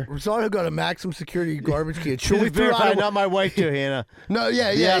meatballs in there. Rosario got a maximum security garbage can. She Should we was throw verified, out not my wife, Johanna. No,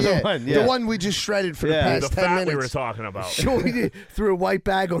 yeah. the one, The one we just shredded for Yeah. the the past 10 fat minutes. we were talking about. Joey threw a white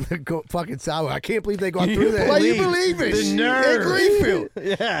bag on the fucking sour. I can't believe they got through that. Why you believe it? The nerve. In Greenfield.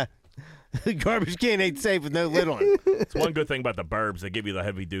 Yeah. The garbage can ain't safe with no lid on it. It's one good thing about the burbs. They give you the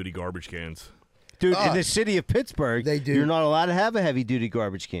heavy duty garbage cans. Dude, in the city of Pittsburgh, They do. you're not allowed to have a heavy duty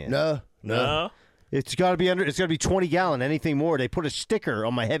garbage can. No. No. It's got to be 20 gallon. Anything more, they put a sticker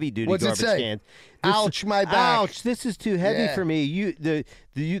on my heavy duty What's it garbage say? can. Ouch, my back. Ouch, this is too heavy Yeah. for me.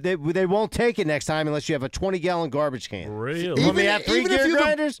 They won't take it next time unless you have a 20-gallon garbage can. Really? You want me to have 3 even if gear you don't-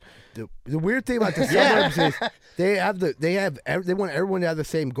 grinders? The weird thing about the suburbs is they want everyone to have the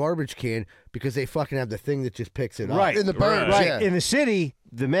same garbage can because they fucking have the thing that just picks it up. Right. In the burbs, Right. yeah. In the city,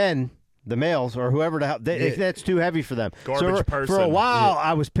 the men The males or whoever that's too heavy for them. Garbage person. For a while,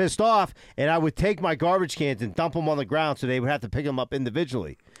 I was pissed off, and I would take my garbage cans and dump them on the ground, so they would have to pick them up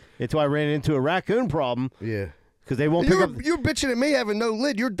individually. Until I ran into a raccoon problem. Yeah, because they won't pick up. You're bitching at me having no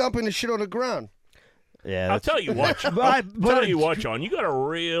lid. You're dumping the shit on the ground. Yeah, I'll tell you what. Tell you what, John. You got a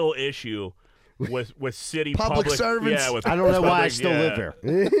real issue with city public servants. Yeah, with I don't know why I still live here.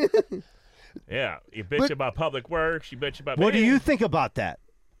 Yeah, you bitch about public works. You bitch about. What do you think about that?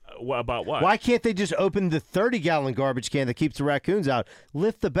 About what? Why can't they just open the 30-gallon garbage can that keeps the raccoons out,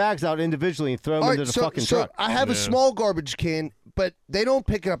 lift the bags out individually, and throw them into the fucking truck? I have a small garbage can, but they don't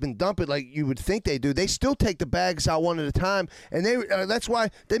pick it up and dump it like you would think they do. They still take the bags out one at a time, and that's why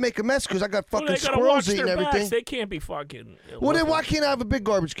they make a mess, because I got fucking squirrels eating everything. Backs. They can't be fucking. Well, then why can't I have a big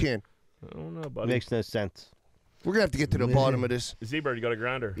garbage can? I don't know, buddy. Makes no sense. We're going to have to get to the bottom of this. Z-Bird, you got a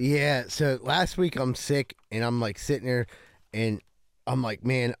grinder. Yeah, so last week I'm sick, and I'm like sitting there, and I'm like,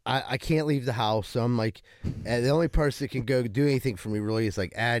 man, I can't leave the house. So I'm like, the only person that can go do anything for me really is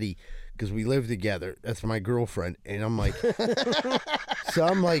like Addie, because we live together. That's my girlfriend. And I'm like, so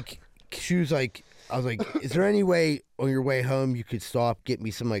I'm like, she was like, I was like, is there any way on your way home you could stop, get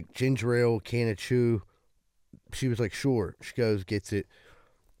me some like ginger ale, can of chew? She was like, sure. She goes, gets it.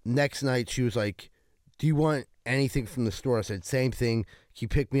 Next night, she was like, do you want anything from the store? I said, same thing. Can you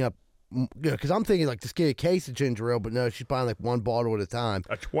pick me up? Because I'm thinking like just get a case of ginger ale, but no, she's buying like one bottle at a time.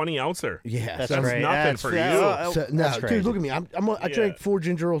 A 20-ouncer. Yeah, that's nothing that's for you. So, no, that's dude, look at me. I drank 4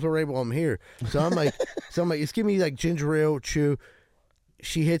 ginger ales already while I'm here. So I'm like, just give me like ginger ale, chew.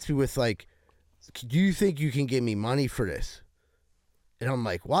 She hits me with like, do you think you can give me money for this? And I'm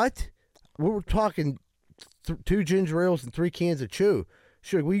like, what? We're talking 2 ginger ales and 3 cans of chew.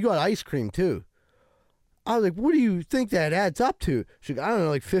 She's like, well, you got ice cream too. I was like, what do you think that adds up to? She's like, I don't know,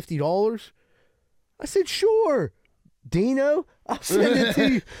 like $50. I said, sure, Dino. I'll send it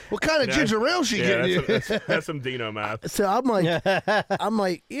to you. What kind of ginger ale she getting you? That's some Dino math. So I'm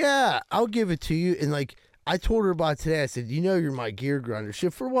like, yeah, I'll give it to you. And like, I told her about today. I said, you know, you're my gear grinder. She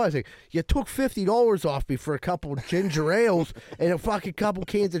said, for what? I was like, you took $50 off me for a couple of ginger ales and a fucking couple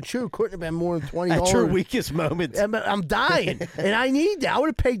cans of chew. Couldn't have been more than $20. At your weakest moment. I'm dying, and I need that. I would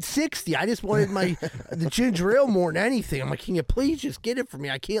have paid $60. I just wanted the ginger ale more than anything. I'm like, can you please just get it for me?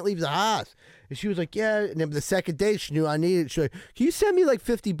 I can't leave the house. And she was like, yeah. And then the second day, she knew I needed it. She was like, can you send me like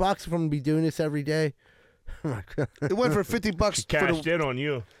 $50 if I'm going to be doing this every day? It went for $50. Cashed in on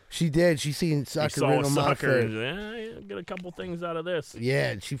you. She did. She seen sucker written on my face. Yeah, get a couple things out of this.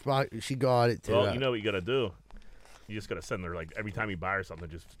 Yeah, she got it too. Well, you know what you got to do. You just got to send her, like, every time you buy her something,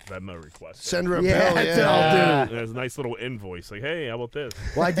 just Venmo request. Send her a bill. I'll do. There's a nice little invoice. Like, hey, how about this?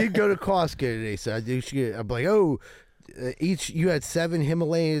 Well, I did go to Costco today, so I'm like, oh, you had 7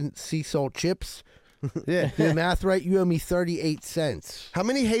 Himalayan sea salt chips. Yeah. Do the math right? You owe me 38 cents. How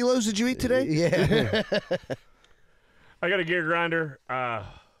many Halos did you eat today? Yeah. I got a gear grinder.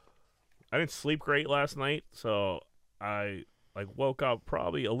 I didn't sleep great last night, so I woke up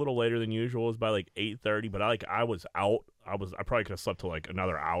probably a little later than usual. It was by like 8:30, but I was out. I probably could have slept till like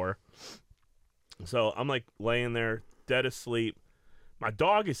another hour. So I'm like laying there dead asleep. My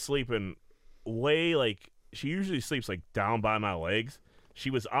dog is sleeping way like she usually sleeps like down by my legs. She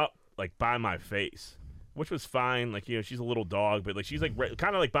was up like by my face, which was fine. Like, you know, she's a little dog, but like she's like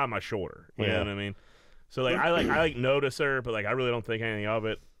kind of like by my shoulder. You know what I mean? So like I notice her, but like I really don't think anything of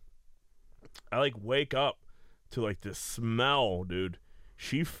it. I like wake up to like the smell, dude.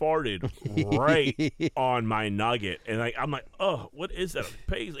 She farted right on my nugget, and like I'm like, oh, what is that?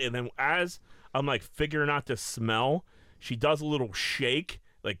 Paisley. And then as I'm like figuring out the smell, she does a little shake,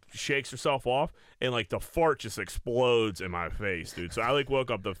 like shakes herself off, and like the fart just explodes in my face, dude. So I like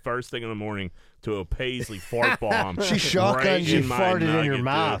woke up the first thing in the morning to a Paisley fart bomb. She shotgunned right you, farted nugget, in your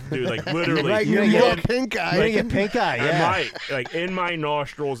mouth. dude. Like literally. Right, you get pink eye. You get pink eye, yeah. Like in my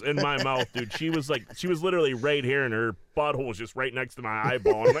nostrils, in my mouth, dude. She was literally right here, and her butthole was just right next to my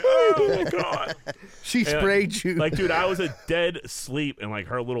eyeball. I'm like, oh my god. She sprayed you. Like, dude, I was a dead sleep, and like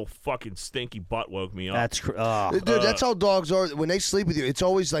her little fucking stinky butt woke me up. Dude, that's how dogs are. When they sleep with you, it's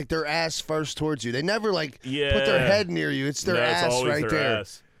always like their ass first towards you. They never like put their head near you. It's their ass right there.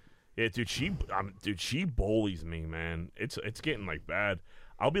 Ass. Yeah, dude, she bullies me, man. It's getting like bad.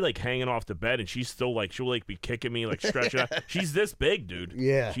 I'll be like hanging off the bed, and she's still like she'll like be kicking me, like stretching out. She's this big, dude.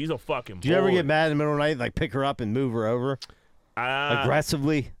 Yeah, she's a fucking. Do you ever get mad in the middle of the night, like pick her up and move her over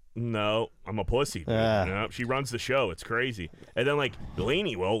aggressively? No, I'm a pussy. Dude. No, she runs the show. It's crazy. And then like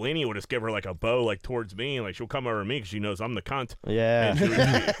Lainey will just give her like a bow like towards me, and like she'll come over to me because she knows I'm the cunt. Yeah,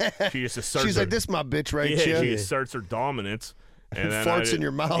 and she just asserts. She's like, "This my bitch, right?" Yeah, she asserts her dominance. And then farts in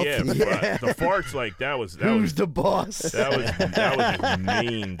your mouth. Yeah, the farts like that was who's the boss? That was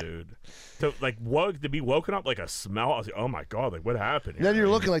mean, dude. to be woken up like a smell. I was like, oh my god, like what happened? Then you're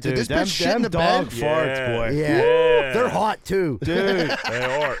looking like, Dude, did this bitch shit in the dog bed? farts, boy. Yeah. They're hot too, Dude. They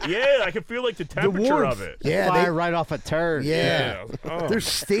are. Yeah, I can feel like the temperature warmth. of it. Yeah, Fire right off a turd. Yeah. Oh, They're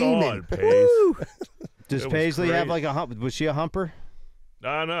steaming. God, Pace. Woo. Does It was Paisley have great. like a hump? Was she a humper?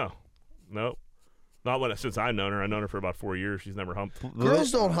 No. Nope. Not since I've known her. I've known her for about 4 years. She's never humped. Girl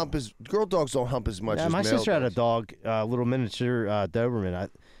dogs don't hump as much Yeah, as my male sister had a dogs. dog, little miniature Doberman.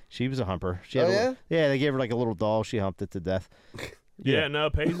 She was a humper. She had Yeah? they gave her like a little doll. She humped it to death. Yeah,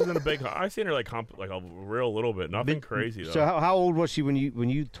 no, Paige is in a big. I seen her like hump like a real little bit. Nothing crazy though. So how old was she when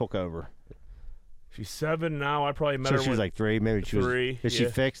you took over? She's 7 now. I probably met So her she was when- like 3, maybe she 3. was. Is she yeah.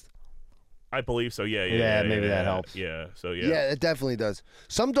 fixed? I believe so. Yeah, Yeah, maybe that helps. Yeah, so yeah. Yeah, it definitely does.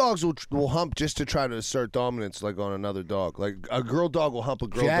 Some dogs will hump just to try to assert dominance, like on another dog. Like a girl dog will hump a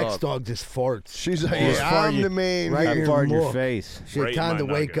girl Jack's dog. dog just farts. She's like, Just yeah, fart I'm you the main. right I in fart in your muck. face. She had Right in time my to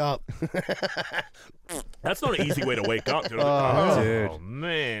wake nugget. up. That's not an easy way to wake up. Dude. dude.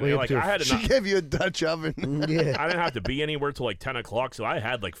 Man, Wake up like to I had to. She gave you a Dutch oven. Yeah. I didn't have to be anywhere till like 10 o'clock, so I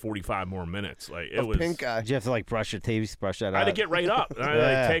had like 45 more minutes. Like it Of was. pink eye. Did you have to like brush your teeth, brush that I had out? to get right up. And I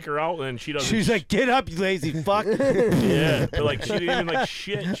Yeah. like take her out, and she doesn't. She's like, "Get up, you lazy fuck!" yeah, but like she didn't even like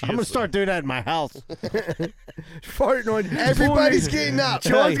shit. She I'm gonna just, start doing that in my house. Farting on Everybody's getting up.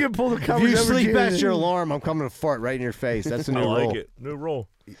 John's gonna pull the If covers you over sleep Janet. past your alarm, I'm coming to fart right in your face. That's a I new like rule. it. New roll.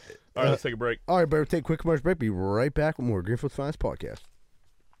 All right, let's take a break. All right, better take a quick commercial break. Be right back with more Greenfield's Finest podcast.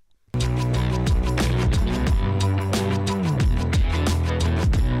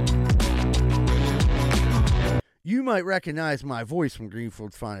 You might recognize my voice from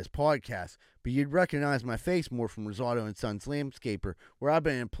Greenfield's Finest podcast, but you'd recognize my face more from Rosado and Sons Landscaper, where I've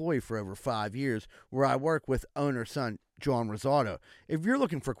been an employee for over 5 years, where I work with owner-son John Rosado. If you're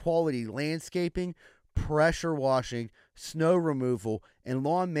looking for quality landscaping, pressure washing, snow removal, and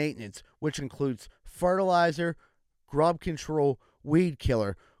lawn maintenance, which includes fertilizer, grub control, weed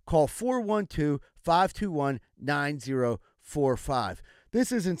killer, call 412-521-9045.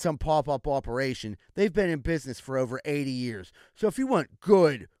 This isn't some pop-up operation. They've been in business for over 80 years. So if you want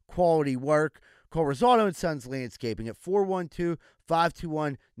good quality work, call Rosado & Sons Landscaping at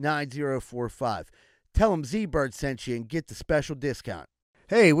 412-521-9045. Tell them Z-Bird sent you and get the special discount.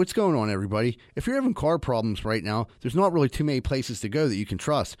 Hey, what's going on, everybody? If you're having car problems right now, there's not really too many places to go that you can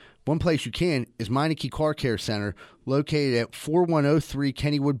trust. One place you can is Meineke Car Care Center, located at 4103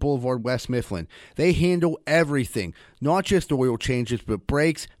 Kennywood Boulevard, West Mifflin. They handle everything, not just oil changes, but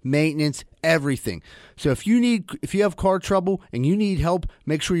brakes, maintenance, everything. So if you have car trouble and you need help,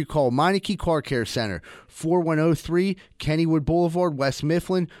 make sure you call Meineke Car Care Center, 4103 Kennywood Boulevard, West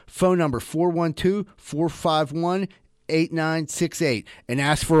Mifflin. Phone number 412-451-8968, and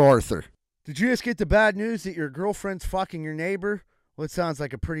ask for Arthur. Did you just get the bad news that your girlfriend's fucking your neighbor? Well, it sounds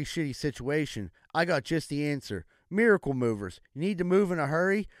like a pretty shitty situation. I got just the answer. Miracle Movers. You need to move in a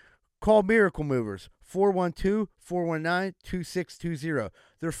hurry? Call Miracle Movers, 412-419-2620.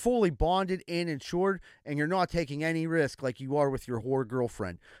 They're fully bonded and insured, and you're not taking any risk like you are with your whore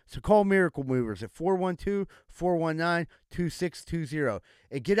girlfriend. So call Miracle Movers at 412-419-2620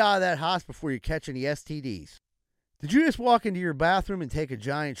 and get out of that house before you catch any STDs. Did you just walk into your bathroom and take a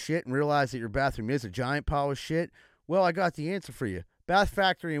giant shit and realize that your bathroom is a giant pile of shit? Well, I got the answer for you. Bath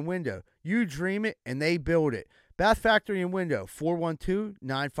Factory and Window. You dream it, and they build it. Bath Factory and Window,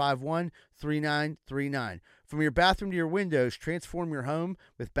 412-951-3939. From your bathroom to your windows, transform your home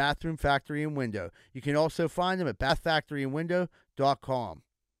with Bathroom Factory and Window. You can also find them at bathfactoryandwindow.com.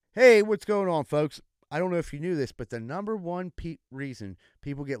 Hey, what's going on, folks? I don't know if you knew this, but the number one reason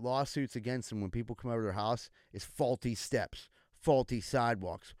people get lawsuits against them when people come over their house is faulty steps, faulty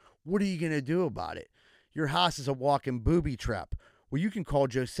sidewalks. What are you going to do about it? Your house is a walking booby trap. Well, you can call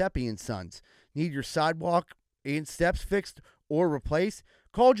Giuseppe and Sons. Need your sidewalk and steps fixed or replaced?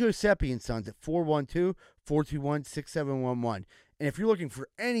 Call Giuseppe and Sons at 412-421-6711. And if you're looking for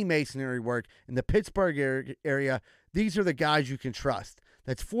any masonry work in the Pittsburgh area, these are the guys you can trust.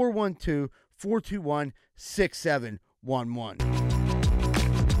 That's 412-421-6711.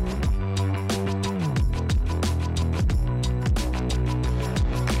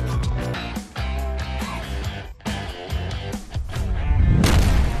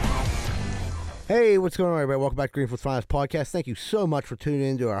 Hey, what's going on, everybody? Welcome back to Greenfield's Finest Podcast. Thank you so much for tuning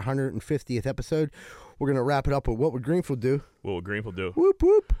in to our 150th episode. We're going to wrap it up with What Would Greenfield Do? What would Greenfield do? Whoop,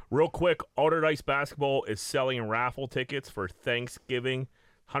 whoop. Real quick, Altered Ice Basketball is selling raffle tickets for Thanksgiving.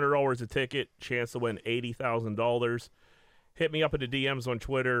 $100 a ticket, chance to win $80,000. Hit me up in the DMs on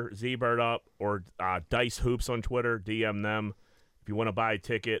Twitter, ZBird up, or Dice Hoops on Twitter. DM them. If you want to buy a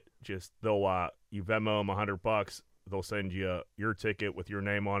ticket, just you Venmo them $100. They'll send you your ticket with your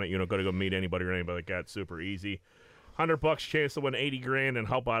name on it. You don't got to go meet anybody or anybody like that. Super easy. $100 chance to win $80,000 and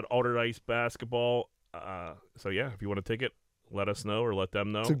help out Alder Ice basketball. So yeah, if you want a ticket, let us know or let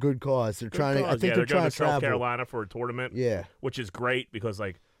them know. It's a good cause. They're trying to. I think they're trying going to to South travel. Carolina for a tournament. Yeah, which is great because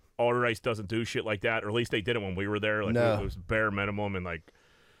like Alder Ice doesn't do shit like that, or at least they did it when we were there. Like No. it was bare minimum, and like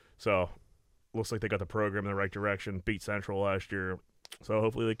so looks like they got the program in the right direction. Beat Central last year, so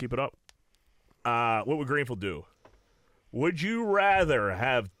hopefully they keep it up. What would Greenfield do? Would you rather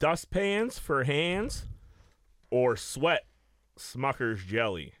have dustpans for hands or sweat Smucker's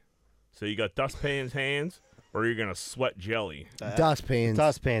jelly? So you got dustpans hands, or you're gonna sweat jelly? dustpans.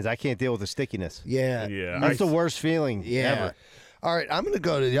 Dustpans. I can't deal with the stickiness. Yeah, Yeah, That's the worst feeling ever. All right, I'm going to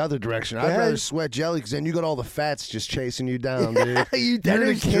go to the other direction. I'd ahead. rather sweat jelly because then you got all the fats just chasing you down, dude. That You're the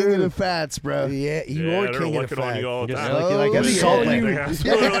is king true. of the fats, bro. Yeah, you yeah, are they're king of looking the on you all the Just time. like, like Oh, a yeah. salt Yeah. lick. That's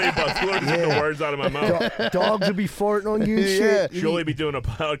literally took the words out of my mouth. Dogs will be farting on you and Yeah. shit. Surely be doing a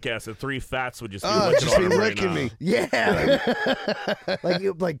podcast and 3 fats would just be Oh, licking just on be him right licking now. me. Yeah,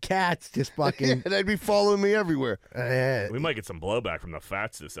 like cats just fucking. And they'd be following me everywhere. We might get some blowback from the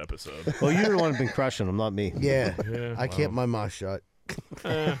fats this episode. Well, you're the one who's been crushing them, not me. Yeah, Yeah, I kept my mouth shut.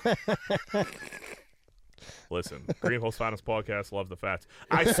 Listen, Greenhill's Finest Podcast loves the fats.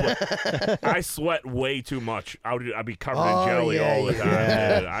 I sweat way too much. I'd be covered Oh, in jelly yeah, all the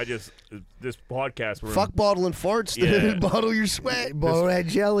yeah. time. dude. This podcast room, Fuck bottling farts, Yeah. dude. Bottle your sweat. Boil that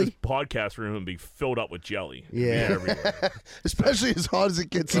jelly. this podcast room would be filled up with jelly. It'd be Yeah. everywhere. Especially as hot as it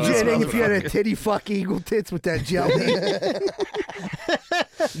gets. in Yeah, this and then if you had a motherfucker. titty fuck eagle tits with that jelly.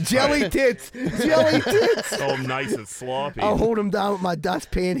 Jelly tits. Jelly tits. So nice and sloppy. I'll hold them down with my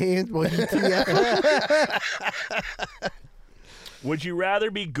dustpan hands while you TF. Would you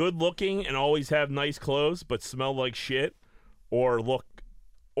rather be good looking and always have nice clothes but smell like shit, or look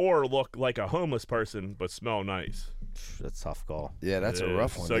like a homeless person but smell nice? That's a tough call. Yeah, that's a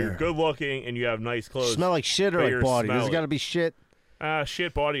rough one. So you're good looking and you have nice clothes. Smell like shit or but like you're body? Does it smelly. got to be shit?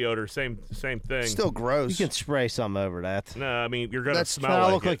 Shit, body odor, same thing. Still gross. You can spray something over that. No, I mean you're gonna That's- smell I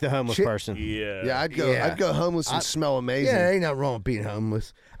like look it. like the homeless Shit. person. Yeah. Yeah, I'd go homeless and smell amazing. Yeah, ain't nothing wrong with being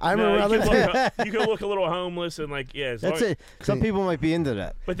homeless. I No, remember you can look a little homeless and like as That's long- it. Some people might be into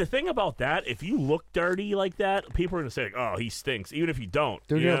that. But the thing about that, if you look dirty like that, people are gonna say, like, "Oh, he stinks," even if you don't.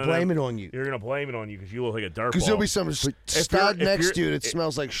 they're You know gonna what I blame mean? it on you. You're gonna blame it on you because you look like a dirt Because ball. there'll be some stud if next you're- to you that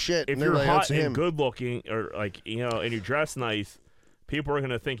smells like shit. If and you're they're like, hot "That's and him." good looking, or like and you dress nice, people are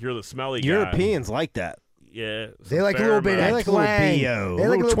gonna think you're the smelly guy. Europeans like that. Yeah, They some like a fair little bit of amount. that like a little twang. BO, They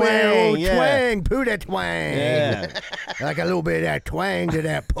like a little little bit of twang, old yeah. twang. Poo that twang. Yeah. Like a little bit of that twang to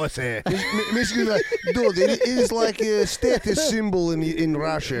that pussy. Basically, like, dude, it is like a status symbol in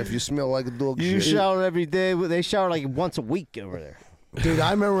Russia if you smell like dog You shit. shower every day. They shower like once a week over there. Dude,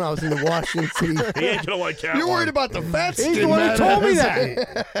 I remember when I was in the Washington City. He ain't gonna like that You're one. worried about the fat He's skin, the one who man. told me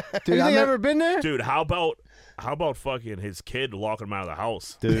that. Dude, Have I you remember- ever been there? Dude, how about fucking his kid locking him out of the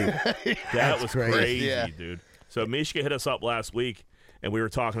house? Dude. That was crazy. crazy, Yeah. dude. So Mishka hit us up last week, and we were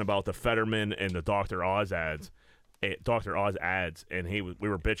talking about the Fetterman and the Dr. Oz ads. Dr. Oz ads, and we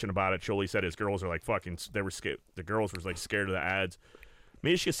were bitching about it. Choli said his girls are like fucking. They were scared. The girls were like scared of the ads.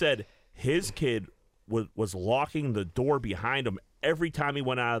 Mishka said his kid was locking the door behind him every time he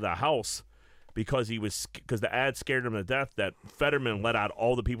went out of the house because the ad scared him to death that Fetterman let out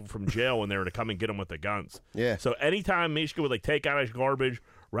all the people from jail and they were to come and get him with the guns. Yeah. So anytime Mishka would like take out his garbage,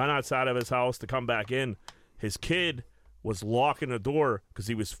 run outside of his house to come back in, his kid was locking the door because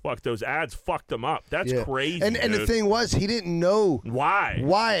he was fucked. Those ads fucked him up. That's Yeah. crazy. And the dude. thing was, he didn't know why?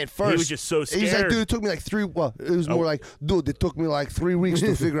 at first. He was just so He's like, scared. dude, it took me like it was more like, dude, it took me like 3 weeks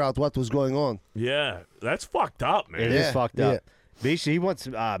to figure out what was going on. Yeah, that's fucked up, man. It is Yeah, fucked up. Misha, he wants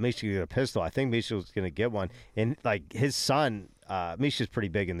Misha to get a pistol. I think Misha was going to get one. And, like, his son, Misha's pretty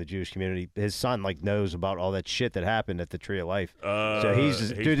big in the Jewish community. His son, like, knows about all that shit that happened at the Tree of Life. So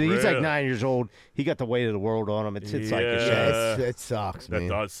he's like real. 9 years old. He got the weight of the world on him. It's like a shame. Yeah, it sucks, That man.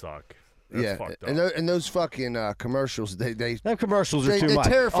 does suck. That's Yeah, fucked up. and those fucking commercials, they Them commercials are They- too they much.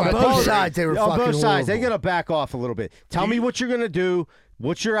 terrify On both sides, they were on fucking both sides, they horrible. gotta back off a little bit. Tell me what you're gonna do.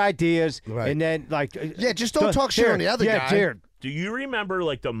 What's your ideas? Right. And then like, Yeah, just don't talk shit on the other guy. Here, Do you remember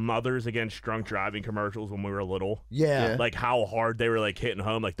like the Mothers Against Drunk Driving commercials when we were little? Yeah. Like how hard they were like hitting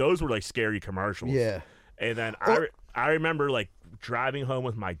home. Like those were like scary commercials. Yeah. And then I remember like driving home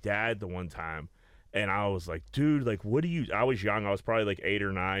with my dad the one time, and I was like, dude, like what do you? I was young. I was probably like 8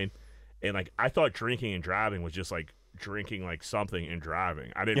 or 9, and like I thought drinking and driving was just like drinking like something and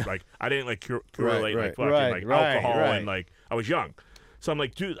driving. I didn't like correlate like fucking like alcohol and like I was young. So I'm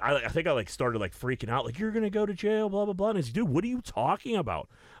like, dude, I think I like started like freaking out, like, you're gonna go to jail, blah blah blah. And he's like, dude, what are you talking about?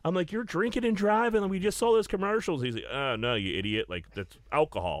 I'm like, you're drinking and driving, and we just saw those commercials. He's like, oh no, you idiot, like that's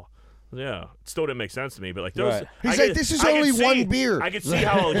alcohol. Yeah, it still didn't make sense to me, but like those. Right. He's like, this is only one beer. I could see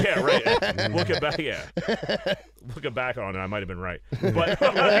how, yeah, right. Looking back, yeah. Looking back on it, I might have been right, but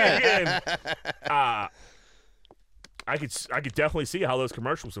again, I could definitely see how those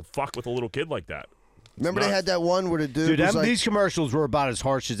commercials would fuck with a little kid like that. Remember they had that one where the dude was like, these commercials were about as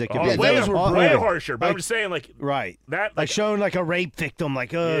harsh as they could Oh, be. way, Those were way brutal. harsher, but I'm Like, just saying, like, right, that, like showing like a rape victim,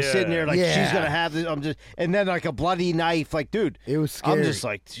 like sitting there, like she's gonna have this. I'm just, and then like a bloody knife, like dude, It was scary. I'm just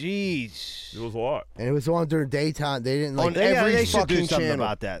like, jeez. it was a lot. And it was on during daytime. They didn't like. On every they should do fucking something channel.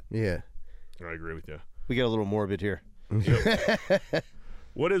 about that. Yeah. I agree with you. We get a little morbid here.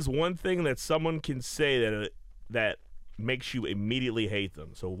 What is one thing that someone can say that makes you immediately hate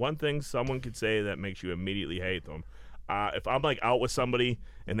them? So one thing someone could say that makes you immediately hate them. If I'm like out with somebody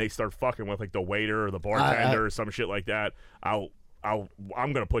and they start fucking with like the waiter or the bartender or some shit like that, I'm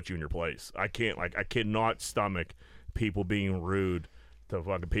gonna put you in your place. I cannot stomach people being rude to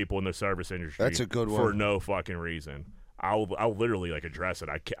fucking people in the service industry. That's a good one. For no fucking reason. I'll literally like address it.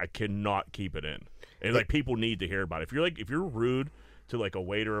 I cannot keep it in. And like people need to hear about it. If you're rude to like a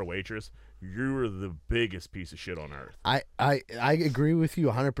waiter or a waitress, you're the biggest piece of shit on earth. I agree with you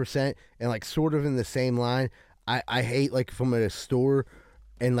 100%, and like sort of in the same line. I hate like from a store,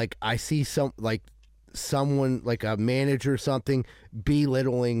 and like I see someone like a manager or something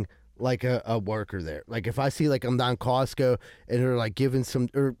belittling like a worker there. Like if I see like I'm down Costco and they're like giving some,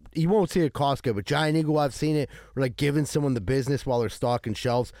 or you won't see it at Costco, but Giant Eagle I've seen it, or like giving someone the business while they're stocking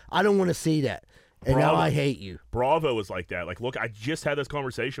shelves. I don't want to see that. And now I hate you. Bravo was like that. Like, look, I just had this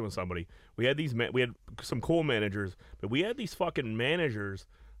conversation with somebody. We had we had some cool managers, but we had these fucking managers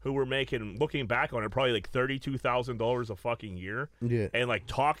who were making, looking back on it, probably like $32,000 a fucking year. Yeah. And like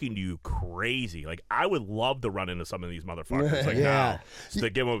talking to you crazy. Like I would love to run into some of these motherfuckers. Like Yeah. now, to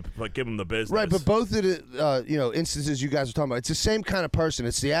give them the business. Right, but both of the instances you guys are talking about, it's the same kind of person.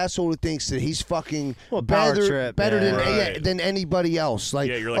 It's the asshole who thinks that he's fucking Well, power better, trip, better yeah. than Right. than anybody else. Like,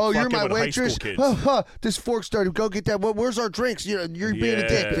 Yeah, you're like oh, you're fucking my with high waitress. school kids. This fork's dirty. Go get that. Where's our drinks? You're being a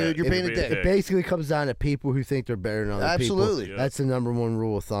dick, Yeah, dude. You're being a dick. It basically comes down to people who think they're better than other Absolutely. people. Yeah. That's the number one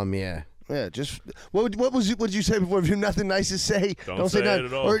rule of thumb, yeah. Yeah, just what did you say before? If you have nothing nice to say, Don't say nothing. it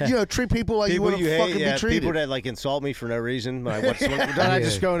at all. Or treat people like you People want to you fucking hate, be treated. people that like insult me for no reason. When I watch someone, I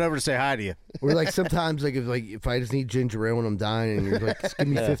just going over to say hi to you. Or like sometimes if I just need ginger ale when I'm dying and you're like, just give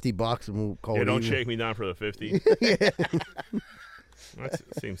me $50 and we'll call Yeah, it don't even. shake me down for the 50. That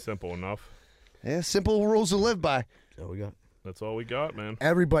seems simple enough. Yeah, simple rules to live by. So we got That's all we got, man.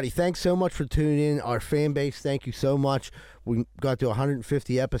 everybody. Thanks so much for tuning in. Our fan base, thank you so much. We got to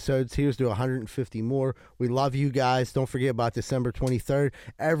 150 episodes. Here's to 150 more. We love you guys. Don't forget about December 23rd.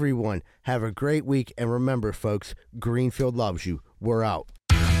 Everyone, have a great week. And remember, folks, Greenfield loves you. We're out.